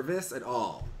seem nervous at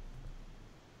all?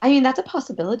 I mean, that's a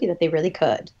possibility that they really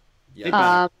could. Yeah.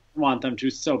 I want them to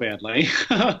so badly.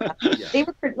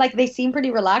 They seem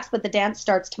pretty relaxed, but the dance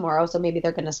starts tomorrow, so maybe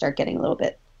they're going to start getting a little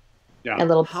bit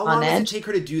How long does it take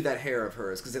her to do that hair of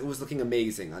hers? Because it was looking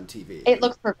amazing on TV. It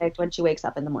looks perfect when she wakes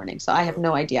up in the morning, so I have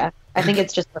no idea. I think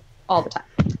it's just all the time.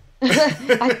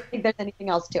 I don't think there's anything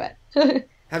else to it.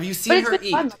 Have you seen her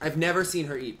eat? Fun. I've never seen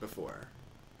her eat before.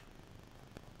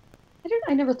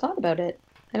 I never thought about it.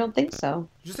 I don't think so.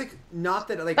 Just not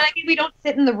that But I mean, we don't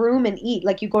sit in the room and eat.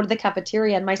 Like, you go to the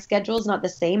cafeteria, and my schedule is not the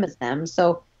same as them,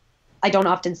 so I don't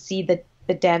often see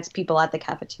the dance people at the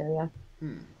cafeteria.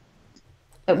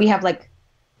 But we have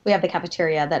the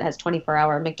cafeteria that has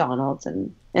 24-hour McDonald's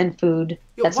and food.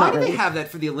 Yeah, why do they have that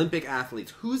for the Olympic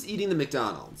athletes? Who's eating the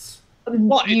McDonald's?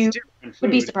 Well, you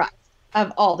would be surprised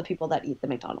of all the people that eat the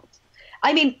McDonald's.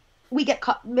 I mean, we get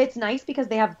it's nice because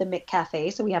they have the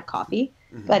McCafe, so we have coffee.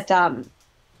 Mm-hmm. But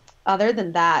other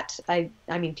than that, I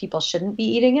mean, people shouldn't be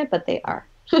eating it, but they are.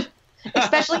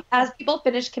 Especially as people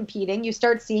finish competing, you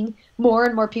start seeing more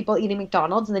and more people eating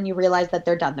McDonald's, and then you realize that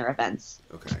they're done their events.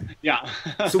 Okay. Yeah.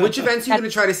 So which events are you going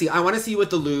to try to see? I want to see you with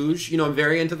the luge. I'm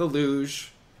very into the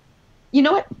luge. You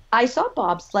know what? I saw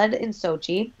bobsled in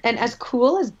Sochi, and as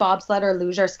cool as bobsled or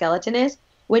luge or skeleton is,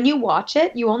 when you watch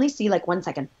it, you only see 1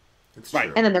 second. That's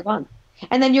right. And then they're gone.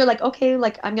 And then you're like, okay,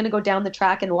 I'm going to go down the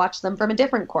track and watch them from a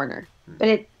different corner.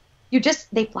 But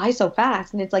they fly so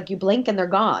fast, and it's like you blink and they're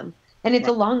gone. And it's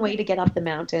a long way to get up the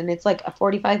mountain. It's like a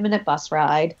 45-minute bus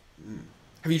ride.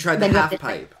 Have you tried the half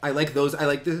pipe? I like those. I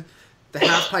like the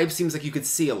half pipe. Seems like you could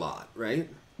see a lot, right?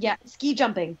 Yeah, ski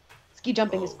jumping. Ski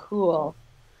jumping is cool.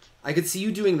 I could see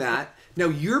you doing that. Now,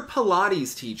 your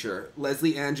Pilates teacher,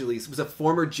 Leslie Angeles, was a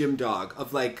former gym dog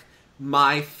of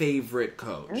my favorite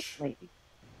coach. Really?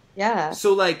 Yeah.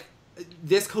 So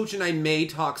this coach and I may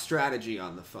talk strategy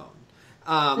on the phone.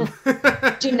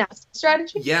 Gymnastic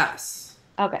strategy? Yes.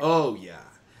 Okay. Oh, yeah.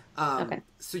 Okay.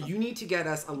 So you need to get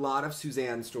us a lot of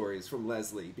Suzanne stories from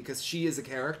Leslie, because she is a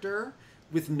character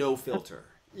with no filter.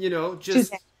 Just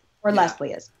Suzanne, or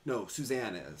Leslie is. No,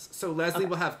 Suzanne is. So Leslie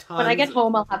will have tons. When I get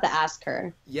home, I'll have to ask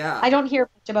her. Yeah. I don't hear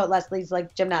much about Leslie's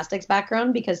gymnastics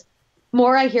background, because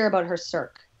more I hear about her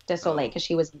Cirque du Soleil, because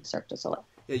she was in Cirque du Soleil.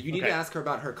 Yeah, you need to ask her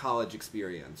about her college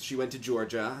experience. She went to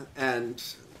Georgia and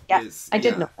I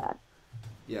did know that.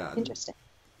 Yeah. Interesting.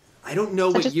 I don't know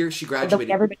what year she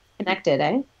graduated. Everybody's connected,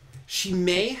 eh? She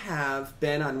may have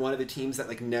been on one of the teams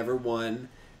that never won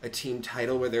a team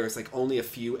title, where there was only a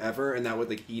few ever, and that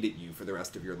would eat at you for the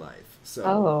rest of your life.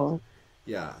 So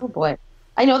yeah. Oh boy.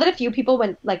 I know that a few people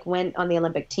went on the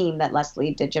Olympic team that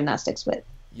Leslie did gymnastics with.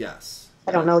 Yes.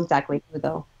 I don't know exactly who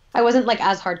though. I wasn't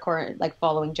as hardcore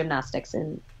following gymnastics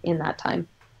in that time,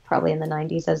 probably in the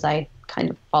 90s, as I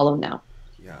kind of follow now.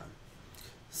 Yeah.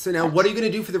 So now, what are you going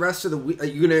to do for the rest of the week? Are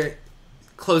you going to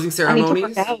closing ceremonies? I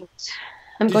need to work out.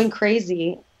 I'm going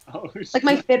crazy.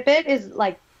 My Fitbit is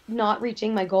not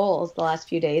reaching my goals the last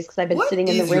few days because I've been sitting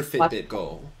in the What is your Fitbit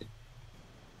goal?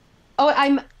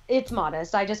 Oh, it's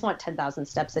modest. I just want 10,000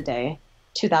 steps a day,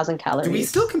 2,000 calories. Do we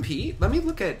still compete? Let me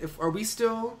look at are we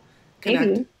still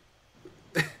connected?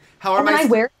 Maybe. How are I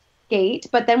wear skate,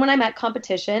 but then when I'm at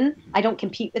competition, I don't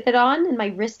compete with it on, and my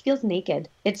wrist feels naked.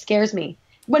 It scares me.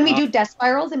 When we do death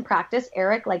spirals in practice,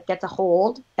 Eric gets a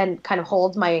hold and kind of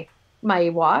holds my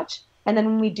watch. And then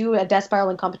when we do a death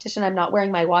spiral in competition, I'm not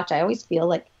wearing my watch. I always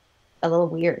feel a little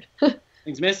weird.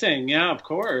 Things missing. Yeah, of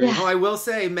course. Yeah. Oh, I will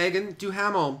say, Meagan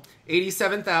Duhamel,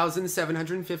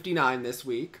 87,759 this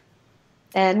week.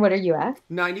 And what are you at?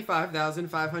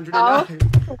 95,509. Oh,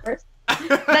 of course.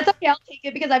 That's okay. I'll take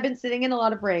it because I've been sitting in a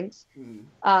lot of rings.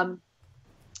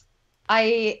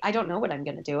 I don't know what I'm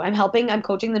going to do. I'm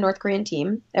coaching the North Korean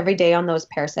team every day on those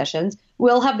pair sessions.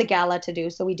 We'll have the gala to do,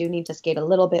 so we do need to skate a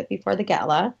little bit before the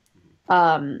gala.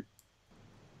 I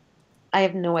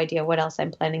have no idea what else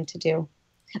I'm planning to do.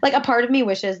 A part of me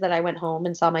wishes that I went home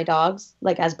and saw my dogs,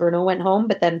 as Bruno went home,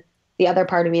 but then the other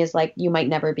part of me is you might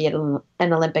never be at an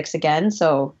Olympics again,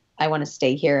 so I want to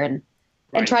stay here and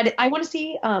try to. I want to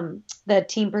see the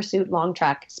team pursuit long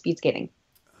track speed skating.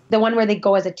 The one where they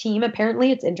go as a team,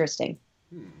 apparently it's interesting.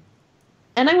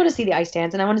 And I want to see the ice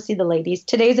dance, and I want to see the ladies.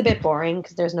 Today's a bit boring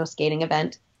because there's no skating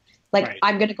event.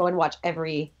 I'm going to go and watch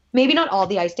maybe not all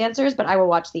the ice dancers, but I will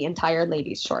watch the entire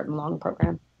ladies short and long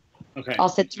program. Okay. I'll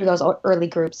sit through those early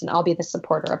groups, and I'll be the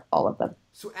supporter of all of them.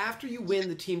 So after you win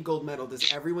the team gold medal,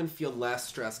 does everyone feel less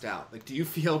stressed out? Like, do you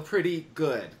feel pretty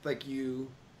good?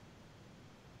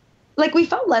 Like we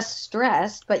felt less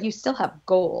stressed, but you still have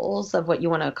goals of what you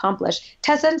want to accomplish.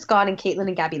 Tessa and Scott and Caitlin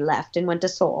and Gabby left and went to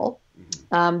Seoul.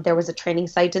 Mm-hmm. There was a training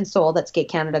site in Seoul that Skate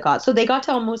Canada got. So they got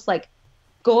to almost like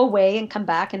go away and come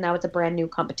back, and now it's a brand new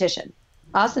competition.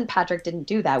 Us and Patrick didn't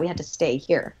do that. We had to stay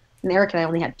here. And Eric and I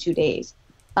only had 2 days.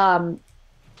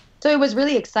 So it was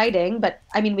really exciting, but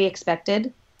I mean, we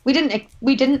didn't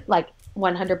like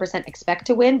 100% expect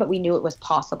to win, but we knew it was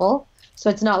possible. So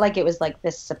it's not like it was like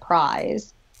this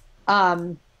surprise.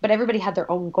 But everybody had their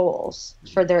own goals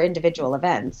for their individual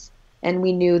events. And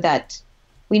we knew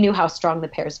how strong the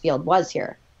pairs field was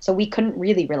here. So we couldn't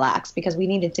really relax because we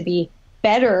needed to be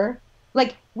better.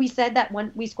 Like we said that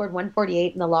we scored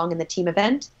 148 in the long in the team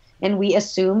event, and we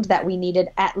assumed that we needed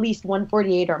at least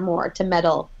 148 or more to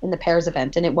medal in the pairs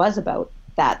event. And it was about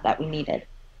that we needed.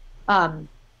 I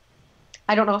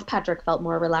don't know if Patrick felt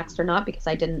more relaxed or not because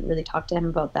I didn't really talk to him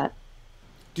about that.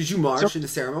 Did you march in the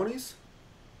ceremonies?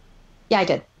 Yeah, I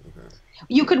did. Okay.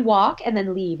 You could walk and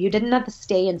then leave. You didn't have to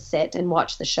stay and sit and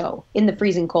watch the show in the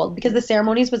freezing cold because the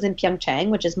ceremonies was in Pyeongchang,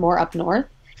 which is more up north,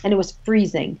 and it was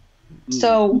freezing. Mm.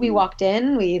 So we walked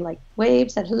in, we like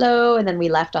waved, said hello, and then we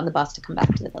left on the bus to come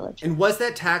back to the village. And was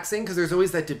that taxing? Because there's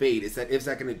always that debate. Is that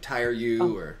going to tire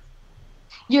you or?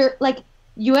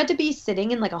 You had to be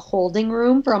sitting in like a holding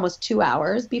room for almost 2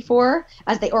 hours before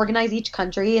as they organize each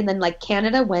country. And then like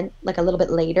Canada went like a little bit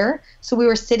later. So we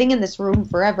were sitting in this room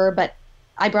forever, but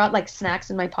I brought like snacks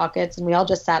in my pockets and we all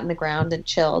just sat on the ground and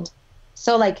chilled.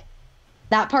 So like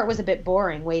that part was a bit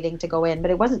boring waiting to go in, but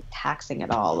it wasn't taxing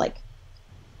at all. Like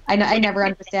I never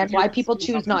understand why people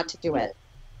choose not to do it.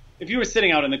 If you were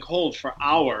sitting out in the cold for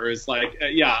hours, like,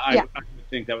 I would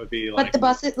think that would be like... But the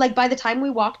bus, like, by the time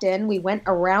we walked in, we went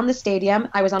around the stadium.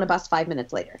 I was on a bus 5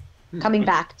 minutes later, coming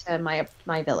back to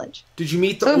my village. Did you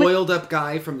meet the oiled-up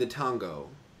guy from the tango?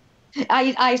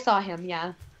 I saw him,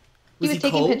 yeah. He was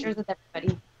taking cold? pictures with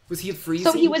everybody. Was he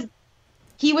freezing? So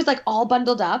he was, like, all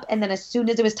bundled up, and then as soon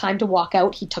as it was time to walk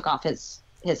out, he took off his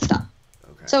stuff.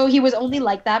 Okay. So he was only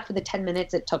like that for the 10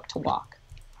 minutes it took to walk.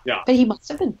 Yeah. But he must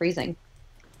have been freezing.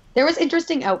 There was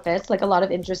interesting outfits, like a lot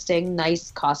of interesting,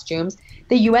 nice costumes.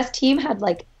 The U.S. team had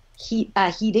like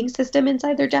heating system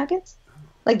inside their jackets.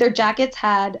 Like their jackets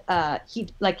had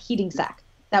heating sack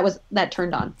that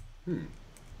turned on.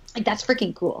 Like that's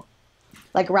freaking cool.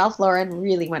 Like Ralph Lauren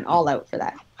really went all out for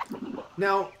that.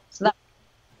 Now,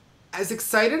 as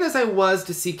excited as I was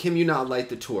to see Kim Yuna light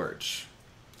the torch,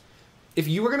 if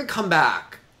you were going to come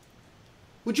back,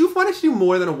 would you have wanted to do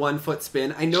more than a 1-foot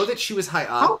spin? I know that she was high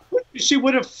up. She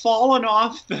would have fallen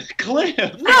off the cliff.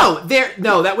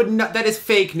 That is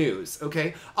fake news,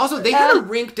 okay? Also, they had a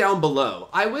rink down below.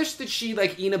 I wish that she,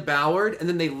 like, Ina Bauered, and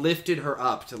then they lifted her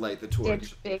up to light the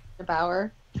torch. Big Ina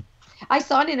Bauer. I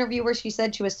saw an interview where she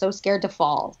said she was so scared to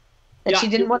fall. That she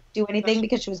didn't want to do anything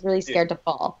because she was really scared to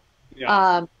fall.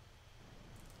 Yeah.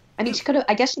 I mean,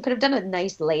 I guess she could have done a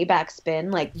nice layback spin,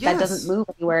 like that doesn't move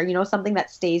anywhere, something that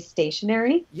stays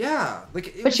stationary. Yeah.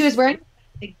 But she was wearing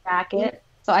a big jacket,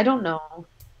 so I don't know.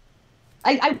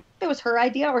 I if it was her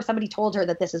idea or somebody told her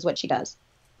that this is what she does.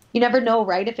 You never know,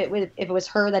 right? If it was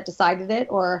her that decided it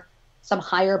or some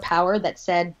higher power that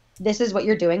said, this is what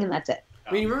you're doing and that's it.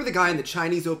 I mean, you remember the guy in the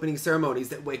Chinese opening ceremonies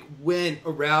that like went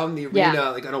around the arena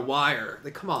like on a wire?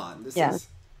 Like, come on, this is...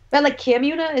 But like Kim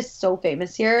Yuna is so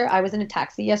famous here. I was in a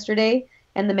taxi yesterday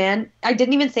and the man, I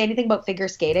didn't even say anything about figure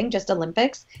skating, just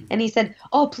Olympics. And he said,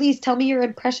 oh, please tell me your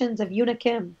impressions of Yuna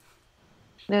Kim.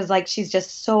 And it was like, she's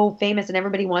just so famous and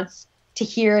everybody wants to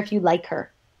hear if you like her.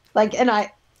 Like, and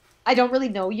I don't really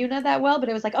know Yuna that well, but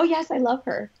it was like, oh yes, I love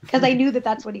her. Because I knew that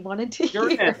that's what he wanted to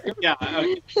hear. Yeah.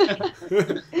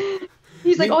 Okay.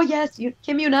 He's like, oh yes,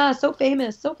 Kim Yuna, so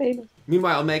famous, so famous.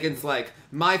 Meanwhile, Megan's like,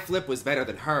 my flip was better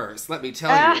than hers, let me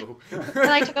tell you.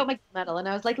 And I took out my medal and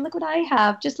I was like, look what I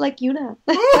have, just like Yuna.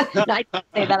 No, I didn't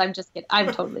say that, I'm just kidding.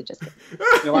 I'm totally just kidding.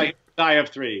 You're like, I have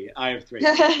three.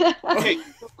 Okay,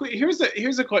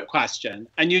 here's a quick question,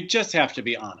 and you just have to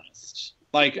be honest.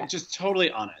 Just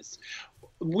totally honest.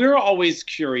 We're always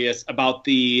curious about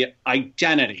the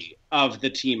identity of the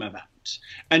team event.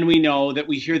 And we know that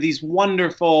we hear these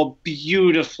wonderful,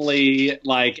 beautifully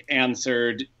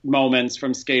answered moments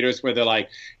from skaters where they're like,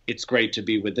 it's great to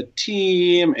be with the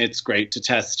team. It's great to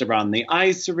test around the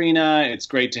ice arena. It's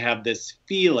great to have this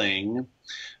feeling.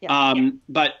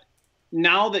 But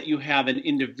now that you have an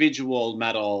individual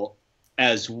medal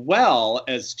as well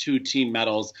as 2 team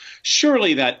medals,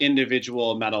 surely that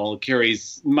individual medal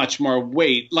carries much more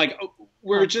weight.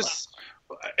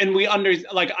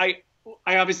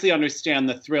 I obviously understand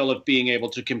the thrill of being able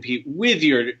to compete with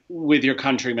your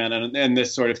countrymen and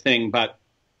this sort of thing, but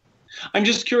I'm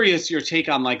just curious your take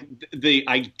on like the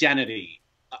identity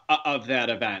of that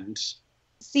event.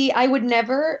 See, I would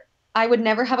never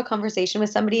have a conversation with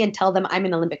somebody and tell them I'm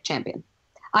an Olympic champion.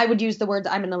 I would use the words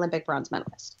I'm an Olympic bronze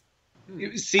medalist.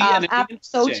 See, after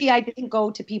Sochi, I didn't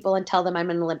go to people and tell them I'm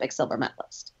an Olympic silver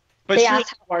medalist. But they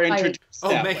asked how are introduced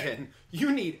that Meagan, way.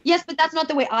 you need... Yes, but that's not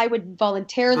the way I would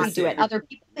voluntarily do it. Other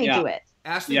people may do it.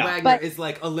 Ashley Wagner is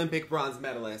like Olympic bronze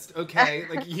medalist, okay?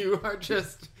 Like, you are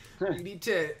just... You need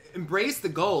to embrace the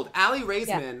gold. Allie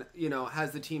Raisman,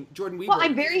 has the team. Jordan Weaver. Well,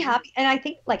 I'm very happy. And I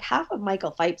think like half of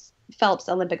Michael Phelps'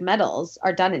 Olympic medals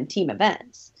are done in team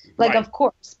events. Like, of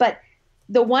course. But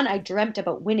the one I dreamt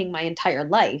about winning my entire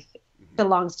life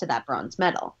belongs to that bronze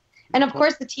medal. And of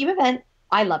course, the team event,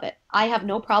 I love it. I have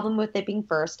no problem with it being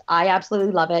first. I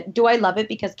absolutely love it. Do I love it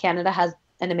because Canada has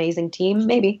an amazing team?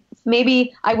 Maybe.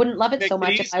 Maybe I wouldn't love it so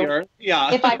much if I was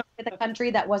with a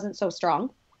country that wasn't so strong.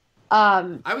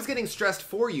 I was getting stressed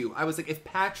for you. I was like, if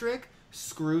Patrick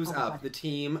screws up the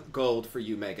team gold for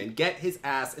you, Meagan, get his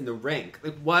ass in the rink.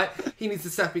 Like, what? He needs to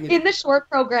step in the short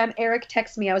program, Eric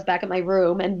texted me. I was back at my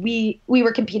room, and we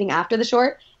were competing after the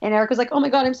short. And Eric was like, "Oh my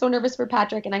God, I'm so nervous for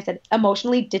Patrick." And I said,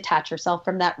 "Emotionally detach yourself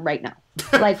from that right now.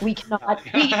 Like, we cannot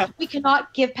we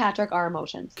cannot give Patrick our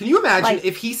emotions." Can you imagine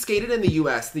if he skated in the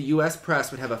U.S.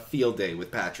 press would have a field day with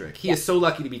Patrick. He is so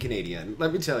lucky to be Canadian.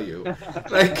 Let me tell you.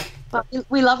 Like,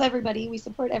 we love everybody. We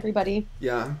support everybody.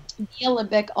 Yeah. The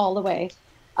Olympic all the way.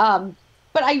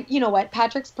 But you know what?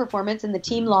 Patrick's performance in the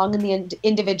team long and the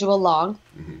individual long,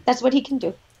 that's what he can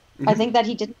do. I think that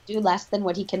he didn't do less than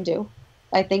what he can do.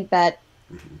 I think that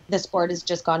the sport has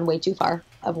just gone way too far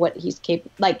of what he's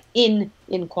capable, like in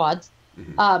quads.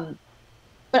 But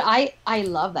I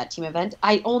love that team event.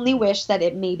 I only wish that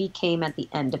it maybe came at the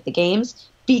end of the games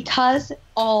because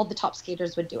all the top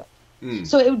skaters would do it.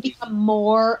 So it would become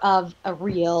more of a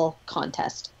real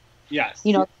contest. Yes.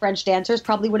 The French dancers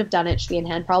probably would have done it. Shui and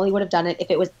Han probably would have done it if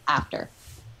it was after.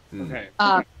 Okay.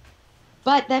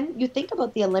 But then you think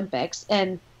about the Olympics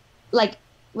and like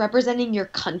representing your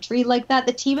country like that,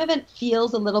 the team event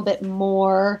feels a little bit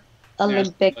more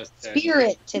Olympic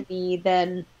spirit to me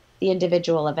than the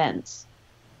individual events.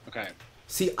 Okay.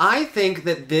 See, I think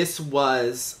that this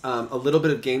was a little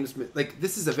bit of games. Like,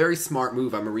 this is a very smart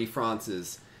move on Marie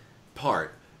France's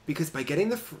part. Because by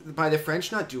the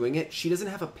French not doing it, she doesn't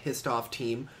have a pissed off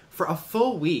team for a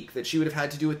full week that she would have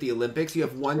had to do at the Olympics. You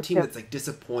have one team that's like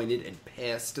disappointed and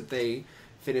pissed that they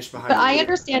finished behind. But I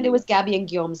understand it was Gabby and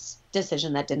Guillaume's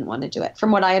decision that didn't want to do it.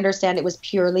 From what I understand, it was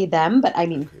purely them. But I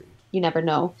mean, you never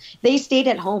know. They stayed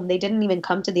at home. They didn't even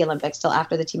come to the Olympics till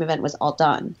after the team event was all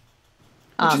done.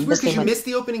 Which is weird because you missed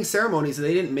the opening ceremonies and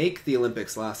they didn't make the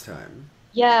Olympics last time.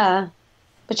 Yeah.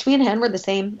 But Shui and Han were the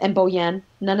same, and Bo Yan.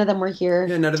 None of them were here.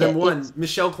 Yeah, none of them won.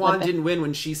 Michelle Kwan didn't win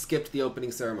when she skipped the opening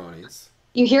ceremonies.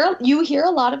 You hear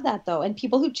a lot of that, though, and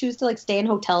people who choose to like stay in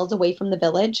hotels away from the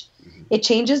village, it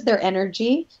changes their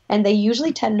energy, and they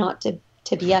usually tend not to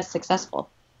be as successful.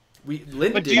 But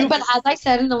as I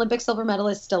said, an Olympic silver medal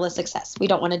is still a success. We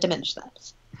don't want to diminish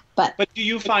that. But do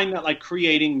you find that like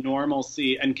creating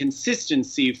normalcy and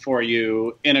consistency for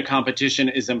you in a competition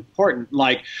is important?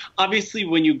 Like, obviously,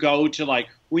 when you go to like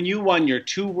when you won your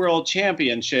 2 world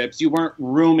championships, you weren't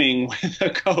rooming with a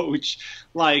coach,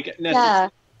 like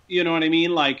necessarily. You know what I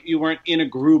mean? Like, you weren't in a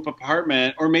group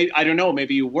apartment, or maybe I don't know.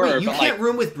 Maybe you were. Wait, you can't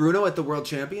room with Bruno at the World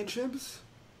Championships?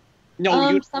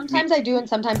 No, sometimes I do, and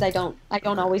sometimes I don't. I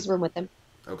don't always room with him.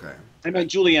 Okay. I meant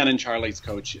Julianne and Charlie's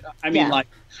coach. I mean, like,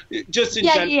 just in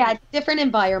general. Yeah, different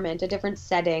environment, a different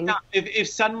setting. Yeah, if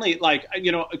suddenly, like,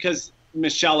 because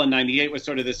Michelle in '98 was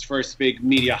sort of this first big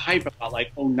media hype about,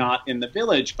 like, oh, not in the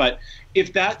village. But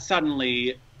if that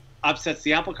suddenly upsets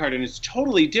the apple cart and is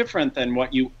totally different than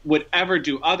what you would ever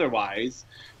do otherwise,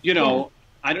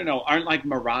 I don't know, aren't like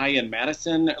Mariah and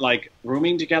Madison like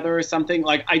rooming together or something?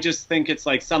 Like, I just think it's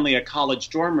like suddenly a college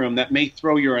dorm room that may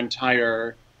throw your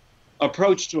entire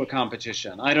approach to a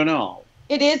competition. I don't know.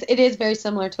 It is very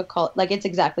similar to it's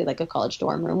exactly like a college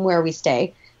dorm room where we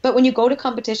stay. But when you go to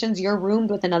competitions, you're roomed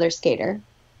with another skater.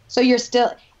 So you're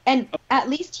still, and at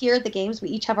least here at the games, we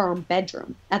each have our own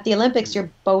bedroom. At the Olympics, you're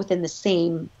both in the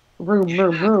same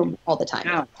room all the time.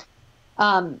 Yeah.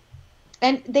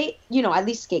 And they, at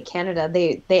least Skate Canada,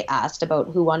 they asked about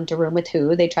who wanted to room with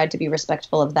who. They tried to be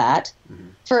respectful of that.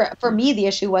 For me, the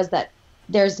issue was that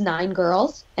there's 9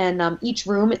 girls, and each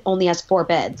room only has 4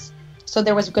 beds. So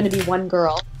there was going to be one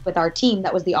girl with our team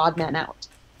that was the odd man out.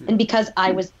 And because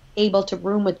I was able to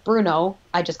room with Bruno,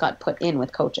 I just got put in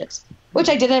with coaches, which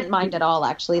I didn't mind at all,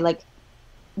 actually. Like,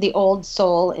 the old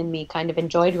soul in me kind of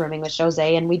enjoyed rooming with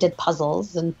Jose, and we did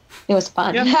puzzles, and it was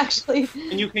fun, actually.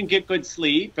 And you can get good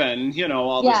sleep, and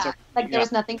all this stuff. Like there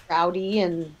was nothing rowdy,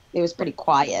 and it was pretty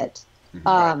quiet.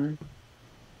 Right.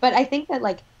 But I think that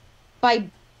like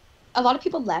a lot of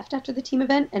people left after the team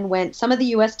event and went. Some of the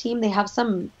U.S. team, they have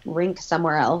some rink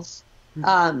somewhere else.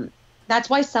 That's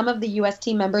why some of the U.S.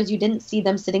 team members, you didn't see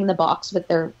them sitting in the box with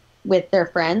their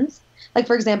friends. Like,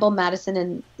 for example, Madison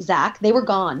and Zach, they were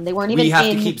gone. They weren't even in. We have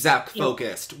to keep Zach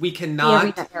focused. We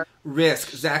cannot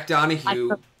risk Zach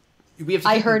Donahue.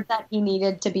 I heard that he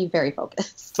needed to be very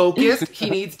focused. He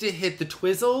needs to hit the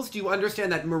twizzles. Do you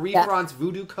understand that Marie France's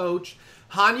voodoo coach,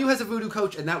 Hanyu has a voodoo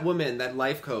coach, and that woman, that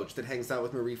life coach that hangs out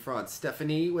with Marie France,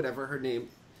 Stephanie, whatever her name.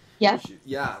 Yeah.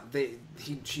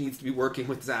 She needs to be working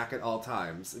with Zach at all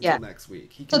times until next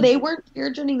week. So they weren't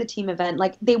here during the team event.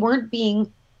 Like, they weren't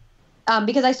being...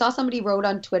 because I saw somebody wrote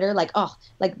on Twitter, like, oh,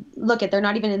 like, look they're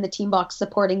not even in the team box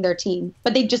supporting their team.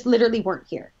 But they just literally weren't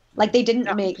here. Like, they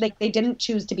didn't they didn't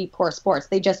choose to be poor sports.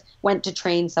 They just went to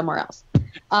train somewhere else.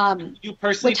 You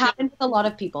personally, which happened with a lot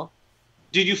of people.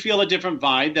 Did you feel a different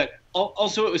vibe? That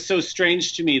also, it was so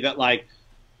strange to me that, like,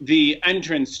 the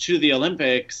entrance to the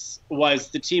Olympics was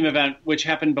the team event, which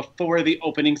happened before the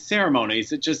opening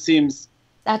ceremonies. It just seems...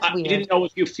 That's weird. I didn't know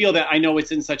if you feel that. I know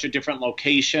it's in such a different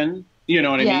location. You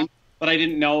know what I mean? But I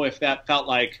didn't know if that felt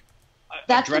like...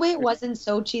 That's the way it was in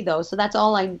Sochi, though. So that's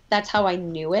how I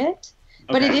knew it.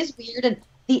 But it is weird. And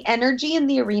the energy in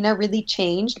the arena really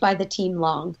changed by the team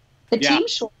long. The team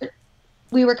short,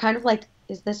 we were kind of like,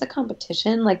 is this a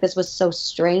competition? Like, this was so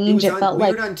strange. It felt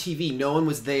weird on TV. No one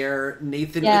was there.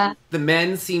 Nathan, the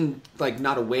men seemed like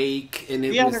not awake, and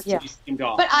it was seemed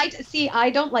off. But I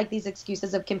don't like these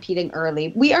excuses of competing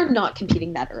early. We are not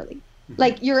competing that early.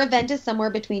 Like, your event is somewhere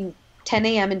between 10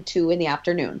 a.m. and 2 in the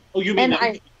afternoon. Oh, you mean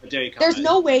the day? There's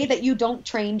no way that you don't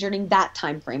train during that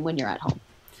time frame when you're at home.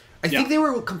 I think they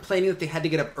were complaining that they had to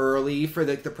get up early for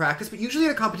the practice, but usually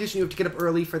at a competition you have to get up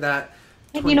early for that.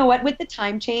 And you know what? With the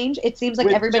time change, it seems like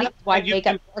everybody's wide awake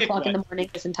at 4 o'clock in the morning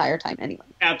this entire time anyway.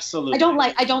 Absolutely.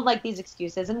 I don't like these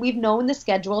excuses, and we've known the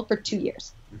schedule for 2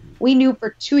 years. We knew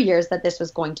for 2 years that this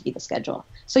was going to be the schedule.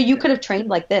 So you could have trained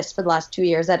like this for the last 2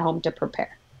 years at home to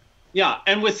prepare. Yeah,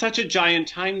 and with such a giant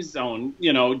time zone,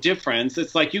 difference,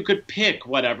 it's like you could pick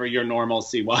whatever your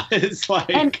normalcy was.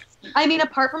 And I mean,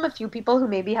 apart from a few people who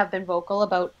maybe have been vocal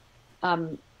about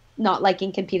not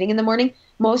liking competing in the morning,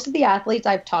 most of the athletes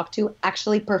I've talked to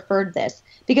actually preferred this,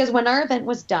 because when our event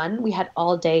was done, we had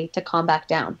all day to calm back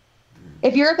down.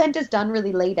 If your event is done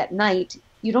really late at night,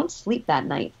 you don't sleep that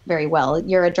night very well.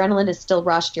 Your adrenaline is still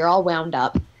rushed. You're all wound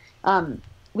up.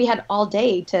 We had all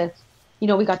day to,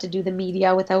 we got to do the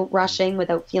media without rushing,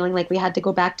 without feeling like we had to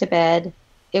go back to bed.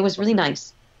 It was really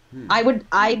nice.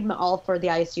 I'm all for the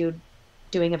ISU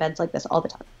doing events like this all the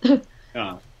time.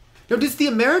 Yeah. Now, does the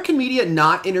American media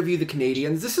not interview the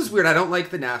Canadians? This is weird. I don't like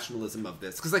the nationalism of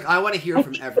this, because I want to hear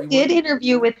from everyone. I did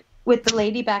interview with the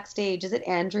lady backstage. Is it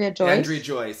Andrea Joyce? Andrea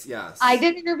Joyce, yes. I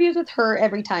did interviews with her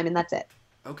every time, and that's it.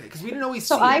 Okay, because we didn't always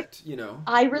see it,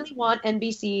 I really want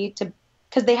NBC to,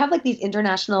 because they have like these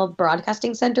international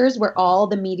broadcasting centers where all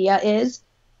the media is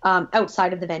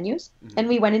outside of the venues. And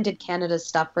we went and did Canada's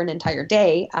stuff for an entire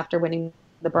day after winning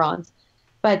the bronze.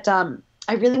 But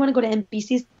I really want to go to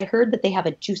NBC's. I heard that they have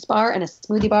a juice bar and a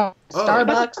smoothie bar,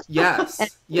 Starbucks. Yes,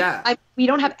 we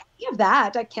don't have any of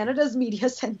that at Canada's media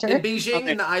center. In Beijing,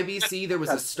 in the IBC, there was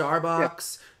a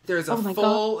Starbucks. There's a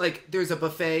there's a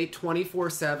buffet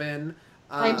 24/7.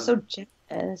 I'm so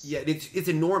jealous. Yeah, it's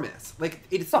enormous.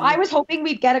 So I was hoping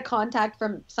we'd get a contact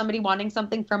from somebody wanting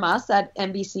something from us at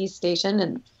NBC's station,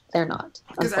 and they're not.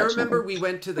 Because I remember we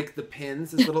went to the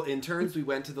pins as little interns. We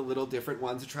went to the little different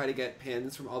ones to try to get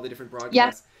pins from all the different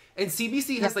broadcasts. Yeah. And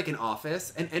CBC has an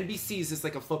office, and NBC is just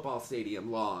a football stadium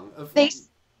long.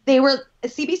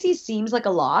 CBC seems like a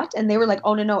lot, and they were like,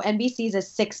 oh no, NBC's is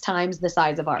 6 times the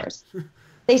size of ours.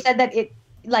 They said that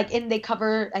they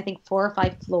cover, I think, 4 or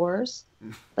 5 floors.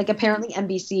 Apparently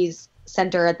NBC's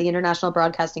center at the International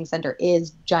Broadcasting Center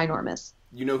is ginormous.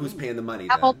 You know who's paying the money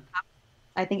then?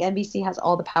 I think NBC has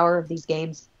all the power of these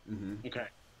games. Mm-hmm. Okay.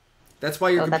 That's why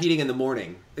you're competing in the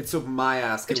morning. It's so my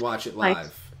ass can watch it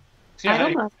live. I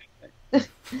don't know.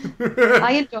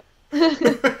 I enjoy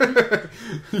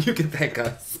You can thank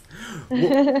us.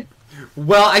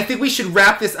 Well, I think we should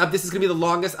wrap this up. This is going to be the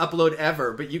longest upload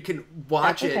ever, but you can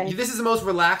watch it. This is the most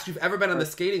relaxed you've ever been on the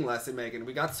skating lesson, Meagan.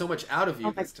 We got so much out of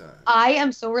you this time. I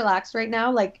am so relaxed right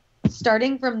now.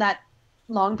 Starting from that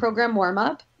long program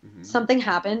warm-up, something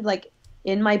happened,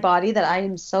 in my body that I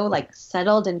am so,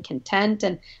 settled and content.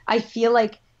 And I feel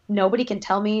like nobody can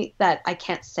tell me that I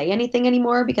can't say anything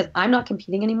anymore because I'm not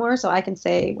competing anymore, so I can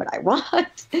say what I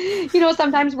want.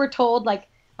 Sometimes we're told like,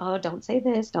 oh, don't say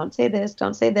this, don't say this,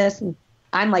 don't say this. And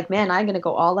I'm like, man, I'm going to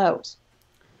go all out.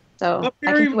 So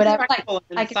I can do whatever,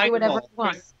 I can do whatever I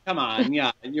want. Come on.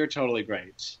 Yeah. You're totally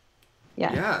great.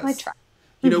 Yeah. Yes. I try.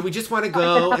 We just want to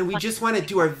go and we just want to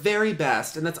do our very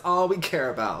best, and that's all we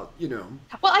care about,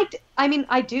 Well,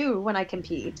 I do when I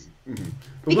compete. Mm-hmm.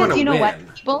 Because you know what?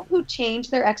 People who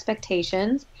change their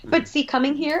expectations, but see,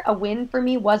 coming here, a win for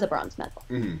me was a bronze medal.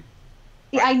 Mm-hmm.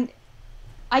 See,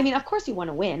 I mean, of course you want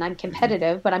to win. I'm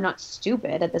competitive, but I'm not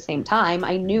stupid at the same time.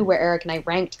 I knew where Eric and I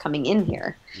ranked coming in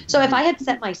here. So if I had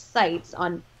set my sights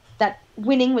on that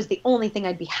winning was the only thing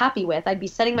I'd be happy with, I'd be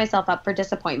setting myself up for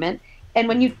disappointment. And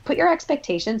when you put your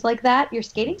expectations like that, your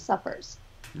skating suffers.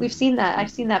 We've seen that.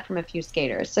 I've seen that from a few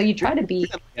skaters. So you try to be,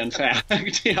 in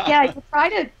fact, yeah. Yeah,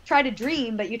 you try to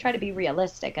dream, but you try to be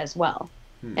realistic as well.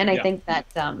 And I think that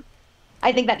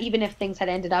even if things had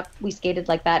ended up, we skated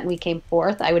like that and we came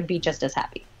fourth, I would be just as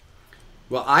happy.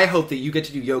 Well, I hope that you get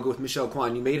to do yoga with Michelle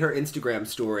Kwan. You made her Instagram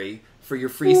story for your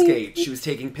free skate. She was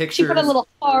taking pictures. She put a little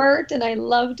heart, and I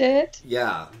loved it.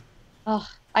 Yeah. Oh,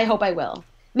 I hope I will.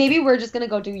 Maybe we're just going to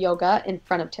go do yoga in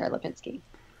front of Tara Lipinski.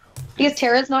 Because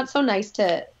Tara's not so nice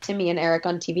to me and Eric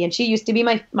on TV, and she used to be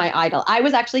my idol. I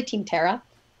was actually Team Tara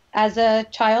as a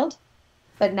child,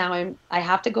 but now I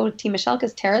have to go Team Michelle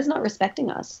because Tara's not respecting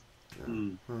us.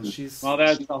 Well,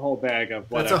 that's a whole bag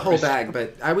of whatever. That's a whole bag,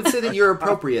 but I would say that you're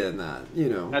appropriate in that,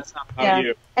 That's not how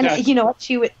you... And you know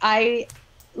what? I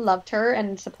loved her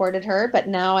and supported her, but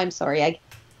now I'm sorry.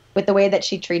 With the way that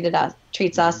she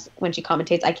treats us when she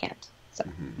commentates, I can't. So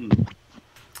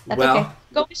that's okay.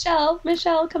 Go, Michelle.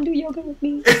 Michelle, come do yoga with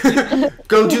me.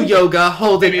 Go do yoga,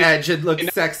 hold an edge, and look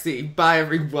sexy. Bye,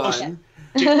 everyone.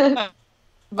 Bye.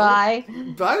 Bye.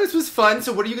 This was fun.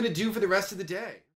 So what are you going to do for the rest of the day?